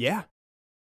now. Yeah.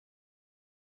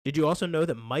 Did you also know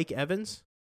that Mike Evans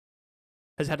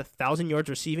has had 1,000 yards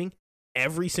receiving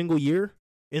every single year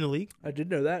in the league? I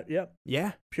did know that. Yep.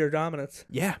 Yeah. Pure dominance.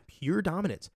 Yeah, pure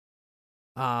dominance.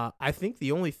 I think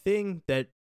the only thing that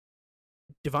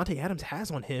Devontae Adams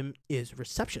has on him is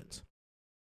receptions.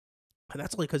 And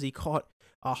that's only because he caught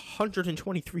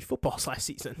 123 footballs last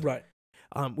season. Right.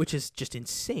 Which is just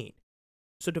insane.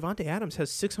 So Devontae Adams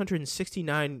has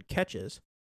 669 catches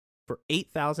for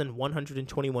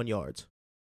 8,121 yards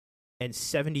and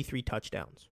 73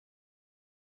 touchdowns.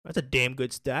 That's a damn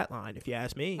good stat line, if you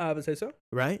ask me. I would say so.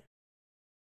 Right?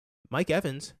 Mike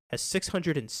Evans has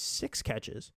 606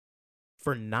 catches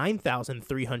for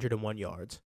 9,301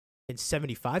 yards and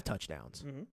 75 touchdowns.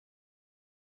 Mm-hmm.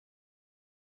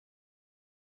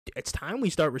 It's time we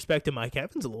start respecting Mike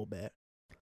Evans a little bit.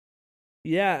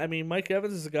 Yeah, I mean, Mike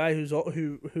Evans is a guy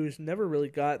who's never really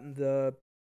gotten the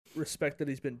respect that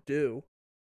he's been due.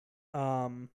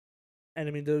 And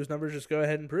I mean, those numbers just go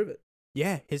ahead and prove it.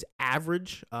 Yeah, his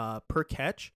average per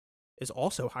catch is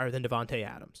also higher than Devontae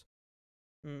Adams.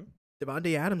 Mm.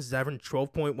 Devontae Adams is averaging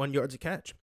 12.1 yards a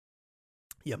catch.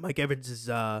 Yeah, Mike Evans is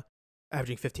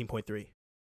averaging 15.3.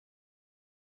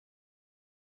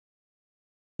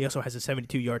 He also has a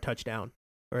 72-yard touchdown,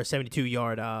 or a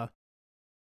 72-yard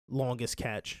longest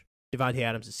catch. Devontae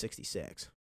Adams is 66.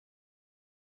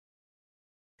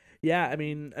 Yeah, I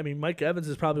mean, Mike Evans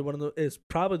is probably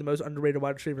the most underrated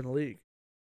wide receiver in the league.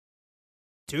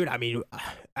 Dude, I mean,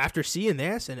 after seeing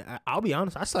this, and I'll be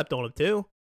honest, I slept on him too.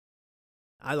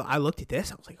 I looked at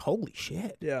this, I was like, holy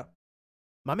shit. Yeah.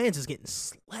 My man's is getting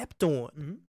slept on.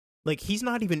 Mm-hmm. Like he's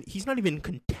not even in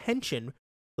contention.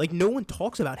 Like no one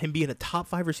talks about him being a top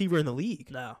 5 receiver in the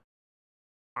league. No.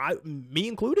 Me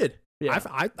included. Yeah.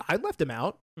 I left him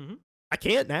out. Mm-hmm. I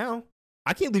can't now.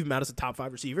 I can't leave him out as a top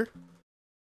 5 receiver.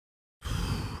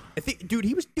 I think, dude,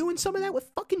 he was doing some of that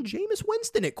with fucking Jameis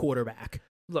Winston at quarterback.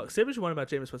 Look, say what you want about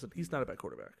Jameis Winston. He's not a bad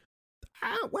quarterback.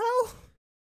 Well,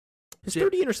 his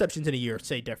 30 interceptions in a year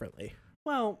say differently.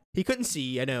 Well, he couldn't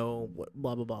see. I know.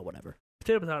 Blah blah blah. Whatever.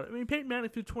 I mean, Peyton Manning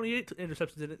threw 28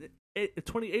 interceptions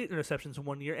 28 interceptions in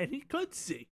 1 year, and he could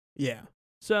see. Yeah.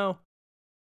 So,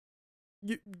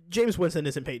 Jameis Winston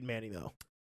isn't Peyton Manning though.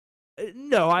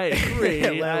 No, I agree.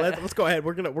 Let's go ahead.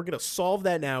 We're gonna solve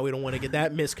that now. We don't want to get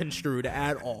that misconstrued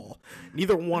at all.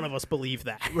 Neither one of us believe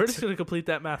that. We're just gonna complete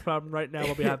that math problem right now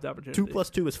while we have the opportunity. 2 +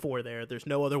 2 is 4. There's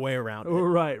no other way around it.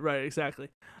 Right, exactly.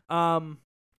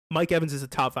 Mike Evans is a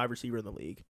top 5 receiver in the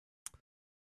league.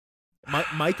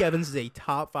 Mike Evans is a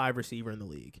top 5 receiver in the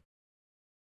league.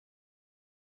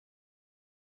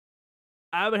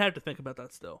 I would have to think about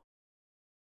that still.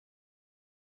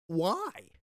 Why?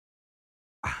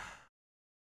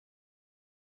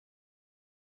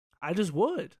 I just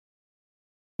would.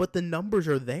 But the numbers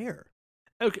are there.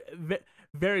 Okay,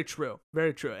 very true,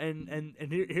 very true. And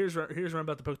here's where I'm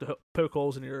about to poke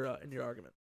holes in your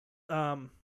argument.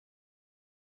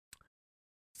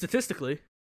 Statistically,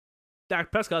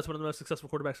 Dak Prescott's one of the most successful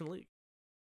quarterbacks in the league.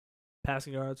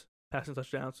 Passing yards, passing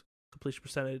touchdowns, completion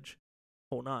percentage,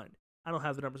 whole 9. I don't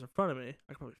have the numbers in front of me.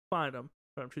 I can probably find them,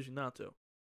 but I'm choosing not to.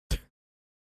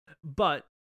 But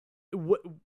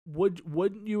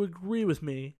wouldn't you agree with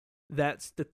me that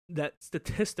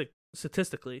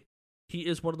statistically he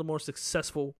is one of the more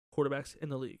successful quarterbacks in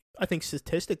the league? I think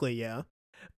statistically, yeah.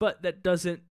 But that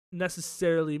doesn't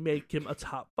necessarily make him a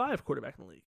top 5 quarterback in the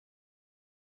league.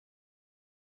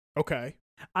 Okay.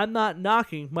 I'm not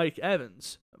knocking Mike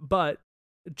Evans, but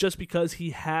just because he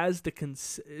has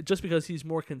just because he's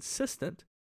more consistent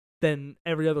than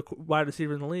every other wide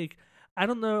receiver in the league, I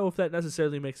don't know if that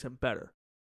necessarily makes him better.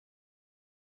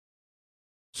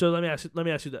 So let me ask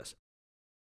you this: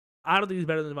 I don't think he's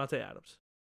better than Devontae Adams.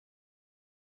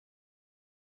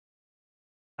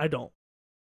 I don't.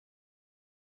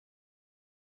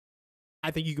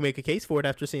 I think you can make a case for it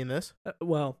after seeing this.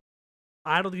 Well,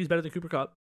 I don't think he's better than Cooper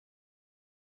Kupp.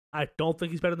 I don't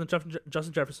think he's better than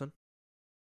Justin Jefferson.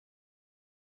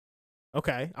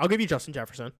 Okay, I'll give you Justin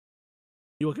Jefferson.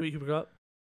 You will give me Cooper Kupp?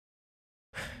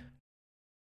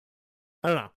 I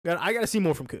don't know. I got to see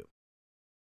more from Coop.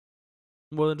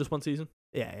 More than just one season?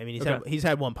 Yeah, I mean, Okay. he's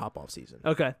had one pop-off season.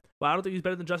 Okay. Well, I don't think he's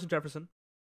better than Justin Jefferson.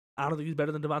 I don't think he's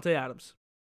better than Devontae Adams.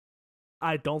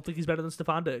 I don't think he's better than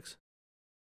Stephon Diggs.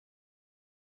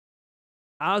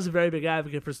 I was a very big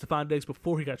advocate for Stephon Diggs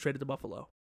before he got traded to Buffalo.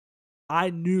 I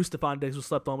knew Stephon Diggs was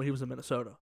slept on when he was in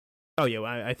Minnesota. Oh, yeah,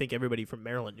 well, I think everybody from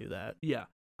Maryland knew that. Yeah.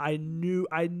 I knew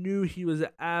he was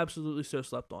absolutely so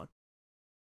slept on.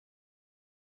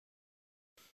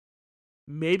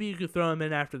 Maybe you could throw him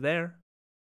in after there.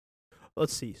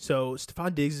 Let's see. So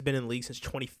Stephon Diggs has been in the league since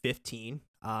 2015.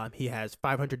 He has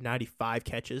 595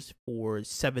 catches for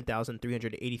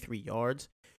 7,383 yards,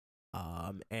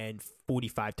 and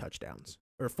 45 touchdowns,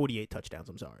 or 48 touchdowns.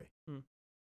 I'm sorry.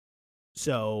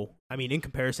 So, I mean, in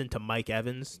comparison to Mike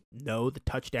Evans, no, the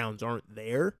touchdowns aren't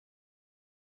there.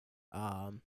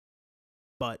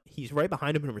 But he's right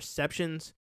behind him in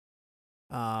receptions.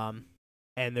 And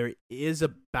there is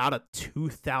about a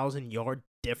 2,000 yard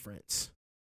difference.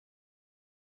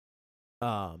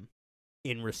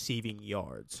 In receiving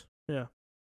yards. Yeah.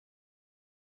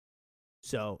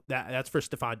 So that's for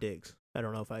Stephon Diggs. I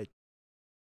don't know if I.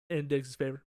 In Diggs'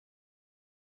 favor.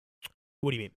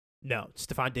 What do you mean? No,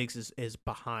 Stephon Diggs is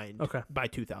behind by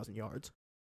 2,000 yards.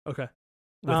 Okay.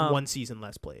 With one season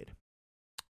less played.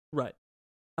 Right.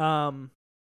 But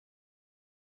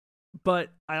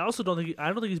I also don't think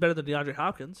he's better than DeAndre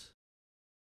Hopkins.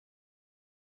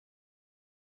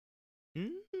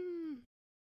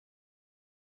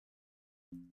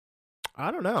 I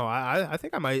don't know. I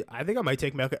think I might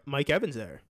take Mike Evans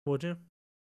there. Would you?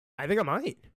 I think I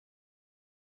might.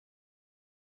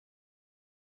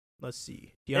 Let's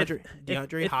see.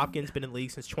 DeAndre Hopkins been in the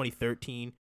league since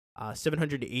 2013.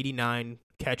 789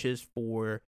 catches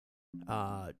for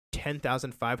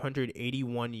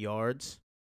 10,581 yards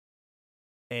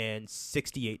and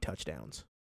 68 touchdowns.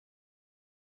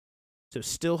 So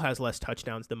still has less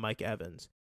touchdowns than Mike Evans.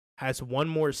 Has one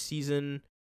more season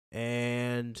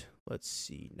and let's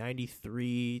see,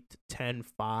 93 to 10,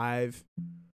 5,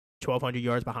 1,200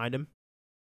 yards behind him.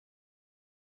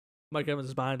 Mike Evans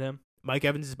is behind him. Mike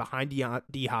Evans is behind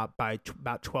D-Hop by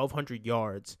about 1,200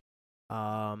 yards.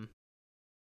 And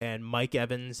Mike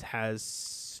Evans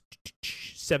has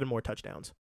 7 more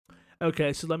touchdowns.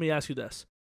 Okay, so let me ask you this.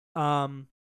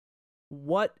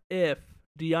 What if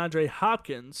DeAndre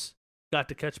Hopkins got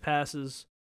to catch passes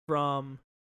from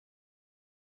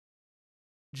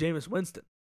Jameis Winston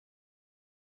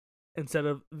instead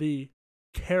of the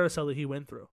carousel that he went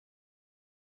through?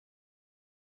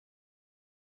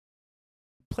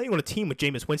 Playing on a team with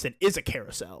Jameis Winston is a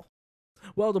carousel.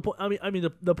 Well, the point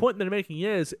the point that I'm making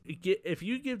is if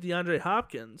you give DeAndre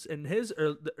Hopkins in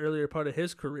the earlier part of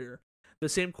his career the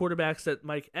same quarterbacks that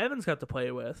Mike Evans got to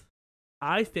play with,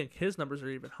 I think his numbers are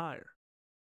even higher.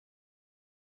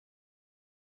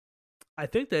 I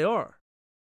think they are.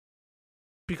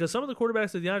 Because some of the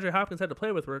quarterbacks that DeAndre Hopkins had to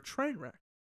play with were a train wreck.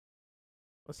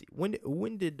 Let's see.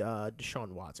 When did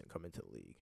Deshaun Watson come into the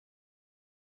league?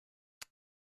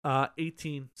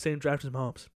 18, same draft as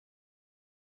Mahomes.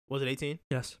 Was it 18?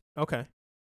 Yes. Okay.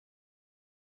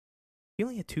 He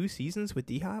only had 2 seasons with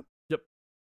D-Hop? Yep.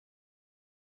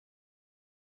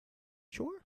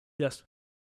 Sure? Yes.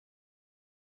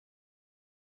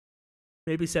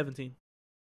 Maybe 17.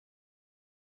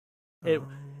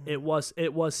 It was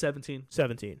 17.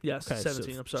 17. Yes, okay,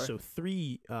 17. I'm sorry. So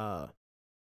 3,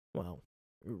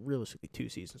 realistically 2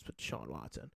 seasons with Deshaun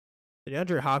Watson.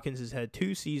 DeAndre Hopkins has had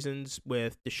 2 seasons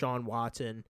with Deshaun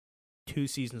Watson, 2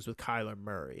 seasons with Kyler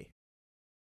Murray.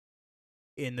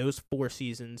 In those 4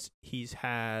 seasons, he's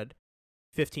had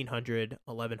 1,500,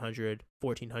 1,100,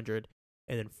 1,400,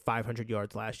 and then 500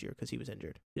 yards last year because he was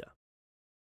injured. Yeah.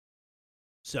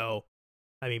 So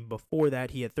I mean, before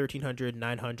that, he had 1,300,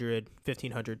 900,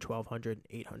 1,500, 1,200,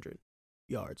 800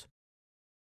 yards.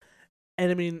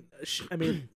 And I mean,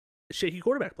 shaky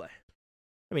quarterback play.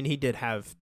 I mean, he did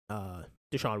have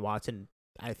Deshaun Watson,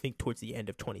 I think, towards the end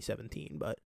of 2017,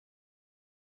 but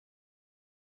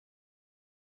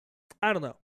I don't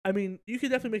know. I mean, you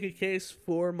could definitely make a case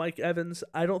for Mike Evans.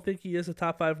 I don't think he is a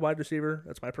top 5 wide receiver.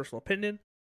 That's my personal opinion.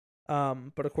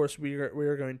 But of course, we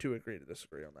are going to agree to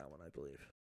disagree on that one, I believe.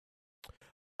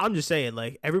 I'm just saying,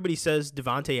 like, everybody says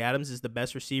Devontae Adams is the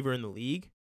best receiver in the league,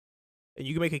 and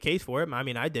you can make a case for it. I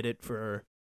mean, I did it for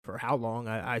how long?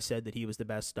 I said that he was the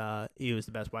best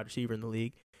wide receiver in the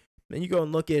league. Then you go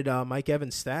and look at Mike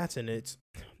Evans' stats, and it's,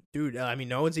 dude, I mean,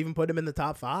 no one's even put him in the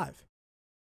top 5.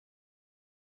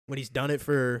 When he's done it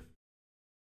for,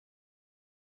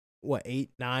 what,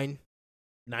 9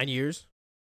 years?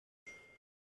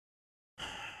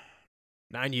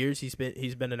 9 years, he's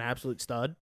been an absolute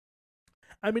stud.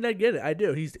 I mean, I get it. I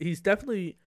do. He's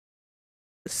definitely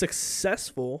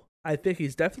successful. I think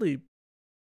he's definitely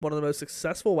one of the most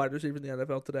successful wide receivers in the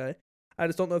NFL today. I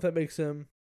just don't know if that makes him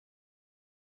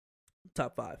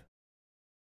top 5.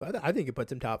 I think it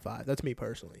puts him top 5. That's me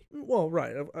personally. Well,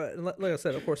 right. Like I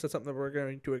said, of course, that's something that we're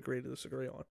going to agree to disagree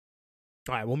on. All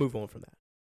right, we'll move on from that.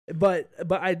 But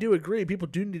I do agree. People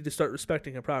do need to start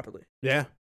respecting him properly. Yeah.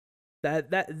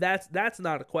 That's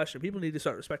not a question. People need to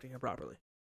start respecting him properly.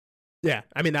 Yeah,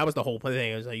 I mean, that was the whole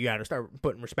thing. It was like, you got to start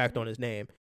putting respect on his name.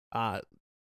 More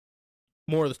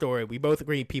of the story, we both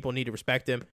agree people need to respect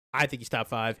him. I think he's top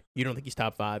 5. You don't think he's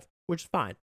top 5, which is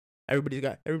fine. Everybody's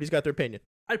got their opinion.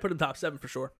 I'd put him top 7 for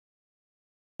sure.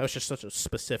 That was just such a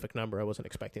specific number. I wasn't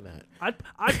expecting that. I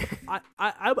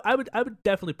would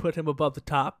definitely put him above the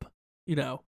top,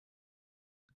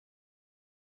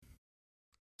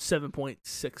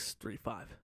 7.635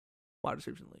 wide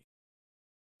receivers in the league.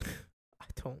 I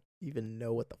don't even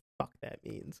know what the fuck that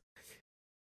means.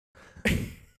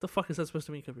 The fuck is that supposed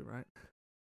to mean, Kobe Bryant?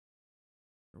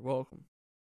 You're welcome.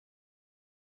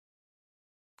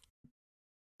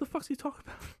 The fuck's he talking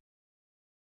about?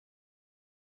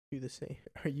 You the same?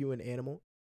 Are you an animal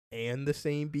and the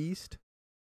same beast?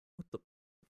 What the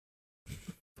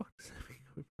fuck does that mean,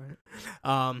 Kobe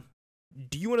Bryant?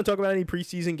 Do you want to talk about any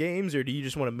preseason games, or do you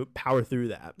just want to power through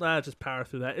that? Just power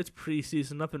through that. It's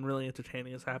preseason. Nothing really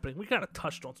entertaining is happening. We kind of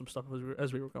touched on some stuff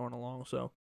as we were going along,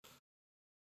 so.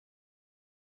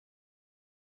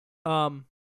 The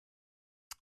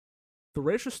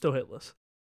Raiders are still hitless.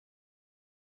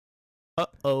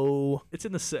 Uh-oh. It's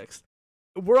in the 6th.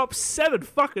 We're up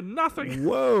 7-0.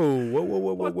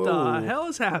 Whoa. What the hell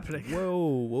is happening?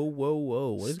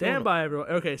 Whoa. Stand by, everyone.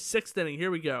 Okay, 6th inning. Here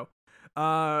we go.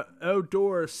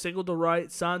 Odor singled to right.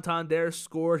 Santander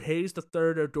scored. Hayes to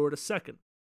third. Odor to second.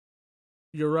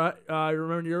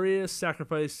 Remember Urias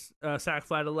sacrifice sack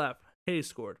fly to left. Hayes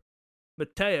scored.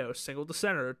 Mateo singled to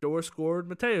center. Odor scored.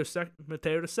 Mateo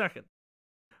to second.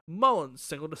 Mullins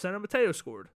singled to center. Mateo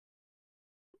scored.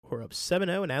 We're up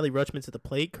 7-0, and Adley Rutschman's at the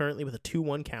plate currently with a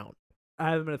 2-1 count. I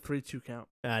have him at a 3-2 count.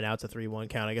 Now it's a 3-1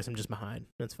 count. I guess I'm just behind.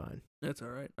 That's fine. That's all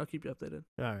right. I'll keep you updated.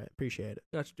 All right, appreciate it.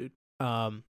 Gotcha, dude.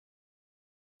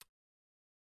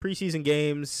 Preseason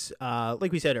games,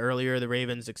 like we said earlier, the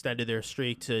Ravens extended their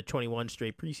streak to 21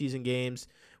 straight preseason games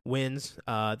wins.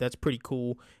 That's pretty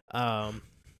cool.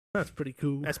 That's pretty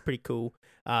cool.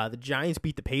 The Giants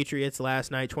beat the Patriots last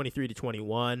night,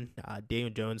 23-21. Daniel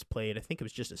Jones played. I think it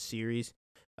was just a series.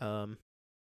 He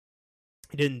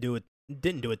didn't do a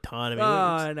ton. I mean,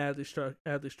 and Adley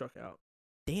struck out.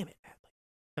 Damn it, Adley.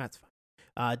 That's fine.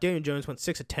 Daniel Jones went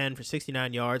 6 of 10 for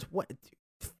 69 yards. What?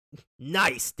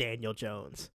 Nice, Daniel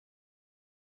Jones.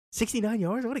 69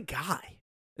 yards? What a guy.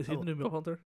 Is he the new MILF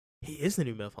Hunter? He is the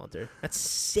new MILF Hunter. That's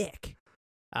sick.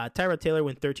 Tyrod Taylor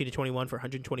went 13-21 for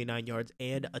 129 yards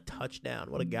and a touchdown.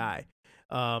 What a guy.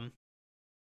 That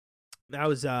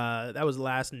was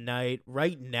last night.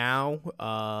 Right now,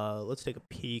 let's take a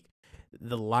peek.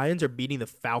 The Lions are beating the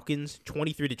Falcons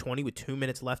 23-20 with 2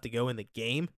 minutes left to go in the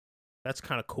game. That's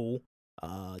kind of cool.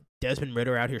 Desmond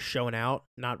Ridder out here showing out.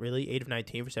 Not really. 8 of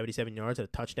 19 for 77 yards and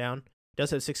a touchdown.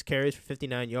 Does have 6 carries for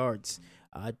 59 yards.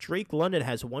 Drake London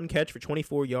has 1 catch for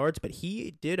 24 yards, but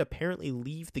he did apparently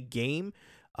leave the game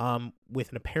with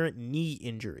an apparent knee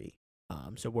injury.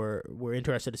 So we're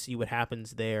interested to see what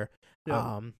happens there.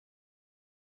 Yeah.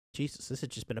 Jesus, this has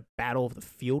just been a battle of the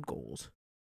field goals.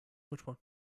 Which one?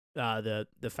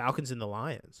 The Falcons and the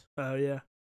Lions. Oh, yeah.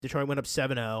 Detroit went up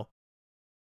 7-0.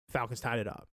 Falcons tied it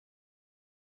up.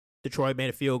 Detroit made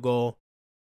a field goal.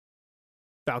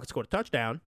 Falcons scored a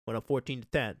touchdown. Went up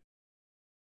 14-10.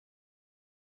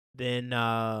 Then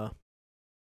that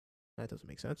doesn't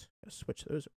make sense. Gotta switch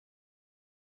those.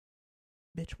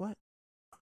 Bitch, what?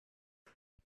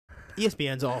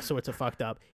 ESPN's all sorts of fucked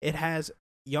up. It has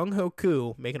Young Ho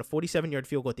Koo making a 47-yard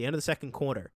field goal at the end of the second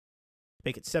quarter.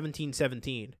 Make it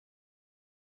 17-17.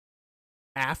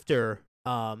 After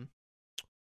the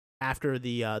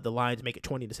Lions make it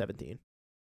 20-17.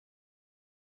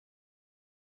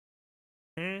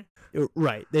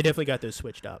 Right. They definitely got those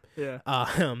switched up. Yeah.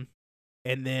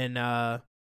 And then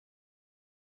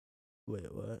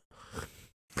wait, what?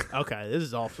 Okay, this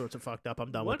is all sorts of fucked up.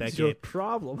 I'm done with that What is your game.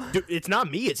 problem? Dude, it's not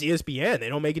me. It's ESPN. They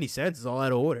don't make any sense. It's all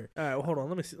out of order. All right, well, hold on.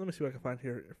 Let me see what I can find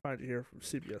it here from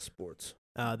CBS Sports.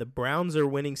 The Browns are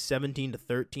winning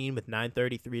 17-13 with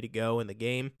 9:33 to go in the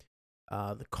game.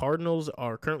 The Cardinals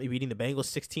are currently beating the Bengals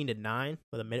 16-9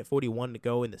 with 1:41 to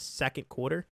go in the second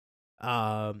quarter.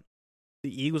 The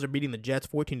Eagles are beating the Jets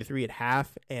 14-3 at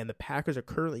half, and the Packers are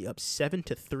currently up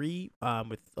 7-3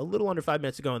 with a little under 5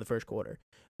 minutes to go in the first quarter.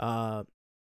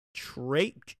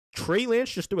 Trey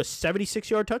Lance just threw a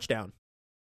 76-yard touchdown.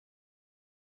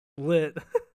 Lit.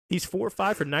 He's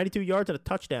 4-5 for 92 yards and a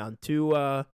touchdown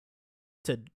to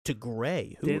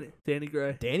Gray. Danny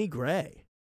Gray. Danny Gray.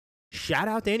 Shout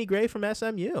out Danny Gray from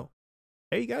SMU.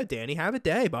 There you go, Danny. Have a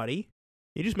day, buddy.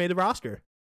 You just made the roster.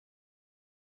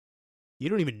 You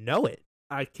don't even know it.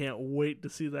 I can't wait to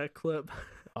see that clip.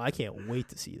 Oh, I can't wait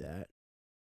to see that.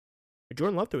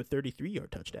 Jordan Love threw a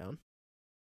 33-yard touchdown.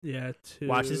 Yeah,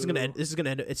 Watch, this is gonna end.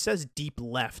 It says deep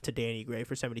left to Danny Gray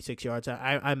for 76 yards.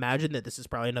 I imagine that this is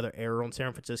probably another error on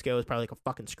San Francisco. It's probably like a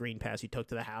fucking screen pass he took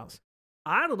to the house.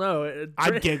 I don't know.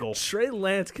 I'd giggle. Trey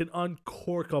Lance can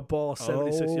uncork a ball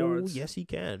 76 yards. Yes, he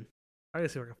can. I gotta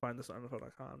see if I can find this on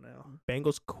NFL.com now.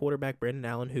 Bengals quarterback Brandon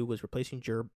Allen, who was replacing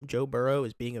Joe Burrow,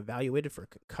 is being evaluated for a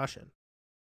concussion.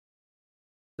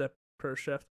 Is that per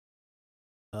shift?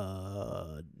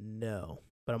 No.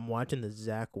 But I'm watching the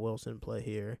Zach Wilson play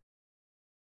here.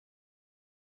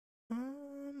 I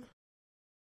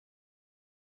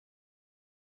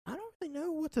don't really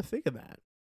know what to think of that.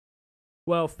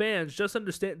 Well, fans, just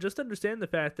understand the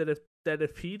fact that if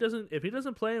he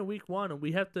doesn't play in week 1 and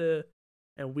we have to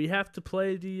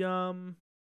play Joe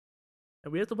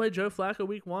Flacco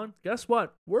week 1, guess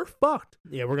what? We're fucked.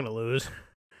 Yeah, we're gonna lose.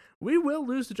 We will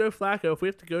lose to Joe Flacco if we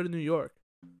have to go to New York.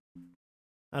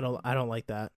 I don't like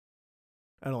that.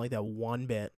 I don't like that one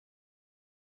bit.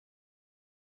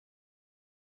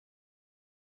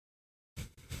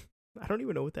 I don't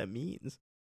even know what that means.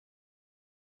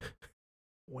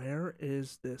 Where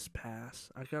is this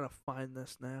pass? I gotta find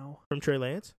this now. From Trey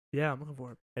Lance? Yeah, I'm looking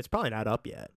for it. It's probably not up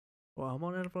yet. Well, I'm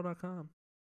on NFL.com.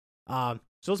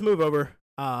 So let's move over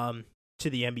to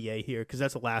the NBA here, because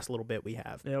that's the last little bit we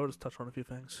have. Yeah, we'll just touch on a few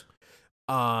things.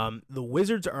 The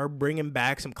Wizards are bringing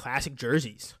back some classic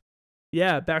jerseys.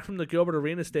 Yeah, back from the Gilbert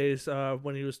Arenas days,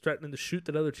 when he was threatening to shoot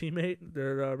that other teammate.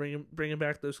 They're bringing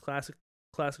back those classic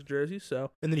jerseys.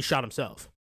 So. And then he shot himself.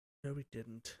 No, he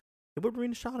didn't. Gilbert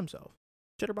Arenas shot himself.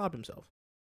 Cheddar bobbed himself.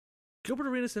 Gilbert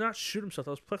Arenas did not shoot himself.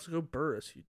 That was Plexico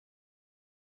Burris, you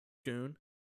goon.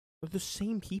 They're the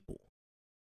same people.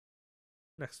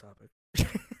 Next topic.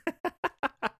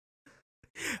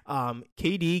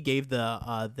 KD gave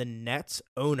the Nets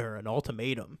owner an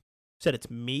ultimatum. Said it's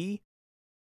me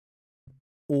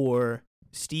or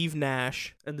Steve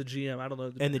Nash and the GM. I don't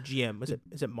know. And the GM.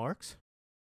 Is it Marks?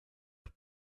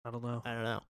 I don't know. I don't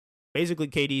know. Basically,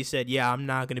 KD said, "Yeah, I'm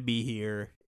not going to be here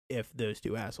if those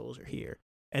two assholes are here."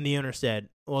 And the owner said,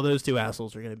 "Well, those two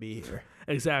assholes are going to be here."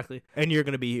 Exactly. And you're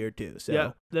going to be here too. So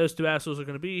yeah, those two assholes are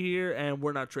going to be here, and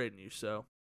we're not trading you. So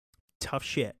tough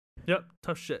shit. Yep,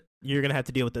 tough shit. You're going to have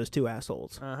to deal with those two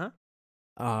assholes.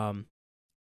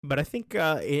 But I think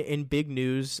in big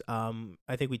news,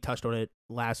 I think we touched on it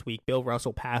last week. Bill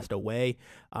Russell passed away.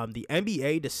 The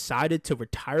NBA decided to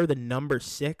retire the number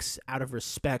 6 out of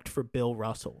respect for Bill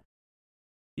Russell.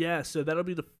 Yeah, so that'll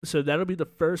be the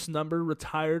first number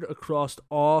retired across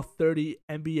all 30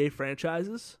 NBA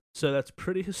franchises. So that's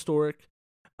pretty historic.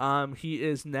 He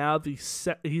is now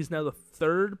he's now the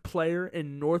third player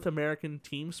in North American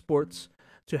team sports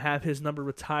to have his number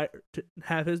retired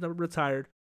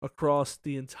across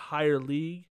the entire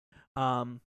league.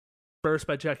 First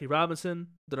by Jackie Robinson,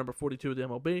 the number 42 of the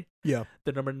MLB. Yeah.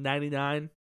 The number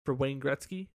 99 for Wayne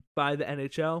Gretzky by the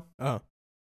NHL. Oh.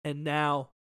 And now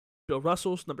Bill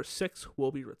Russell's number 6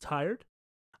 will be retired.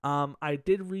 I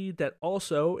did read that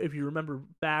also, if you remember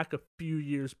back a few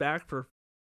years back for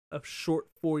a short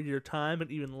 4-year time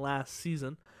and even last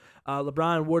season,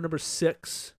 LeBron wore number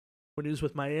 6 when he was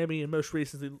with Miami, and most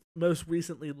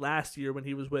recently last year when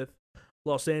he was with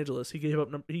Los Angeles, he gave up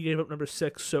number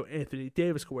 6 so Anthony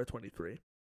Davis could wear 23.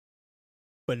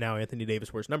 But now Anthony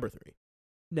Davis wears number 3.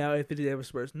 Now Anthony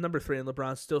Davis wears number 3, and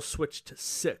LeBron still switched to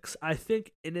 6. I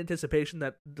think in anticipation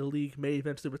that the league may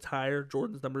eventually retire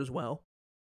Jordan's number as well,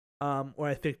 or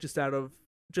I think just out of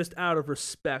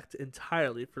respect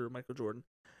entirely for Michael Jordan.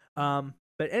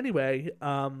 But anyway,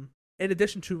 in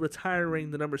addition to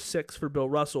retiring the number 6 for Bill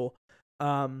Russell,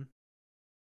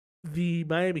 the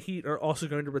Miami Heat are also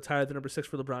going to retire the number 6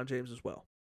 for LeBron James as well.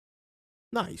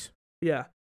 Nice. Yeah.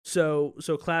 So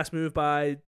class move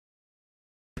by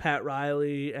Pat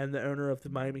Riley and the owner of the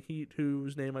Miami Heat,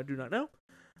 whose name I do not know.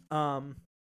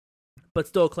 But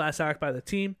still a class act by the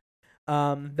team.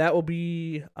 That will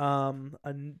be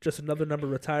just another number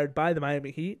retired by the Miami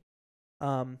Heat.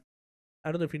 I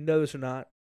don't know if you know this or not.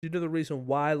 Do you know the reason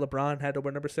why LeBron had to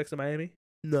wear number 6 in Miami?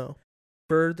 No.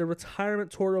 For the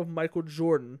retirement tour of Michael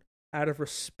Jordan, out of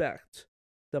respect,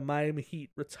 the Miami Heat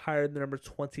retired the number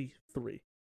 23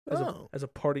 as a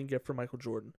parting gift for Michael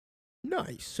Jordan.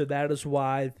 Nice. So that is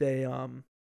why they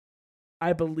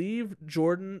I believe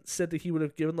Jordan said that he would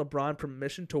have given LeBron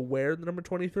permission to wear the number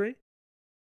 23,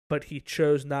 but he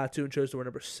chose not to and chose to wear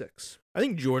number 6. I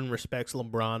think Jordan respects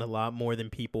LeBron a lot more than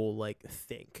people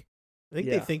think. I think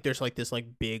they think there's this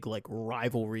big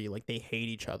rivalry, they hate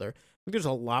each other. I think there's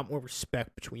a lot more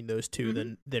respect between those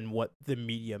two than what the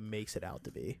media makes it out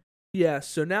to be. Yeah,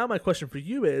 so now my question for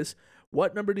you is,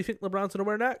 what number do you think LeBron's going to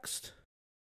wear next?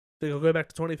 Think he'll go back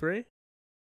to 23?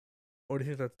 Or do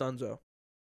you think that's Dunzo?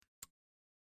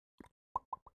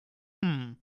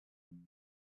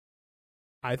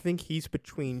 I think he's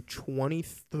between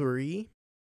 23,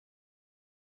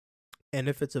 and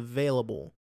if it's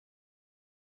available,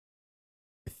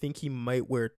 I think he might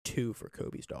wear 2 for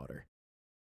Kobe's daughter.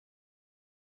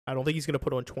 I don't think he's going to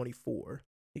put on 24.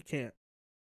 He can't.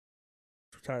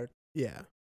 He's retired. Yeah.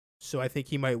 So I think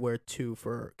he might wear 2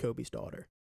 for Kobe's daughter.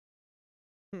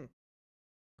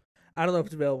 I don't know if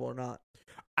it's available or not.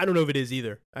 I don't know if it is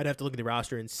either. I'd have to look at the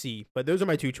roster and see. But those are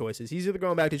my 2 choices. He's either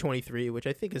going back to 23, which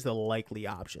I think is the likely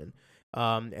option.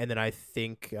 And then I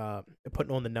think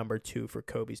putting on the number 2 for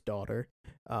Kobe's daughter,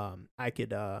 I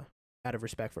could, out of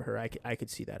respect for her, I could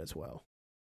see that as well.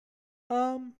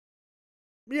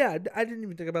 Yeah, I didn't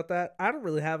even think about that. I don't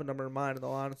really have a number in mind, in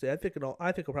all honesty. I think he'll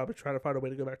probably try to find a way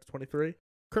to go back to 23.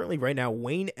 Currently, right now,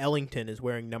 Wayne Ellington is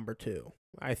wearing number 2.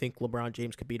 I think LeBron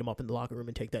James could beat him up in the locker room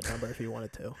and take that number if he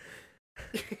wanted to.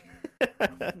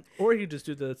 Or he could just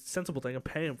do the sensible thing and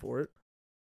pay him for it.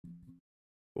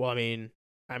 Well, I mean,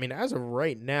 as of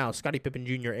right now, Scottie Pippen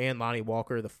Jr. and Lonnie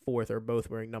Walker the 4th are both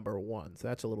wearing number 1, so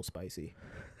that's a little spicy.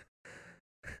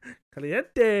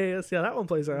 Caliente. Let's see how that one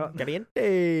plays out.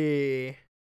 Caliente.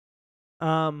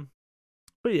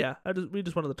 But yeah, we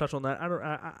just wanted to touch on that.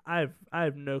 I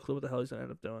have no clue what the hell he's gonna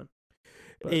end up doing.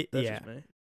 But that's just me.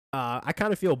 I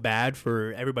kind of feel bad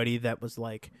for everybody that was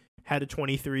had a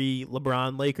 23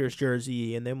 LeBron Lakers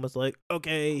jersey and then was like,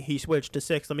 okay, he switched to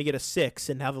 6. Let me get a 6.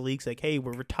 And now the league's like, hey,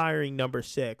 we're retiring number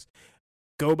 6.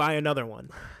 Go buy another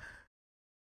one.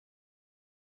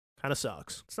 Kind of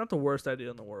sucks. It's not the worst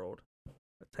idea in the world.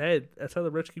 Hey, that's how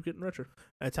the rich keep getting richer.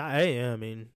 That's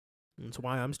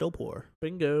why I'm still poor.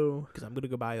 Bingo. Because I'm going to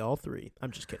go buy all 3.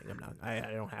 I'm just kidding. I'm not. I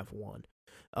don't have one.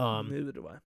 Neither do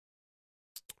I.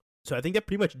 So I think that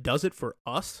pretty much does it for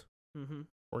us. Mm-hmm.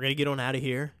 We're going to get on out of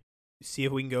here. See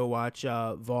if we can go watch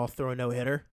Vol throw a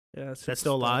no-hitter. Yeah, Is that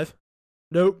still alive?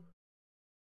 Nope.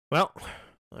 Well,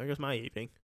 there goes my evening.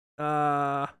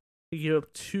 He gave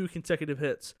up 2 consecutive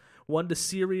hits. One to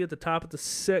Siri at the top of the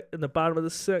 6th, in the bottom of the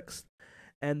 6th,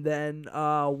 and then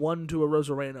one to a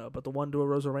Rosarena. But the one to a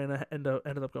Rosarena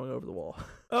ended up going over the wall.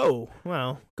 Oh,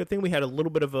 well, good thing we had a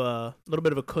little bit of a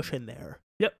cushion there.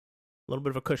 Yep. A little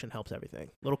bit of a cushion helps everything.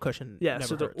 Little cushion. Yeah. Never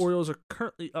So hurts. the Orioles are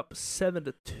currently up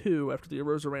 7-2 after the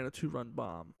Rosarena 2-run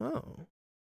bomb. Oh,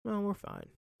 well, we're fine.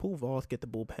 Pull Voth, get the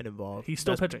bullpen involved. He's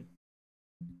still pitching.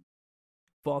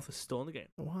 Voth is still in the game.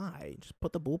 Why? Just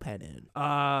put the bullpen in.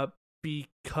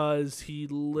 Because he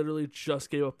literally just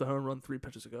gave up the home run 3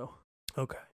 pitches ago.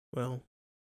 Okay. Well,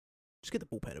 just get the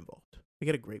bullpen involved. We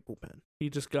got a great bullpen. He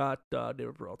just got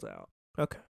David Peralta out.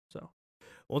 Okay. So,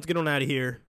 well, let's get on out of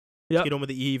here. Yep. Let's get on with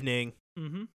the evening.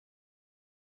 Mm-hmm.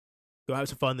 Go have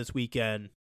some fun this weekend.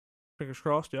 Fingers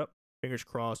crossed. Yep. Fingers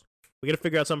crossed. We got to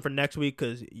figure out something for next week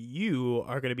because you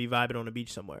are going to be vibing on a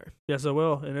beach somewhere. Yes, I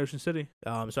will, in Ocean City.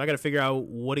 So I got to figure out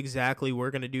what exactly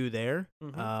we're going to do there.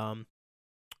 Mm-hmm.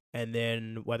 And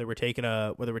then whether we're taking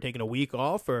a week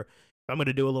off or if I'm going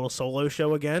to do a little solo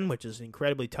show again, which is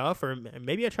incredibly tough, or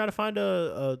maybe I try to find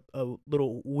a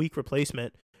little week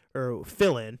replacement or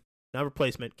fill in. Not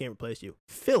replacement, can't replace you.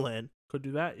 Fill in. Could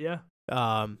do that, yeah.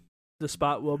 The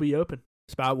spot will be open.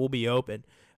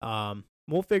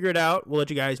 We'll figure it out. We'll let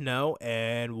you guys know,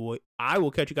 and I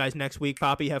will catch you guys next week.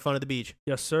 Poppy, have fun at the beach.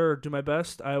 Yes, sir. Do my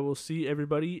best. I will see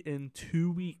everybody in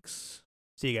 2 weeks.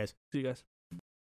 See you guys. See you guys.